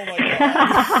 Oh my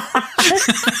god.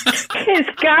 He's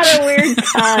got a weird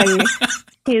tongue.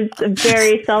 He's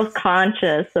very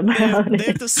self-conscious about it. They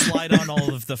have to slide on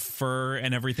all of the fur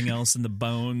and everything else and the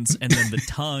bones, and then the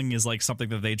tongue is like something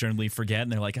that they generally forget,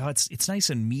 and they're like, oh, it's nice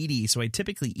and meaty, so I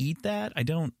typically eat that. I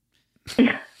don't...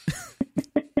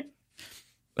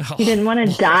 He didn't want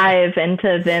to dive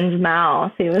into Vin's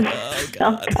mouth. He was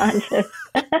self-conscious.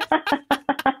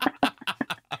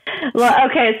 Well,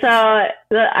 okay, so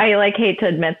I like hate to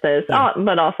admit this,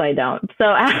 but also I don't. So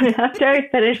after I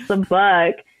finished the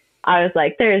book, I was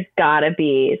like, there's got to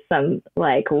be some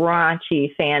like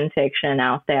raunchy fan fiction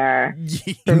out there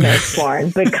for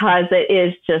Mistborn, because it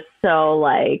is just so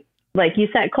like you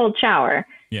said, cold shower.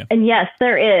 Yeah. And yes,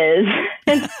 there is.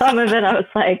 And some of it I was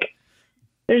like,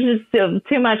 there's just still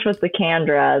too much with the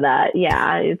Kandra that,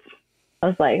 I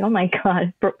was like, oh my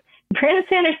God, if Brandon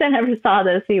Sanderson ever saw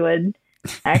this, he would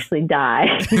actually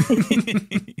die.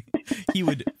 He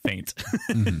would faint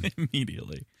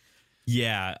immediately.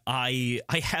 Yeah, I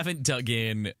haven't dug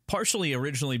in, partially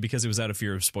originally because it was out of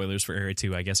fear of spoilers for Era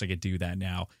 2. I guess I could do that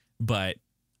now. But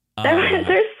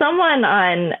there's someone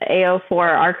on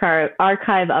AO4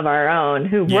 Archive of Our Own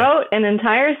who wrote an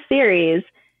entire series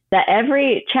that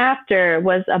every chapter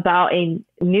was about a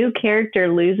new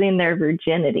character losing their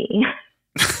virginity.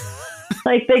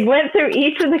 Like they went through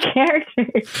each of the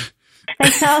characters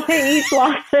and how they each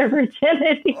lost their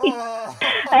virginity.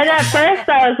 And at first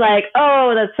I was like,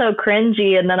 oh, that's so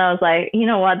cringy. And then I was like, you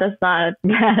know what? That's not a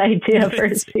bad idea for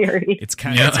a series. It's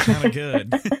kind of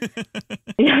good.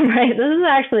 Yeah, right. This is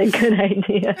actually a good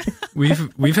idea.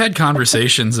 We've had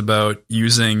conversations about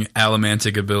using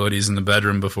allomantic abilities in the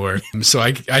bedroom before. So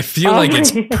I feel like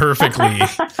it's perfectly,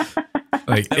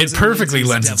 like it perfectly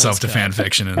lends itself to fan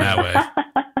fiction in that way.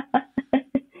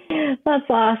 That's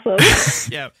awesome.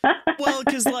 Yeah. Well,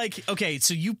 because okay,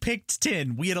 so you picked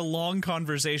Tin. We had a long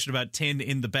conversation about Tin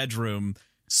in the bedroom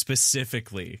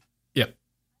specifically. Yep.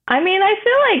 I mean, I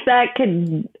feel like that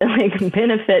could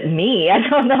benefit me. I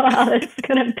don't know how that's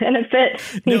going to benefit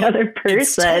the other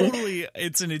person.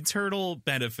 It's an internal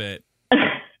benefit.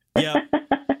 Yeah.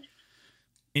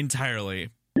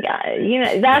 Entirely.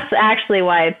 Yeah, that's actually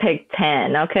why I picked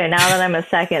 10. Okay, now that I'm a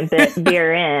second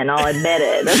beer in, I'll admit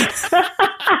it.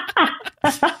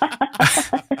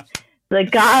 The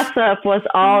gossip was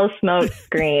all a smoke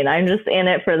screen. I'm just in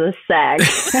it for the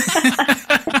sex.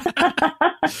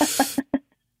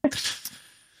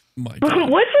 My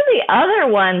God. Which of the other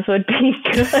ones would be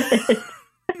good?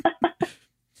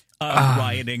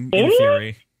 Rioting, in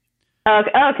theory.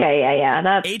 Okay, yeah,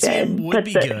 that's A-Team good. would But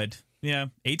be the- good. Yeah,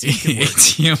 A-Team could work.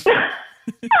 A-Team.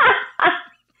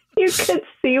 You could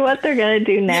see what they're gonna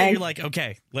do Yeah, next. you're like,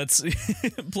 okay, let's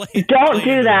play. Don't play do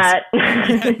into that.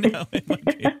 this. Yeah, no,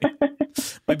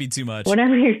 it might be too much.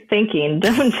 Whatever you're thinking,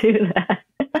 don't do that.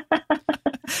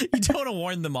 You don't want to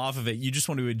warn them off of it. You just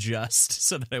want to adjust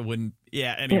so that I wouldn't.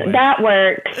 Yeah. Anyway. That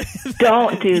worked.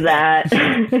 Don't do that.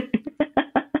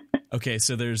 Okay,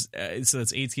 so there's so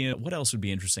that's 18. What else would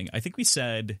be interesting? I think we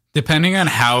said Depending on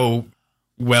how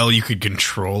well you could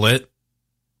control it,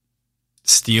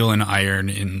 steel and iron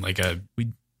in like a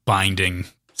binding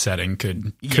setting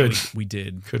could we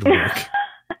did work.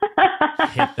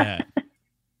 hit that.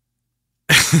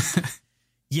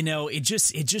 You know, it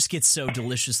just gets so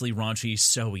deliciously raunchy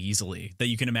so easily that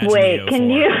you can imagine Wait, the can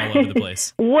you- all over the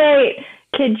place. Wait,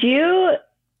 could you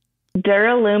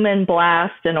Duralumin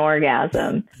blast an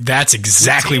orgasm? That's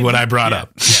exactly what I brought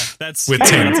up. Yeah, that's With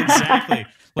tin. That's exactly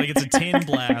like it's a tin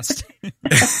blast.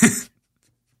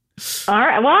 All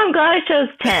right. Well, I'm glad I chose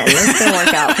 10. This going to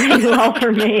work out pretty well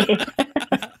for me.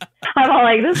 I'm all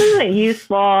like, this isn't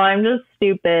useful. I'm just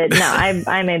stupid. No,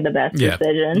 I made the best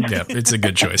decision. Yeah, it's a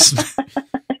good choice.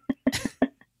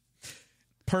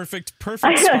 Perfect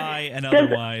spy and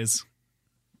otherwise.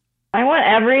 I want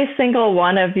every single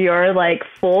one of your like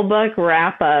full book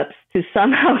wrap ups to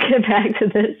somehow get back to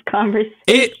this conversation.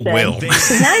 It will.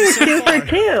 'Cause now you're 2 for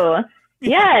 2.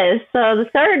 Yes. So the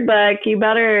third book, you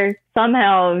better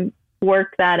somehow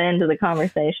work that into the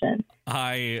conversation.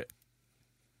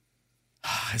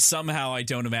 Somehow I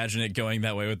don't imagine it going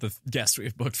that way with the guest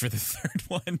we've booked for the third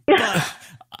one, but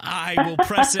I will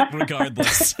press it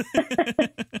regardless.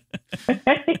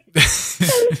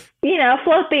 You know,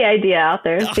 float the idea out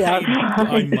there. See how it I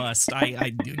flies. must.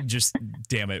 I just,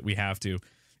 damn it, we have to.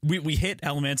 We hit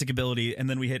elementic ability, and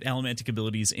then we hit elementic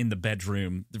abilities in the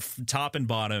bedroom, the top and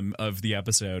bottom of the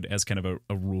episode as kind of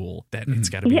a rule that it's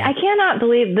got to be. Yeah, I cannot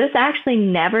believe this actually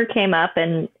never came up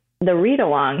in the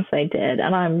read-alongs I did,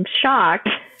 and I'm shocked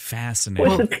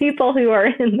Fascinating. with the people who are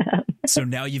in them. So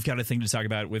now you've got a thing to talk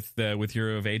about with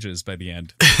Hero of Ages by the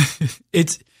end.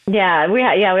 It's Yeah, we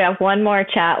have one more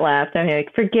chat left. I'm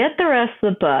like, forget the rest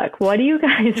of the book. What do you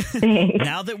guys think?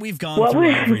 Now that we've gone What through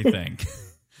was- everything.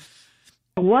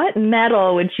 What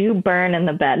metal would you burn in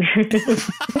the bedroom?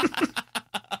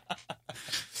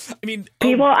 I mean,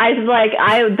 People,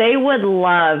 they would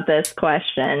love this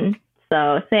question.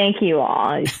 So thank you all.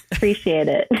 I appreciate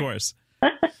it. of course.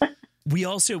 We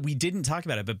didn't talk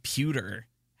about it, but pewter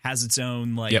has its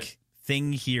own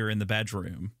thing here in the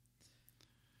bedroom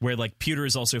where like pewter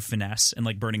is also finesse, and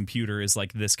like burning pewter is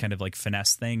like this kind of like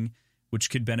finesse thing, which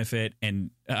could benefit. And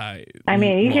I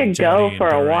mean, you could go longevity for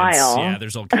and a endurance. while. Yeah,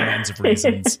 there's all kinds of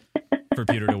reasons for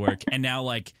pewter to work. And now,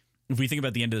 like, if we think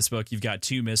about the end of this book, you've got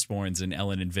 2 Mistborns in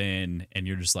Ellen and Vin, and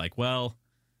you're just like, well,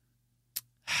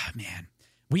 man,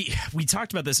 we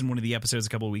talked about this in one of the episodes a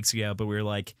couple of weeks ago, but we were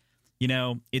like, you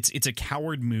know, it's a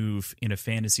coward move in a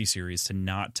fantasy series to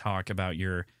not talk about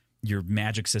your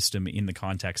magic system in the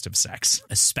context of sex,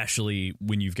 especially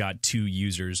when you've got 2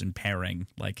 users and pairing.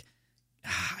 Like,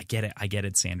 I get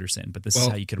it, Sanderson, but this is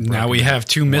how you could. Now we have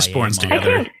 2 Mistborns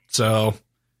together, so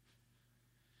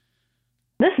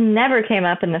This never came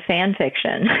up in the fan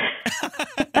fiction.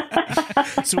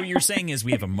 So what you're saying is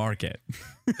we have a market.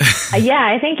 Yeah,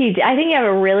 I think you have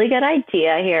a really good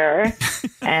idea here,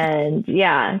 and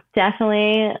yeah,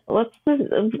 definitely.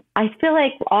 I feel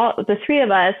like all the 3 of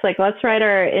us, like, let's write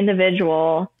our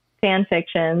individual fan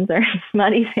fictions or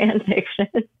smutty fan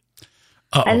fictions,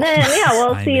 and then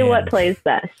we'll see what plays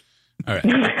best. All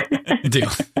right, deal.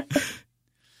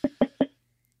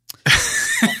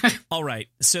 All right,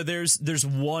 so there's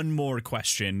one more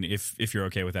question, if you're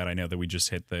okay with that. I know that we just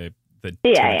hit the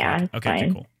Yeah, it's okay,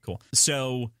 fine. cool.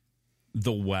 So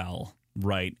the well,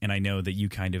 right? And I know that you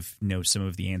kind of know some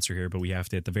of the answer here, but we have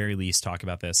to at the very least talk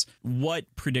about this. What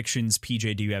predictions,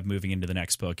 PJ, do you have moving into the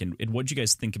next book, and what do you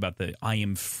guys think about the "I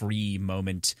am free"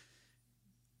 moment?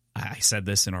 I said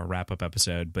this in our wrap-up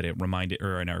episode, but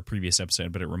in our previous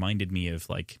episode, but it reminded me of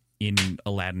like in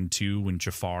Aladdin 2 when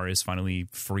Jafar is finally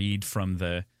freed from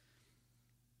the.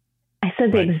 I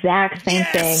said the exact same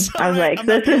Yes! thing. I was All right, like, I'm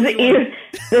not the only one.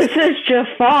 this is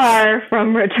Jafar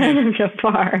from Return of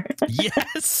Jafar.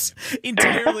 Yes,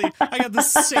 entirely. I got the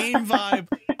same vibe.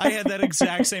 I had that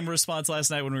exact same response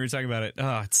last night when we were talking about it.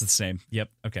 Oh, it's the same. Yep.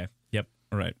 Okay. Yep.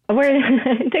 All right.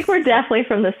 I think we're definitely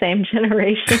from the same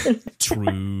generation.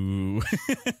 True.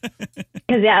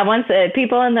 Because once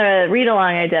people in the read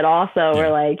along I did also were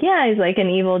like, yeah, he's like an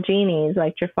evil genie. He's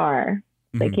like Jafar.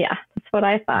 Like, yeah, that's what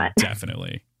I thought.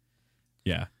 Definitely.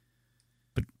 Yeah.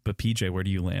 But PJ, where do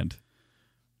you land?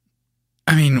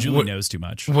 I mean, Julie knows too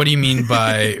much. What do you mean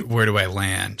by where do I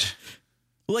land?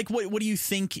 Like, what do you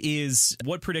think is,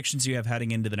 what predictions do you have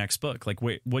heading into the next book? Like,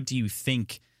 what do you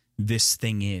think this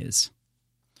thing is?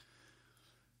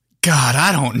 God,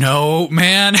 I don't know,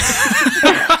 man.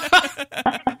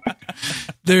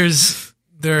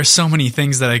 There are so many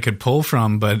things that I could pull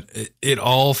from, but it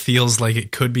all feels like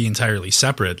it could be entirely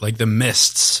separate, like the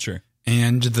mists. Sure.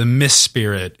 And the mist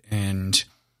spirit. And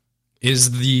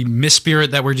is the mist spirit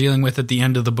that we're dealing with at the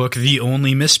end of the book the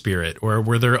only mist spirit? Or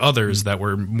were there others that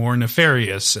were more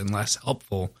nefarious and less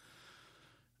helpful?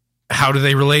 How do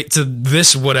they relate to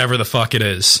this, whatever the fuck it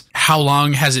is? How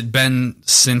long has it been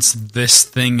since this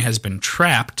thing has been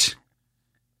trapped?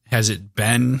 Has it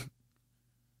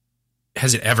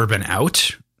ever been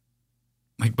out?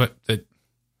 Like, but it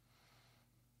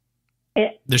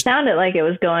sounded like it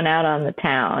was going out on the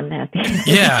town at the end.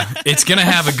 Yeah, it's gonna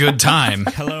have a good time.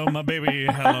 Hello, my baby.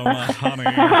 Hello, my honey.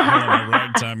 Hello, my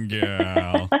ragtime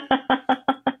girl.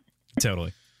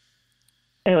 Totally.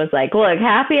 It was like, look,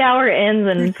 happy hour ends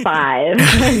in 5.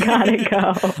 I gotta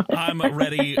go. I'm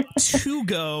ready to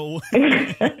go.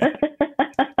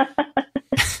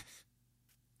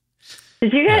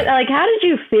 Did you guys, like, how did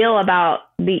you feel about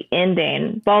the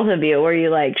ending? Both of you. Were you,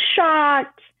 like,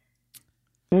 shocked?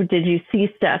 Did you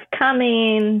see stuff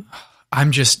coming? I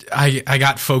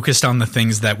got focused on the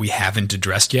things that we haven't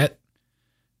addressed yet.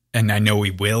 And I know we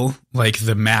will. Like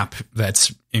the map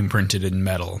that's imprinted in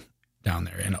metal down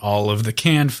there and all of the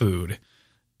canned food.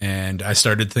 And I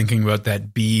started thinking about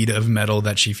that bead of metal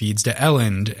that she feeds to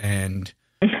Elend. And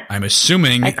I'm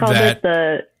assuming I called that... it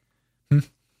the...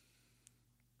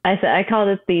 I called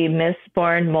it the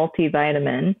Mistborn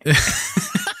multivitamin.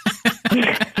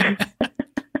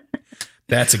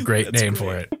 That's a great name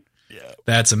for it. Yeah.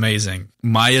 That's amazing.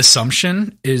 My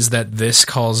assumption is that this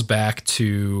calls back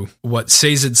to what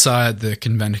Sazed saw at the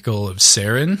Conventicle of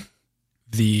Saren.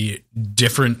 The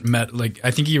different metal, like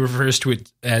I think he refers to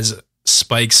it as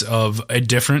spikes of a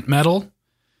different metal,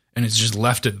 and it's just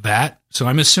left at that. So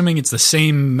I'm assuming it's the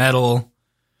same metal,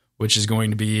 which is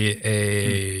going to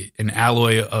be an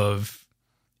alloy of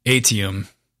atium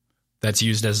that's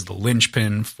used as the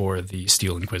linchpin for the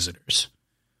Steel Inquisitors.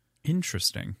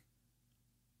 Interesting.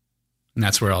 And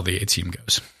that's where all the atium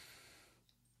goes.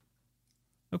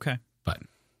 Okay. But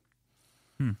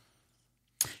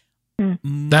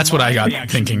that's what I got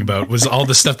thinking about, was all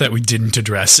the stuff that we didn't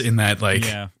address in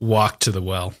that walk to the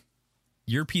well.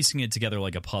 You're piecing it together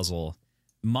like a puzzle.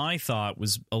 My thought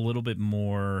was a little bit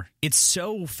more, it's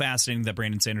so fascinating that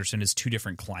Brandon Sanderson has 2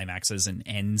 different climaxes and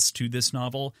ends to this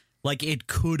novel. Like, it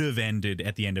could have ended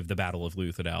at the end of the Battle of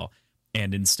Luthadel,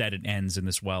 and instead it ends in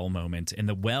this well moment. And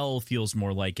the well feels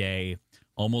more like a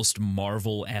almost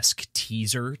Marvel-esque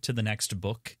teaser to the next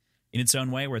book in its own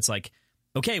way, where it's like,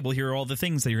 okay, well, here are all the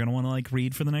things that you're going to want to like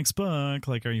read for the next book.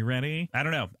 Like, are you ready? I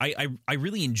don't know. I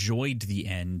really enjoyed the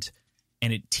end,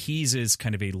 and it teases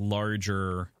kind of a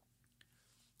larger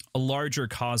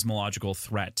cosmological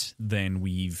threat than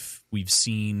we've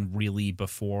seen really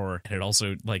before. And it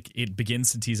also, like, it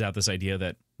begins to tease out this idea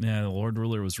that the Lord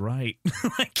Ruler was right.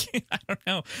 Like, I don't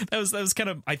know. That was kind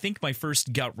of, I think, my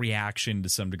first gut reaction to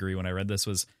some degree when I read this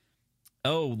was,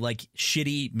 oh, like,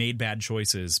 shitty, made bad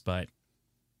choices, but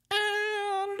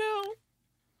I don't know.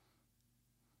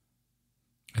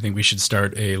 I think we should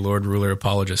start a Lord Ruler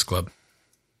apologist club.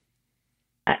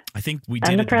 I think we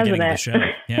did at the beginning of the show.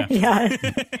 Yeah. Yeah.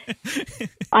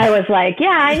 I was like, yeah,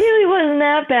 I knew he wasn't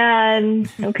that bad.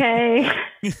 Okay.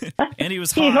 And he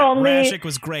was hot. Rashik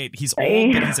was great. He's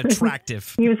old, but he's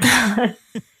attractive. He was hot.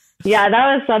 Yeah,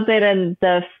 that was something in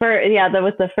the first,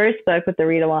 with the first book with the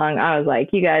read along, I was like,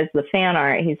 you guys, the fan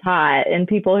art, he's hot. And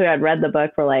people who had read the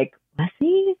book were like, was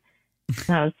he?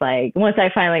 And I was like, once I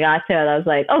finally got to it, I was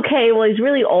like, okay, well, he's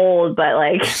really old, but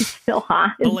like, he's still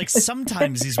hot. But like,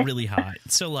 sometimes he's really hot.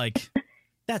 So like,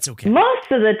 that's okay.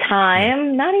 Most of the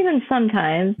time, not even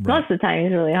sometimes. Right. Most of the time,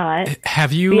 he's really hot.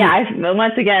 Have you? Yeah,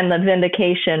 once again, the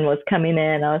vindication was coming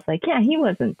in. I was like, yeah, he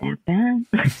wasn't that bad.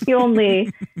 He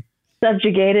only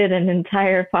subjugated an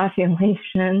entire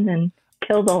population and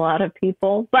killed a lot of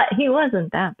people, but he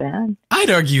wasn't that bad.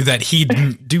 I'd argue that he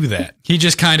didn't do that. He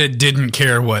just kind of didn't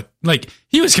care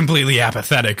he was completely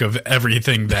apathetic of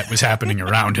everything that was happening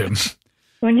around him.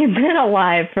 When you've been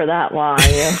alive for that long,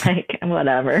 you're like,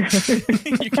 whatever.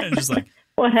 You're kind of just like,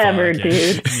 whatever,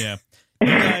 dude. Yeah. You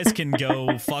guys can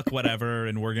go fuck whatever,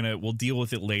 and we'll deal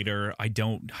with it later. I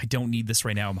don't need this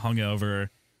right now. I'm hungover.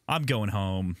 I'm going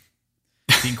home.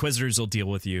 The Inquisitors will deal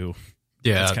with you.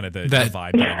 Yeah. That's kind of the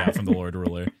vibe that I got from the Lord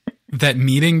Ruler. That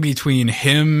meeting between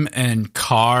him and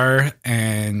Carr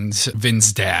and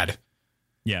Vin's dad.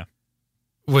 Yeah.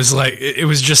 was like, it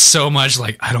was just so much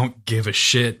like, I don't give a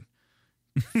shit.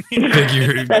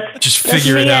 Figure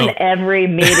it out. In every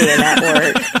meeting at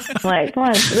work. Like,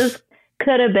 what? This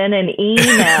could have been an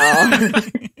email.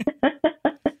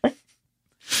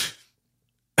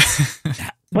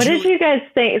 What did you guys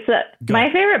think? So my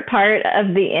favorite part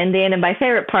of the ending, and by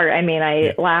favorite part, I mean,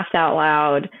 I laughed out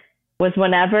loud, was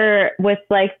whenever with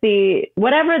like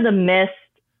whatever the mist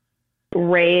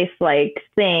race like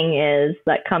thing is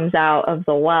that comes out of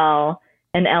the well,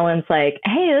 and Ellen's like,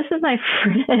 hey, this is my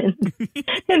friend.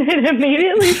 And it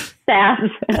immediately stabs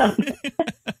him.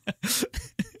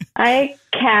 I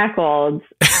cackled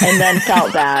and then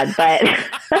felt bad, but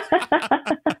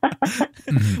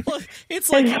well, it's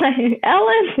like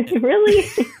Ellen, really?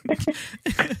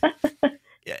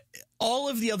 All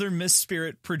of the other Mist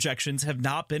Spirit projections have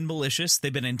not been malicious.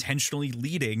 They've been intentionally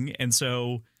leading. And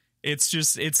so it's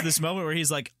this moment where he's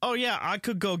like, oh yeah, I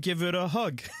could go give it a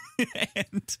hug.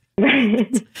 And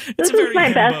this is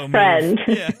my best friend.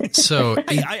 Yeah. So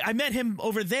I met him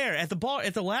over there at the bar,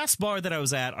 at the last bar that I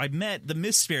was at. I met the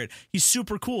Mist Spirit. He's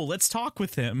super cool. Let's talk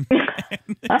with him.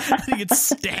 He gets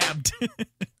stabbed.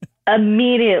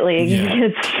 Immediately he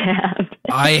gets stabbed.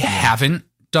 I haven't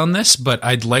done this, but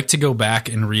I'd like to go back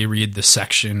and reread the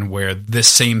section where this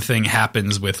same thing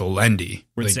happens with Elendi.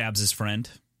 Where it stabs his friend.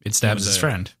 It stabs his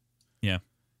friend. Yeah.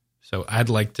 So I'd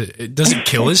like to... Does it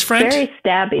kill his friend? Very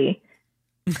stabby.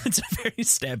 It's a very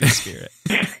stabby spirit.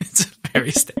 It's a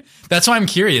very That's why I'm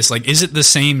curious. Like, is it the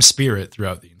same spirit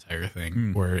throughout the entire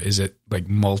thing? Or is it like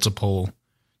multiple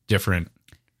different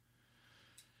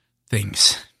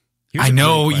things? I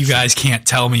know you guys can't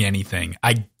tell me anything.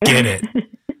 I get it.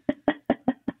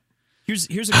 Here's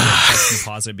a great question to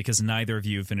posit, because neither of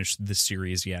you have finished this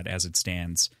series yet as it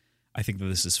stands. I think that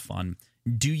this is fun.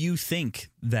 Do you think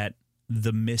that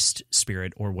the Mist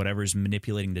Spirit, or whatever's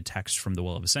manipulating the text from the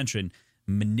Well of Ascension,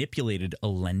 manipulated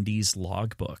Elendi's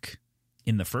logbook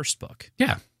in the first book?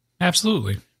 Yeah,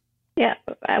 absolutely. Yeah,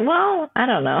 well, I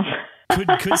don't know.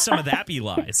 Could some of that be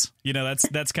lies? You know,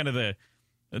 that's kind of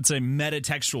it's a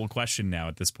metatextual question now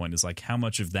at this point, is like, how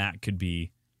much of that could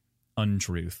be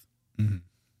untruth? Mm-hmm.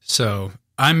 So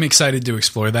I'm excited to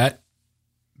explore that,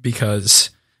 because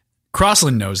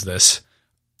Crossland knows this.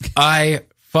 I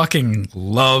fucking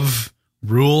love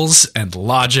rules and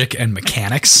logic and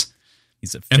mechanics.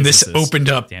 He's a physicist. And this opened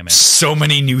up so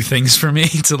many new things for me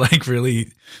to like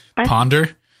really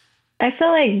ponder. I feel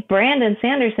like Brandon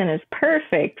Sanderson is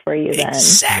perfect for you then.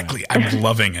 Exactly. I'm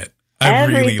loving it.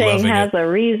 I'm really loving Everything has it. a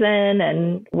reason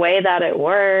and way that it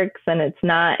works, and it's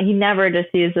not, he never just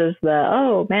uses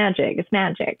the, magic, it's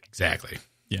magic. Exactly.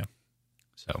 Yeah.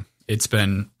 So it's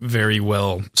been very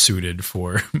well suited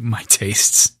for my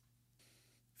tastes.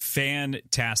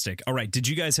 Fantastic. All right. Did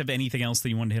you guys have anything else that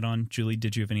you wanted to hit on? Julie,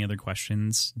 did you have any other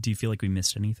questions? Do you feel like we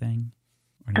missed anything?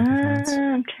 Or any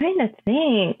I'm trying to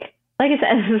think. Like I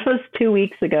said, this was 2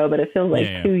 weeks ago, but it feels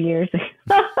like 2 years ago.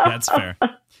 That's fair.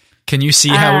 Can you see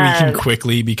how we can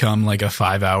quickly become like a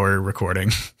 5-hour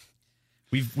recording?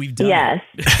 We've done it.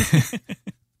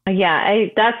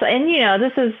 Yeah,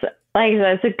 this is, like I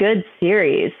said, it's a good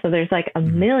series. So there's like a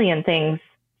million things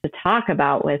to talk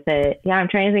about with it. Yeah, I'm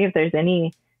trying to think if there's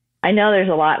any. I know there's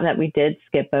a lot that we did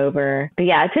skip over. But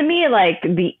yeah, to me, like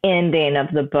the ending of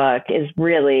the book is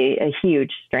really a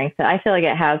huge strength. I feel like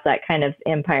it has that kind of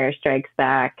Empire Strikes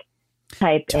Back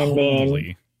type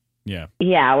ending. Yeah.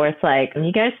 Yeah, where it's like,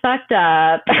 you guys fucked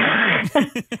up.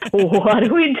 What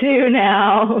do we do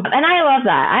now? And I love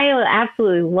that. I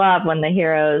absolutely love when the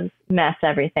heroes mess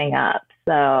everything up.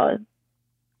 So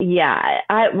yeah,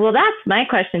 well, that's my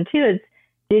question too, is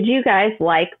did you guys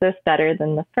like this better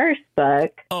than the first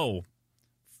book? Oh,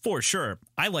 for sure.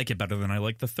 I like it better than I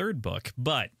like the third book,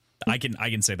 but I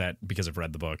can say that because I've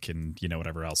read the book and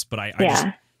whatever else. But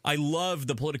I love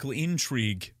the political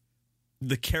intrigue,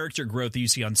 the character growth that you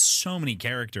see on so many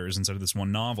characters inside of this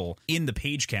one novel in the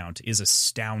page count is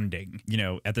astounding.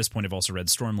 At this point, I've also read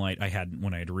Stormlight. I had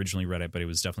when I had originally read it, but it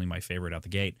was definitely my favorite out the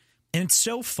gate. And it's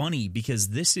so funny because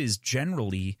this is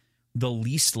generally the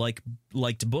least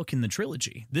liked book in the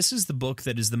trilogy. This is the book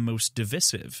that is the most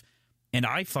divisive. And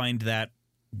I find that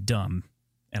dumb.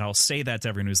 And I'll say that to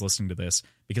everyone who's listening to this,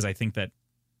 because I think that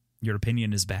your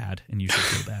opinion is bad and you should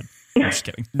feel bad. I'm just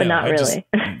kidding. But not really.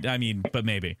 But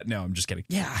maybe. No, I'm just kidding.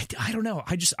 Yeah, I don't know.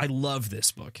 I love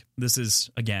this book. This is,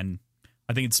 again,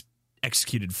 I think it's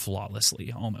executed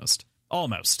flawlessly, almost.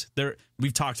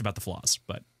 We've talked about the flaws,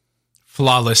 but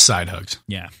flawless side hugs.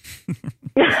 Yeah.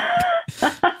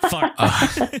 Fuck.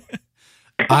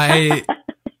 I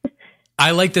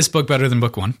like this book better than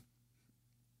book one.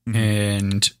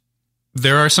 And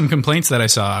there are some complaints that I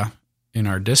saw in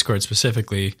our Discord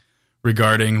specifically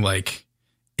regarding like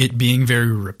it being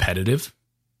very repetitive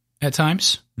at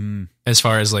times, as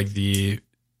far as like the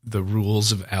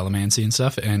rules of allomancy and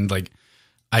stuff. And like,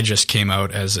 I just came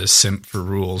out as a simp for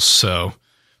rules, so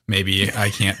maybe I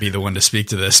can't be the one to speak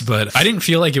to this, but I didn't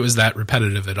feel like it was that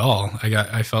repetitive at all.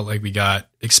 I felt like we got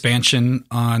expansion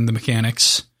on the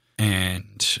mechanics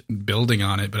and building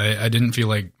on it, but I didn't feel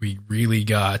like we really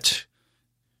got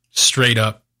straight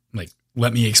up, like,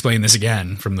 let me explain this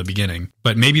again from the beginning.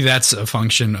 But maybe that's a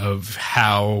function of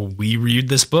how we read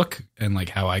this book and like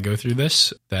how I go through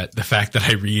this, that the fact that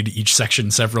I read each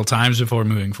section several times before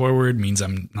moving forward means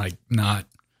I'm like not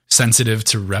sensitive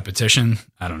to repetition.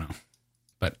 I don't know,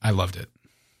 but I loved it.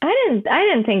 I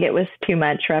didn't think it was too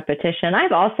much repetition.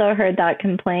 I've also heard that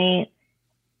complaint,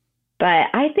 but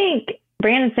I think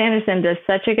Brandon Sanderson does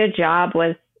such a good job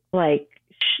with like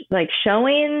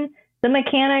showing the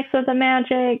mechanics of the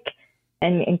magic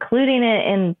and including it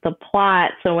in the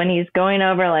plot. So when he's going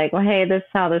over like, well, hey, this is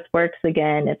how this works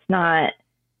again,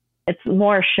 it's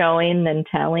more showing than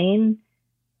telling.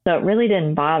 So it really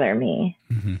didn't bother me.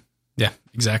 Mm-hmm. Yeah,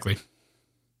 exactly.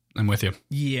 I'm with you.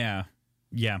 Yeah.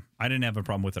 I didn't have a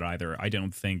problem with it either. I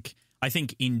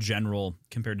think in general,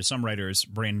 compared to some writers,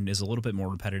 Brandon is a little bit more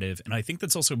repetitive. And I think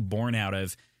that's also born out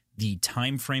of the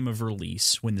time frame of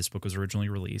release when this book was originally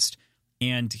released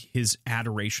and his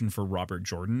adoration for Robert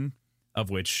Jordan, of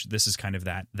which this is kind of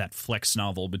that flex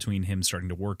novel between him starting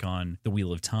to work on The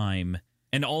Wheel of Time.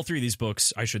 And all three of these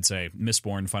books, I should say,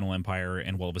 Mistborn, Final Empire,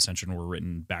 and Well of Ascension were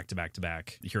written back to back to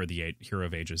back. Hero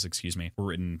of Ages, were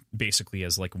written basically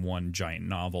as like one giant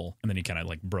novel. And then he kind of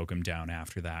like broke them down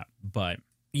after that. But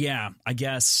yeah, I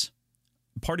guess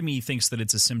part of me thinks that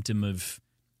it's a symptom of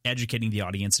educating the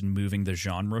audience and moving the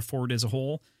genre forward as a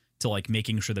whole to like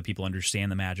making sure that people understand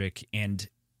the magic. And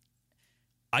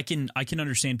I can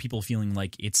understand people feeling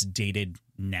like it's dated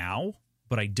now,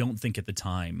 but I don't think at the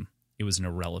time it was an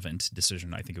irrelevant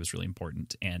decision. I think it was really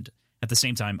important. And at the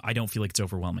same time, I don't feel like it's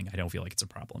overwhelming. I don't feel like it's a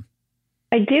problem.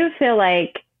 I do feel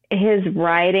like his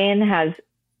writing has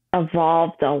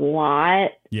evolved a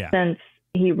lot since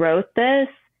he wrote this,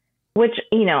 which,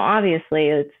 you know, obviously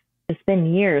it's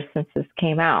been years since this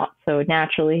came out. So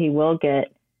naturally he will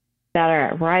get better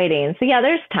at writing. So yeah,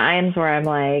 there's times where I'm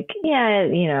like, yeah,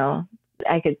 you know,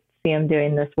 I could see him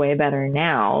doing this way better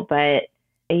now, but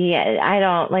yeah, I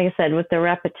don't, like I said, with the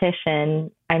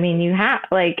repetition, I mean, you have,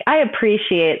 like, I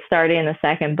appreciate starting the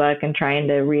second book and trying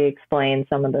to re-explain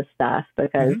some of the stuff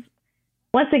because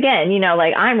once again, you know,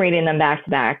 like I'm reading them back to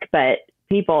back, but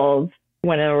people,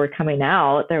 when they were coming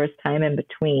out, there was time in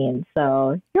between.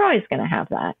 So you're always going to have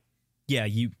that. Yeah.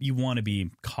 You want to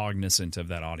be cognizant of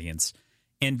that audience.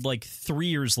 And like 3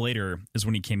 years later is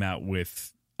when he came out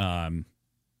with The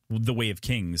Way of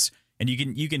Kings. And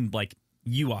you can like,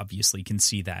 you obviously can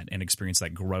see that and experience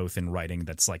that growth in writing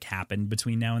that's like happened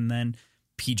between now and then.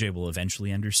 PJ will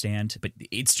eventually understand, but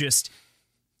it's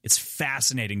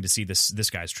fascinating to see this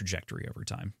guy's trajectory over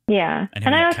time. Yeah.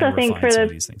 And I also think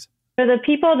for the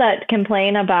people that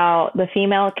complain about the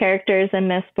female characters in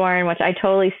Mistborn, which I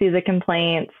totally see the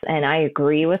complaints and I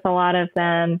agree with a lot of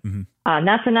them.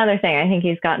 That's another thing I think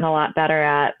he's gotten a lot better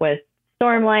at. With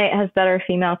Stormlight has better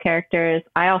female characters.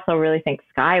 I also really think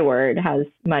Skyward has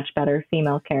much better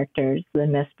female characters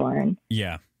than Mistborn.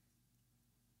 Yeah,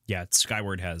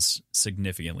 Skyward has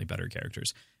significantly better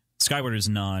characters. Skyward is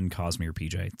non-Cosmere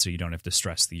PJ, so you don't have to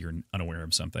stress that you're unaware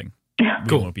of something.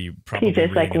 Cool. We won't be probably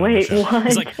PJ's like, wait, what?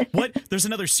 He's like, what? There's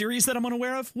another series that I'm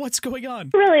unaware of? What's going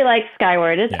on? I really like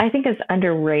Skyward. I think it's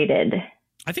underrated.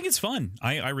 I think it's fun.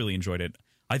 I really enjoyed it.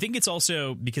 I think it's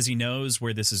also because he knows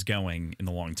where this is going in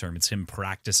the long term. It's him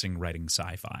practicing writing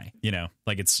sci-fi, you know,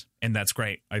 like and that's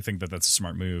great. I think that's a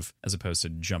smart move as opposed to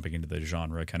jumping into the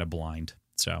genre kind of blind.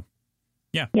 So,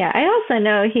 yeah. Yeah. I also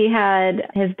know he had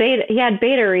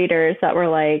beta readers that were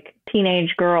like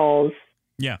teenage girls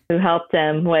who helped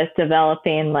him with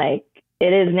developing, like,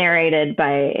 it is narrated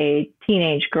by a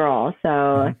teenage girl.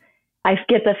 So I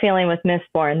get the feeling with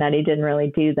Mistborn that he didn't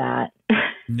really do that.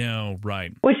 No,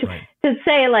 right. Which to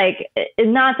say, like,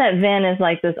 not that Vin is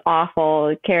like this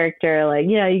awful character, like,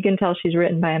 you know, you can tell she's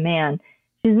written by a man.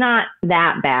 She's not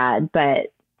that bad,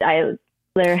 but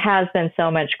there has been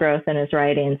so much growth in his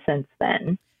writing since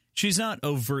then. She's not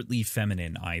overtly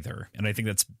feminine either. And I think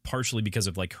that's partially because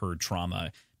of like her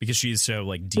trauma, because she's so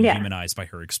like dehumanized by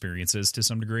her experiences to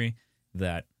some degree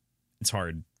that it's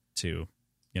hard to,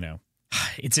 you know,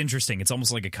 it's interesting. It's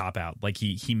almost like a cop-out. Like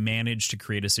he managed to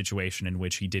create a situation in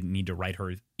which he didn't need to write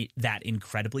her that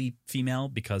incredibly female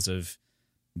because of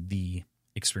the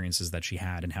experiences that she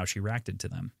had and how she reacted to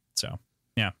them. So,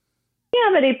 yeah. Yeah,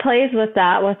 but he plays with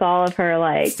that with all of her,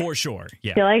 like, for sure.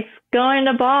 Yeah, she likes going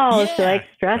to balls. Yeah. She likes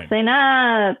dressing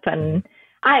up, and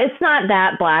it's not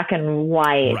that black and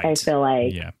white. Right. I feel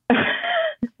like, yeah.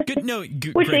 Good. No,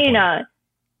 good, which great you point. know,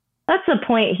 that's the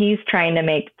point he's trying to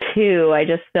make too. I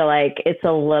just feel like it's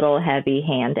a little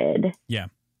heavy-handed. Yeah,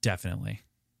 definitely.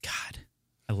 God,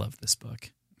 I love this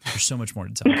book. There's so much more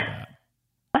to talk about.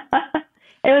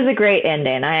 It was a great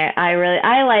ending.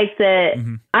 I liked it.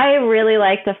 Mm-hmm. I really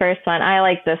liked the first one. I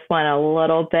like this one a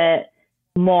little bit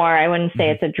more. I wouldn't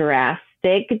say it's a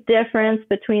drastic difference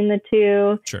between the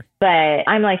two. Sure. But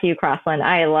I'm like you, Crossland.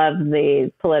 I love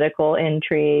the political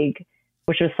intrigue,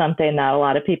 which was something that a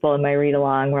lot of people in my read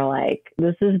along were like,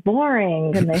 this is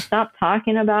boring. And they stopped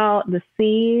talking about the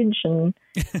siege and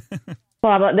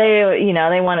blah, blah.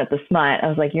 They wanted the smut. I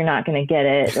was like, you're not going to get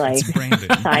it. Like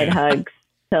side hugs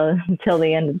till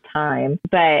the end of time.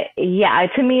 But yeah,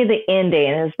 to me, the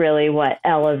ending is really what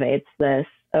elevates this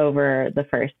over the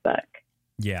first book.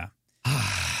 Yeah.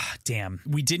 Damn.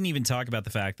 We didn't even talk about the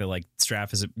fact that like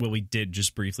Straff we did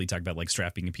just briefly talk about like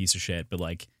Straff being a piece of shit, but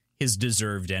like his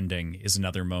deserved ending is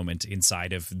another moment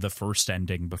inside of the first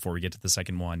ending before we get to the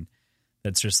second one.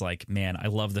 That's just like, man, I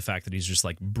love the fact that he's just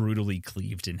like brutally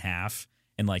cleaved in half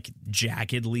and like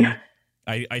jaggedly.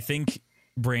 I think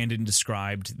Brandon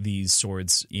described these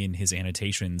swords in his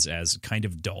annotations as kind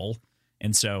of dull.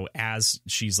 And so as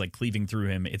she's like cleaving through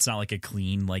him, it's not like a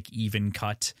clean, like even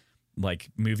cut, like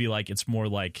movie, like it's more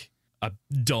like a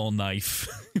dull knife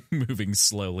moving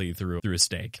slowly through a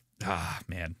steak. Ah,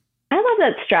 man. I love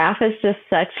that Straff is just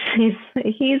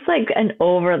he's like an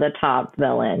over the top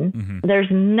villain. Mm-hmm.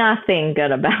 There's nothing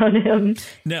good about him.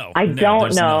 No, I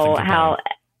don't know how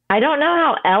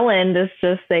Ellen is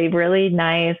just a really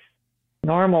nice,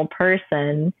 normal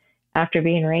person after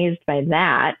being raised by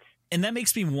that. And that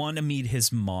makes me want to meet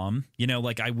his mom. You know,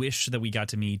 like I wish that we got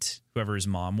to meet whoever his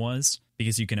mom was,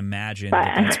 because you can imagine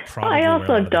that's probably I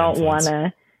also don't want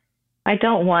to. I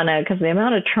don't want to, because the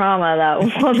amount of trauma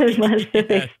that woman must have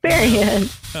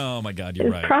experienced. Oh my God, you're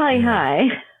right. It's probably high.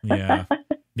 Yeah.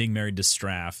 Being married to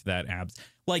Straff,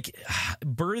 like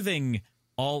birthing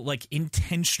all like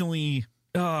intentionally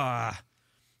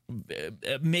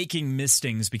making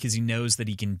mistings because he knows that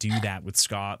he can do that with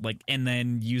Scott, like, and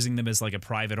then using them as like a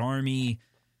private army.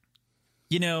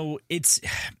 You know, it's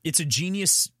a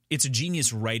genius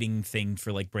writing thing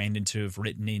for like Brandon to have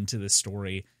written into the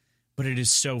story, but it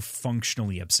is so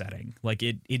functionally upsetting. Like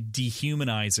it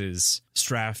dehumanizes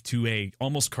Straff to a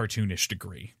almost cartoonish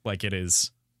degree. Like it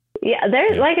is. Yeah,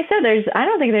 like I said, I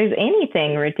don't think there's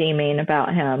anything redeeming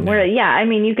about him. No. Where, yeah, I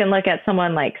mean, you can look at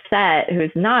someone like Set, who's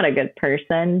not a good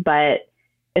person, but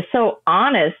is so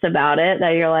honest about it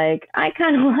that you're like, I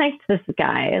kind of like this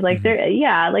guy. Like,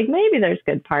 like maybe there's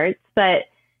good parts, but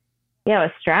yeah,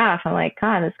 with Straff, I'm like,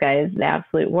 God, this guy is the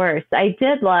absolute worst. I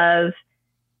did love,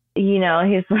 I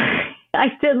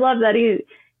did love that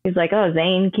he's like, oh,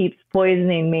 Zane keeps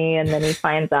poisoning me, and then he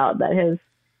finds out that his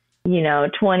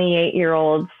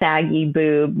 28-year-old saggy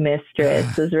boob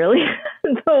mistress is really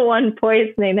the one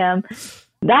poisoning him.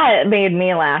 That made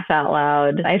me laugh out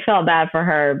loud. I felt bad for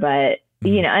her, but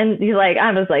and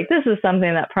I was like, this is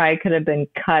something that probably could have been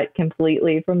cut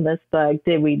completely from this book.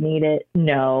 Did we need it?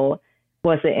 No.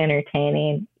 Was it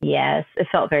entertaining? Yes. It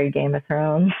felt very Game of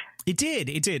Thrones. It did.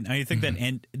 I think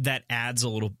that adds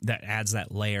that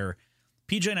layer.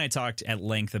 PJ and I talked at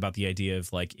length about the idea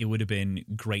of like it would have been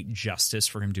great justice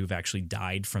for him to have actually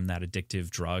died from that addictive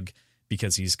drug,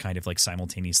 because he's kind of like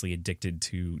simultaneously addicted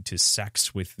to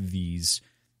sex with these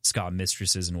Scott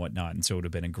mistresses and whatnot, and so it would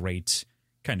have been a great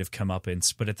kind of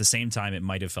comeuppance. But at the same time, it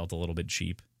might have felt a little bit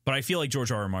cheap. But I feel like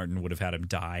George R.R. Martin would have had him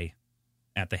die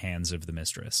at the hands of the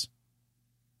mistress.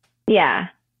 Yeah,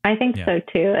 I think so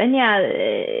too. And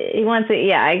he wants it.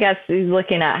 Yeah, I guess he's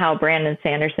looking at how Brandon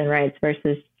Sanderson writes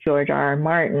versus George R.R.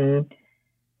 Martin.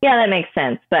 Yeah, that makes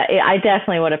sense. But I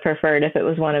definitely would have preferred if it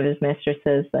was one of his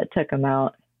mistresses that took him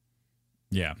out.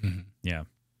 Yeah. Mm-hmm. Yeah.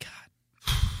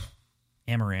 God.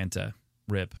 Amaranta.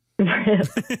 Rip. Kind of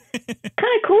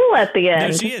cool at the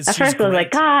end. No, she is. At first I was like,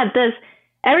 God, this.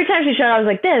 Every time she showed up, I was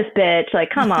like, this bitch.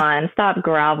 Like, come on, stop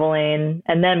groveling.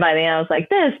 And then by the end, I was like,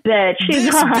 this bitch.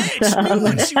 She's awesome.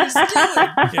 Bitch she was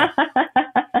doing.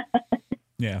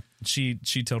 Yeah.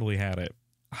 She totally had it.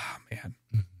 Oh, man.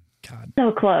 God.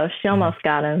 So close. She almost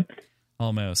got him.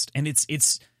 Almost. And it's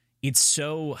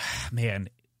so, man,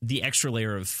 the extra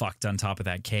layer of fucked on top of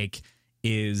that cake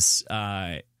is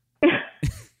welcome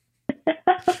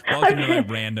to my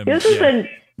random. This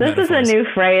is a new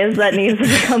phrase that needs to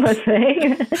become a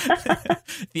thing.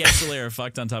 The extra layer of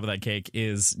fucked on top of that cake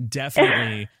is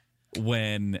definitely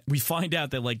when we find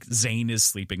out that like Zane is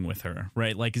sleeping with her,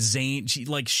 right? Like Zane, she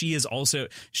has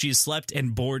slept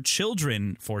and bore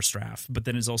children for Straff, but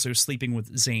then is also sleeping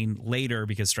with Zane later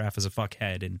because Straff is a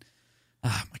fuckhead. And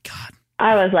oh my God.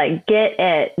 I was like, get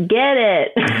it.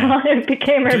 Yeah. I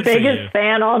became her biggest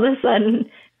fan all of a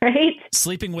sudden, right?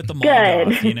 Sleeping with the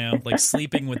Molotov, you know, like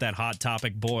sleeping with that Hot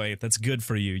Topic boy. That's good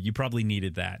for you. You probably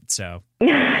needed that. So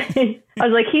I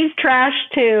was like, he's trash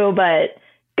too, but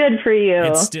good for you.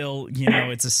 It's still, you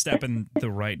know, it's a step in the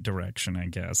right direction, I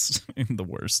guess, in the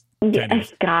worst.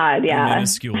 God, yeah.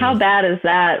 Minuscule. How bad is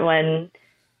that when,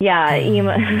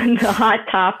 the Hot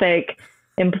Topic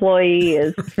employee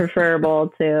is preferable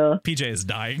to PJ is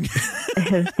dying.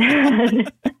 His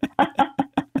dad.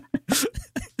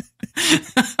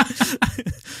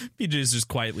 PJ is just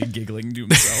quietly giggling to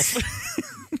himself.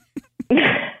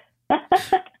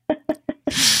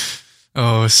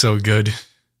 Oh, so good.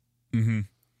 Mm-hmm.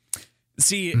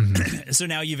 See, so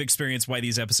now you've experienced why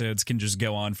these episodes can just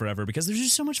go on forever because there's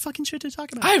just so much fucking shit to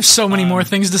talk about. I have so many more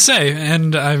things to say,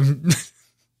 and I'm.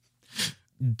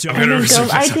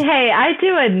 I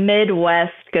do a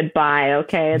Midwest goodbye.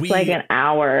 Okay, it's like an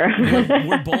hour.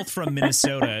 we're both from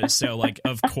Minnesota, so like,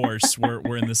 of course,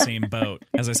 we're in the same boat.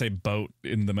 As I say, boat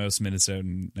in the most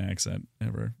Minnesotan accent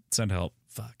ever. Send help.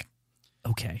 Fuck.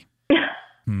 Okay.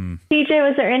 PJ,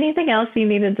 was there anything else you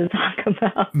needed to talk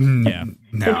about? Yeah.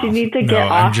 That you need to get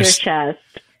off your chest?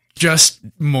 Just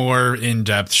more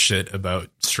in-depth shit about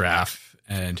Straff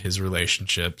and his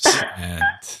relationships and.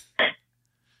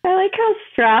 I like how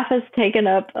Straff has taken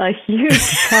up a huge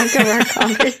chunk of our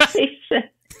conversation.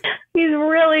 He's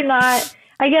really not.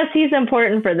 I guess he's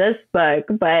important for this book,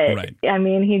 but right. I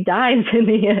mean, he dies in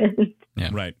the end. Yeah,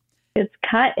 right. It's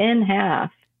cut in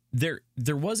half. There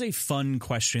was a fun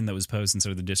question that was posed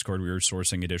inside of the Discord. We were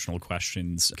sourcing additional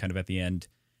questions kind of at the end.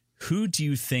 Who do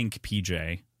you think,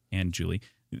 PJ and Julie,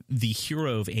 the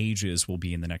hero of ages will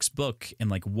be in the next book? And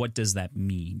like, what does that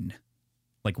mean?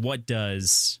 Like, what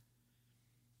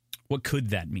could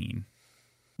that mean?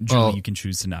 Julie, you can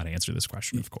choose to not answer this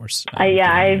question, of course.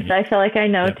 I feel like I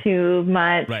know too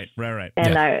much. Right.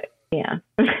 And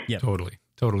yeah.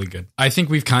 Totally good. I think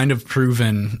we've kind of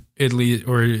proven, at least,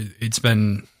 or it's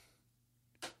been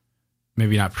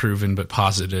maybe not proven, but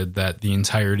posited that the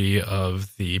entirety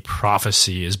of the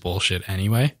prophecy is bullshit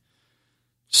anyway.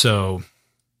 So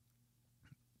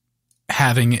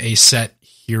having a set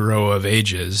hero of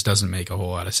ages doesn't make a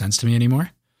whole lot of sense to me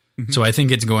anymore. So I think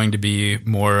it's going to be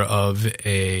more of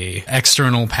a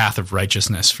external path of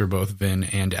righteousness for both Vin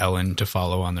and Ellen to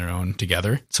follow on their own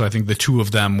together. So I think the two of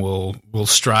them will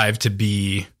strive to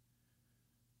be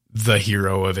the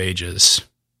hero of ages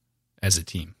as a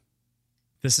team.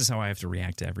 This is how I have to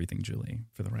react to everything, Julie,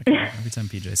 for the record. Every time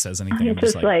PJ says anything, I'm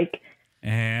just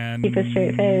and keep a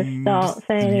straight face, don't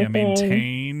say anything.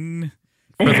 Maintain.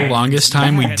 For the longest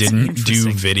time, we didn't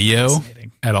do video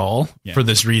at all for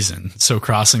this reason. So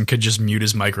Crossan could just mute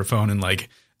his microphone and like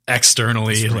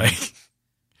externally like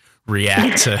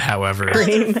react to however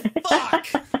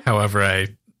I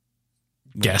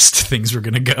guessed things were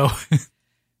going to go.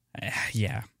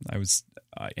 Yeah,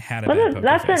 I had a bad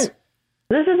poker face.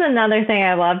 This is another thing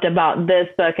I loved about this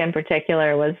book in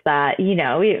particular was that, you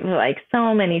know, like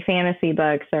so many fantasy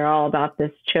books are all about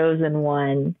this chosen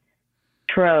one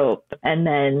trope. And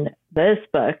then this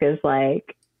book is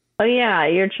like, oh yeah,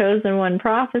 your chosen one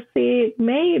prophecy,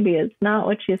 maybe it's not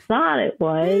what you thought it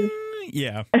was.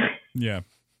 Yeah.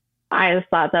 I just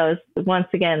thought that was once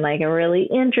again like a really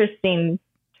interesting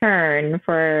turn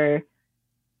for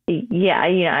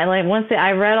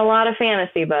I read a lot of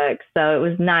fantasy books, so it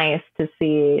was nice to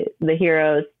see the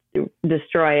heroes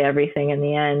destroy everything in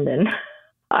the end and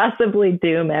possibly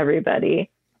doom everybody.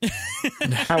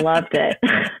 I loved it.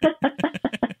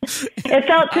 It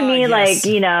felt to me like,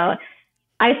 you know,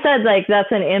 I said like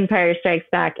that's an Empire Strikes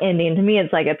Back ending. To me,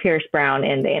 it's like a Pierce Brown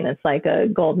ending. It's like a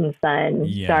Golden Sun,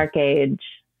 Dark Age.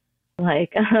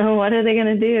 Like, what are they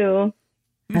going to do?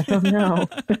 I don't know.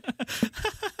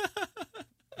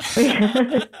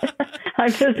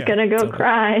 I'm just going to go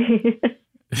cry.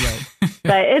 Right.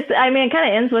 But it kind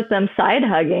of ends with them side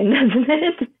hugging, doesn't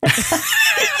it?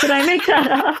 Did I make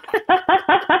that up?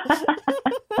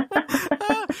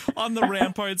 On the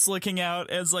ramparts looking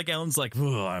out as like Ellen's like,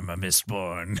 oh, I'm a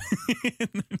Mistborn.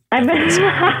 I'm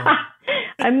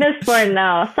Mistborn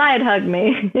now. Side hug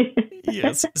me.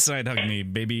 Yes, side hug me,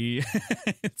 baby.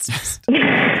 It's just...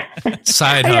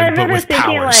 Side hug, but with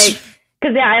powers.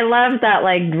 Because I love that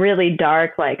like really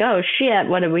dark, like, oh shit,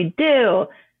 what did we do?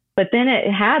 But then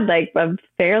it had like a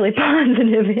fairly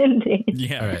positive ending.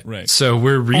 Yeah, right. So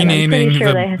we're renaming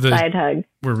side hug.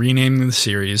 We're renaming the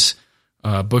series.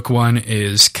 Book 1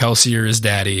 is Kelsier's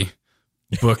daddy.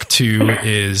 Book 2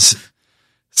 is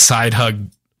Side Hug,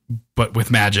 but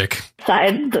with magic.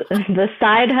 The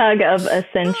side hug of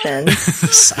ascension.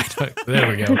 Side hug. There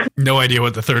we go. No idea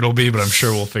what the third will be, but I'm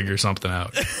sure we'll figure something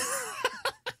out.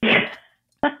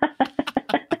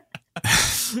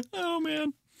 Oh,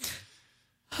 man.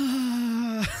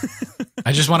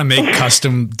 I just want to make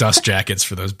custom dust jackets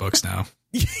for those books now.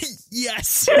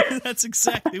 Yes, that's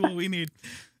exactly what we need.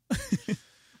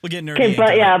 We'll get nerdy. Okay,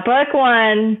 but yeah, book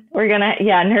 1, we're gonna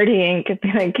Nerdy Ink.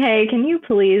 Be like, hey, can you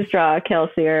please draw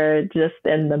Kelsier just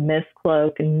in the mist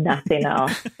cloak and nothing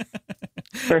else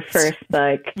for first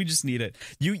book? We just need it.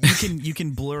 You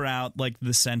can blur out like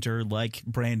the center, like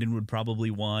Brandon would probably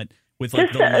want with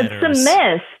like just the letters. The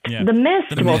mist. Yeah. The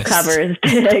mist will cover his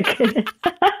dick.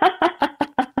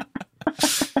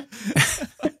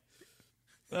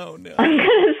 Oh no! I'm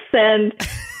gonna send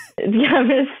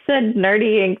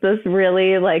Nerdy Ink this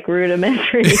really like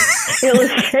rudimentary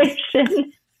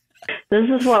illustration. This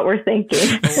is what we're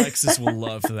thinking. Alexis will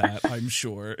love that, I'm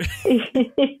sure.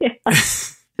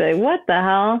 Like, what the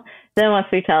hell? Then once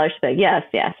we tell her, she's like, yes,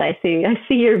 I see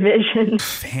your vision.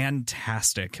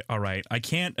 Fantastic. All right. I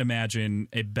can't imagine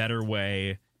a better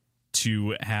way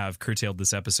to have curtailed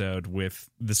this episode with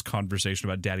this conversation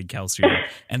about Daddy Kelsier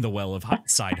and the Well of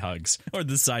Side Hugs, or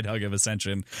the Side Hug of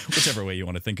Ascension, whichever way you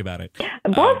want to think about it.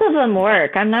 Both of them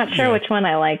work. I'm not sure which one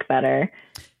I like better.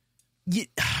 You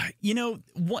know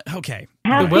what? Okay.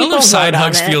 The Well of Side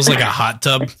Hugs feels like a hot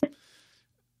tub.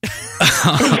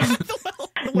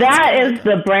 That is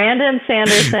the Brandon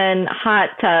Sanderson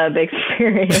hot tub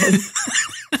experience.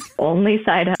 Only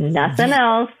side hugs. Nothing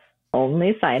else.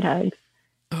 Only side hugs.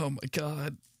 Oh my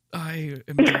God. I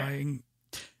am dying.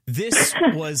 This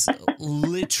was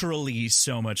literally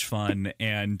so much fun,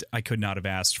 and I could not have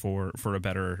asked for a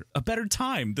better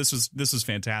time. This was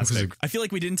fantastic. I feel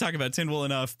like we didn't talk about Tindwyl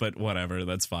enough, but whatever,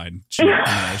 that's fine.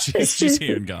 She's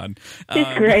here and gone. She's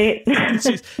great.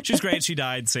 she's great. She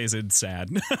died. Sazed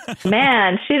sad.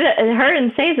 Man, her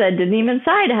and Sazed didn't even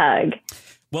side hug.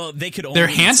 Well, they could only their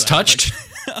hands touched.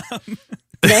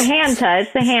 The hand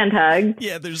hug.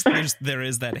 Yeah, there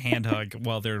is that hand hug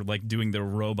while they're like doing the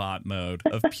robot mode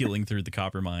of peeling through the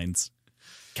copper mines.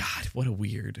 God, what a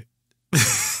weird.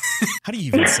 How do you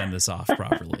even send this off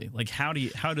properly? Like, how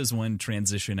does one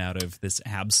transition out of this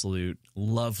absolute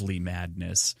lovely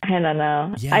madness? I don't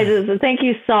know. Yeah. I just thank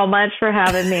you so much for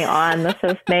having me on. This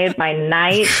has made my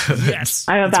night. Yes,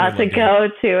 I'm about to go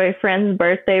to a friend's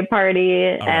birthday party,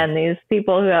 and these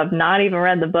people who have not even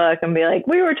read the book and be like,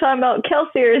 "We were talking about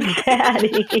Kelsier's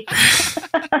daddy."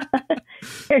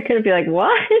 You're gonna be like,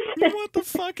 "What? What the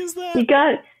fuck is that?"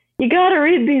 You got to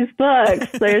read these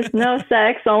books. There's no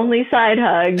sex, only side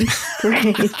hugs.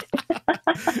 Great.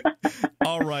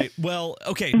 All right. Well,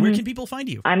 okay. Where can people find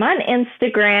you? I'm on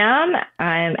Instagram.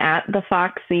 I'm at the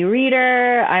Foxy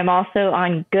Reader. I'm also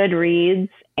on Goodreads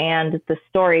and the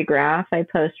Storygraph. I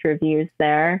post reviews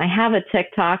there. I have a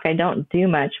TikTok. I don't do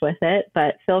much with it,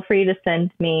 but feel free to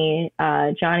send me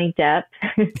Johnny Depp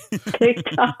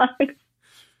TikToks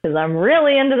because I'm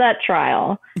really into that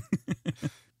trial.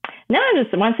 No,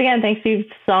 just once again, thank you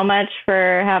so much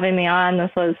for having me on.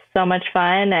 This was so much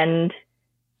fun. And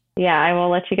yeah, I will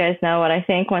let you guys know what I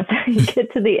think once I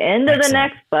get to the end of the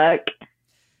next book.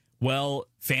 Well,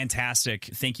 fantastic.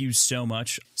 Thank you so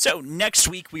much. So next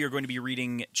week, we are going to be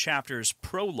reading chapters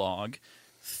prologue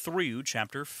through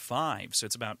chapter 5. So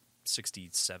it's about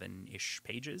 67-ish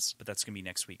pages, but that's going to be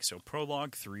next week. So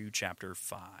prologue through chapter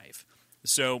 5.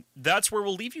 So that's where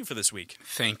we'll leave you for this week.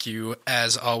 Thank you,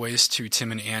 as always, to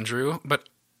Tim and Andrew, but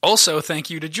also thank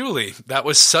you to Julie. That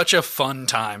was such a fun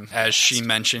time. As she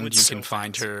mentioned, you can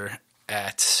find her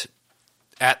at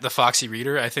the Foxy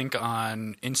Reader, I think,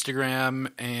 on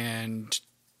Instagram and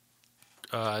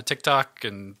TikTok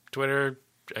and Twitter.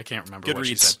 I can't remember what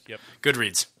she said. Yep.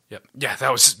 Goodreads. Yep. Yeah,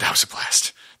 that was a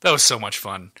blast. That was so much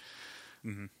fun.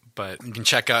 Mm-hmm. But you can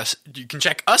check us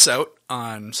out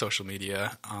on social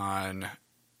media on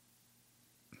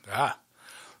blah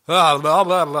blah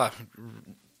blah.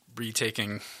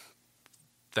 Retaking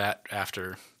that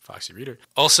after Foxy Reader.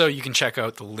 Also, you can check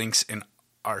out the links in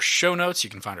our show notes. You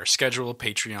can find our schedule,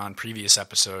 Patreon, previous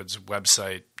episodes,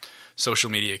 website,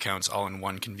 social media accounts, all in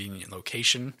one convenient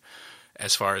location.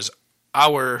 As far as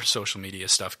our social media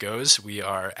stuff goes, we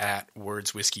are at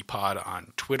Words Whiskey Pod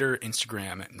on Twitter,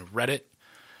 Instagram, and Reddit.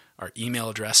 Our email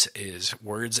address is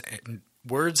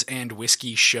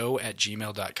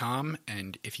wordsandwhiskeyshow@gmail.com.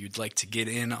 And if you'd like to get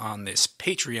in on this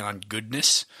Patreon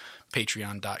goodness,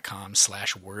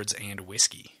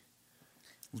 patreon.com/wordsandwhiskey.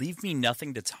 leave me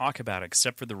nothing to talk about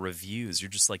except for the reviews. You're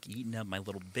just like eating up my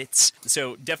little bits.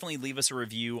 So definitely leave us a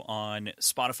review on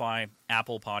Spotify,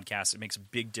 Apple Podcasts. It makes a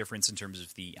big difference in terms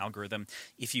of the algorithm.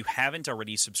 If you haven't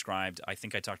already subscribed, I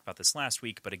think I talked about this last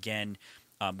week, but again,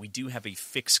 we do have a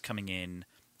fix coming in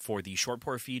for the short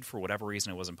pour feed. For whatever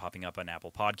reason, it wasn't popping up on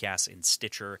Apple Podcasts and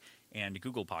Stitcher and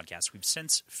Google Podcasts. We've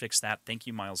since fixed that. Thank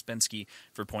you, Miles Bensky,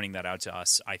 for pointing that out to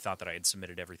us. I thought that I had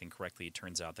submitted everything correctly. It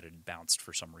turns out that it had bounced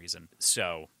for some reason.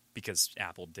 So, because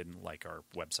Apple didn't like our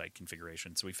website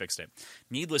configuration, so we fixed it.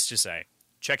 Needless to say,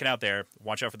 check it out there.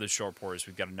 Watch out for those short pours.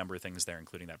 We've got a number of things there,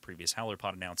 including that previous Howler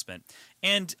Pod announcement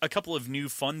and a couple of new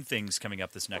fun things coming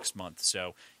up this next month.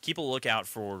 So keep a lookout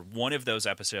for one of those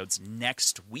episodes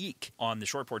next week on the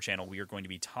Short Pour channel. We are going to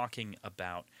be talking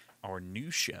about our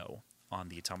new show on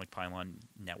the Atomic Pylon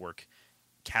Network,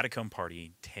 Catacomb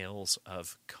Party, Tales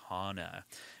of Kana,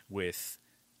 with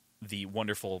the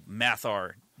wonderful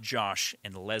Mathar, Josh,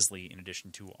 and Leslie, in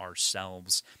addition to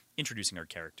ourselves, introducing our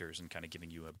characters and kind of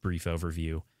giving you a brief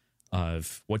overview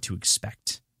of what to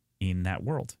expect in that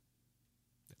world.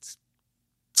 It's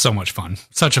so much fun.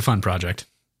 Such a fun project.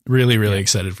 Really, really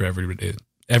excited for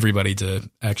everybody to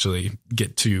actually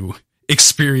get to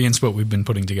experience what we've been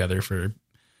putting together for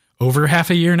over half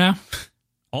a year now.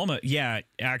 Almost, yeah,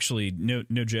 actually, no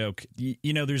joke.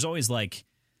 You know, there's always like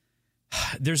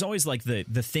the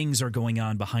things are going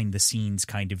on behind the scenes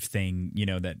kind of thing, you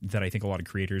know, that I think a lot of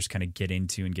creators kind of get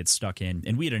into and get stuck in.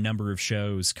 And we had a number of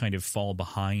shows kind of fall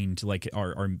behind, like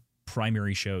our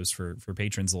primary shows for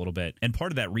patrons a little bit. And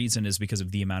part of that reason is because of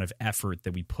the amount of effort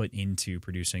that we put into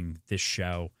producing this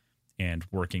show and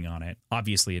working on it.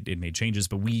 Obviously, it made changes,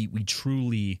 but we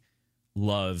truly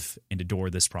love and adore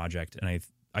this project. And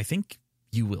I think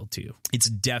you will too. It's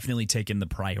definitely taken the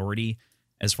priority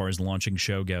as far as launching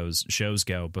shows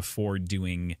go before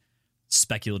doing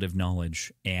Speculative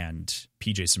Knowledge and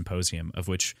PJ Symposium, of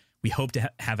which we hope to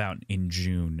have out in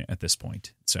June at this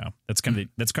point. So that's kind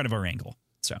of our angle.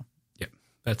 So yeah,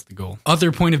 that's the goal.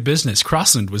 Other point of business,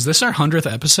 Crossland, was this our 100th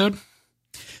episode?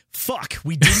 Fuck,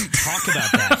 we didn't talk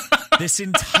about that this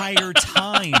entire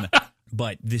time.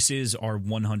 But this is our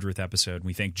 100th episode.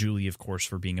 We thank Julie, of course,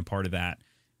 for being a part of that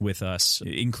with us,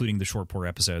 including the short pour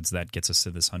episodes. That gets us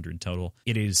to this 100 total.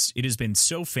 It has been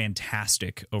so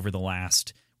fantastic over the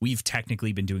last. We've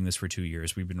technically been doing this for 2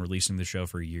 years. We've been releasing the show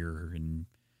for a year and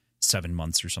 7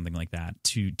 months or something like that.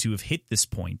 To have hit this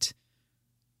point,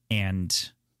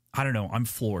 and I don't know, I'm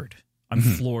floored. I'm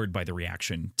floored by the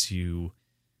reaction to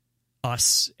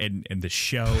us and the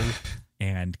show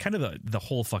and kind of the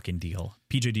whole fucking deal.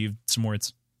 PJ, do you have some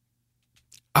words?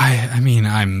 I mean,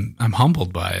 I'm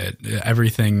humbled by it.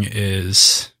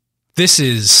 This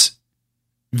is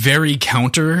very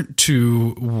counter to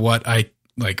what I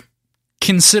like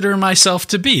consider myself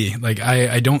to be. Like,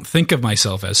 I don't think of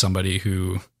myself as somebody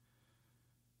who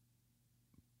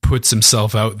puts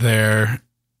himself out there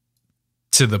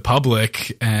to the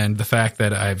public, and the fact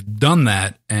that I've done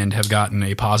that and have gotten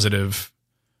a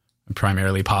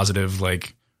primarily positive,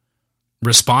 like,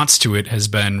 response to it has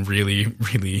been really,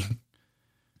 really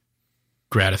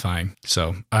gratifying.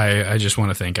 So I just want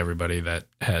to thank everybody that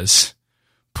has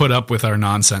put up with our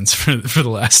nonsense for the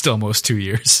last almost 2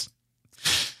 years.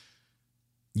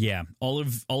 Yeah, all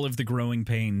of the growing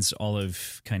pains, all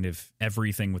of kind of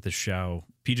everything with the show.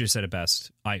 PJ said it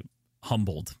best. I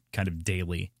humbled kind of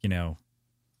daily, you know.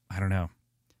 I don't know.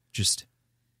 Just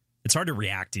it's hard to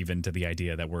react even to the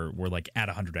idea that we're like at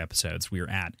 100 episodes. We are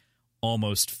at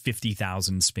almost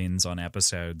 50,000 spins on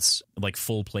episodes, like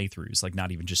full playthroughs, like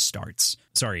not even just starts.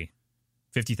 Sorry,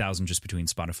 50,000 just between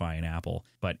Spotify and Apple.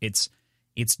 But it's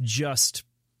just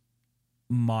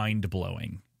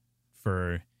mind-blowing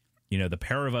for, you know, the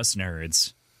pair of us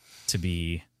nerds to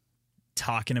be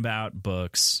talking about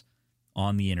books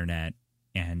on the internet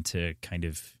and to kind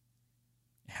of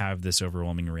have this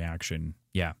overwhelming reaction.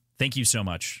 Yeah. Thank you so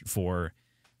much for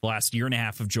the last year and a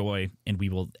half of joy, and we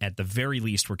will, at the very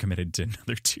least, we're committed to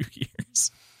another 2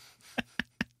 years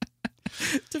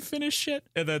to finish it.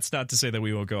 And that's not to say that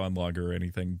we won't go on longer or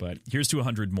anything, but here's to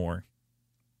 100 more.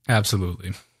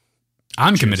 Absolutely.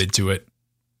 I'm committed to it.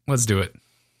 Let's do it.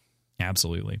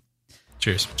 Absolutely.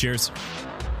 Cheers. Cheers.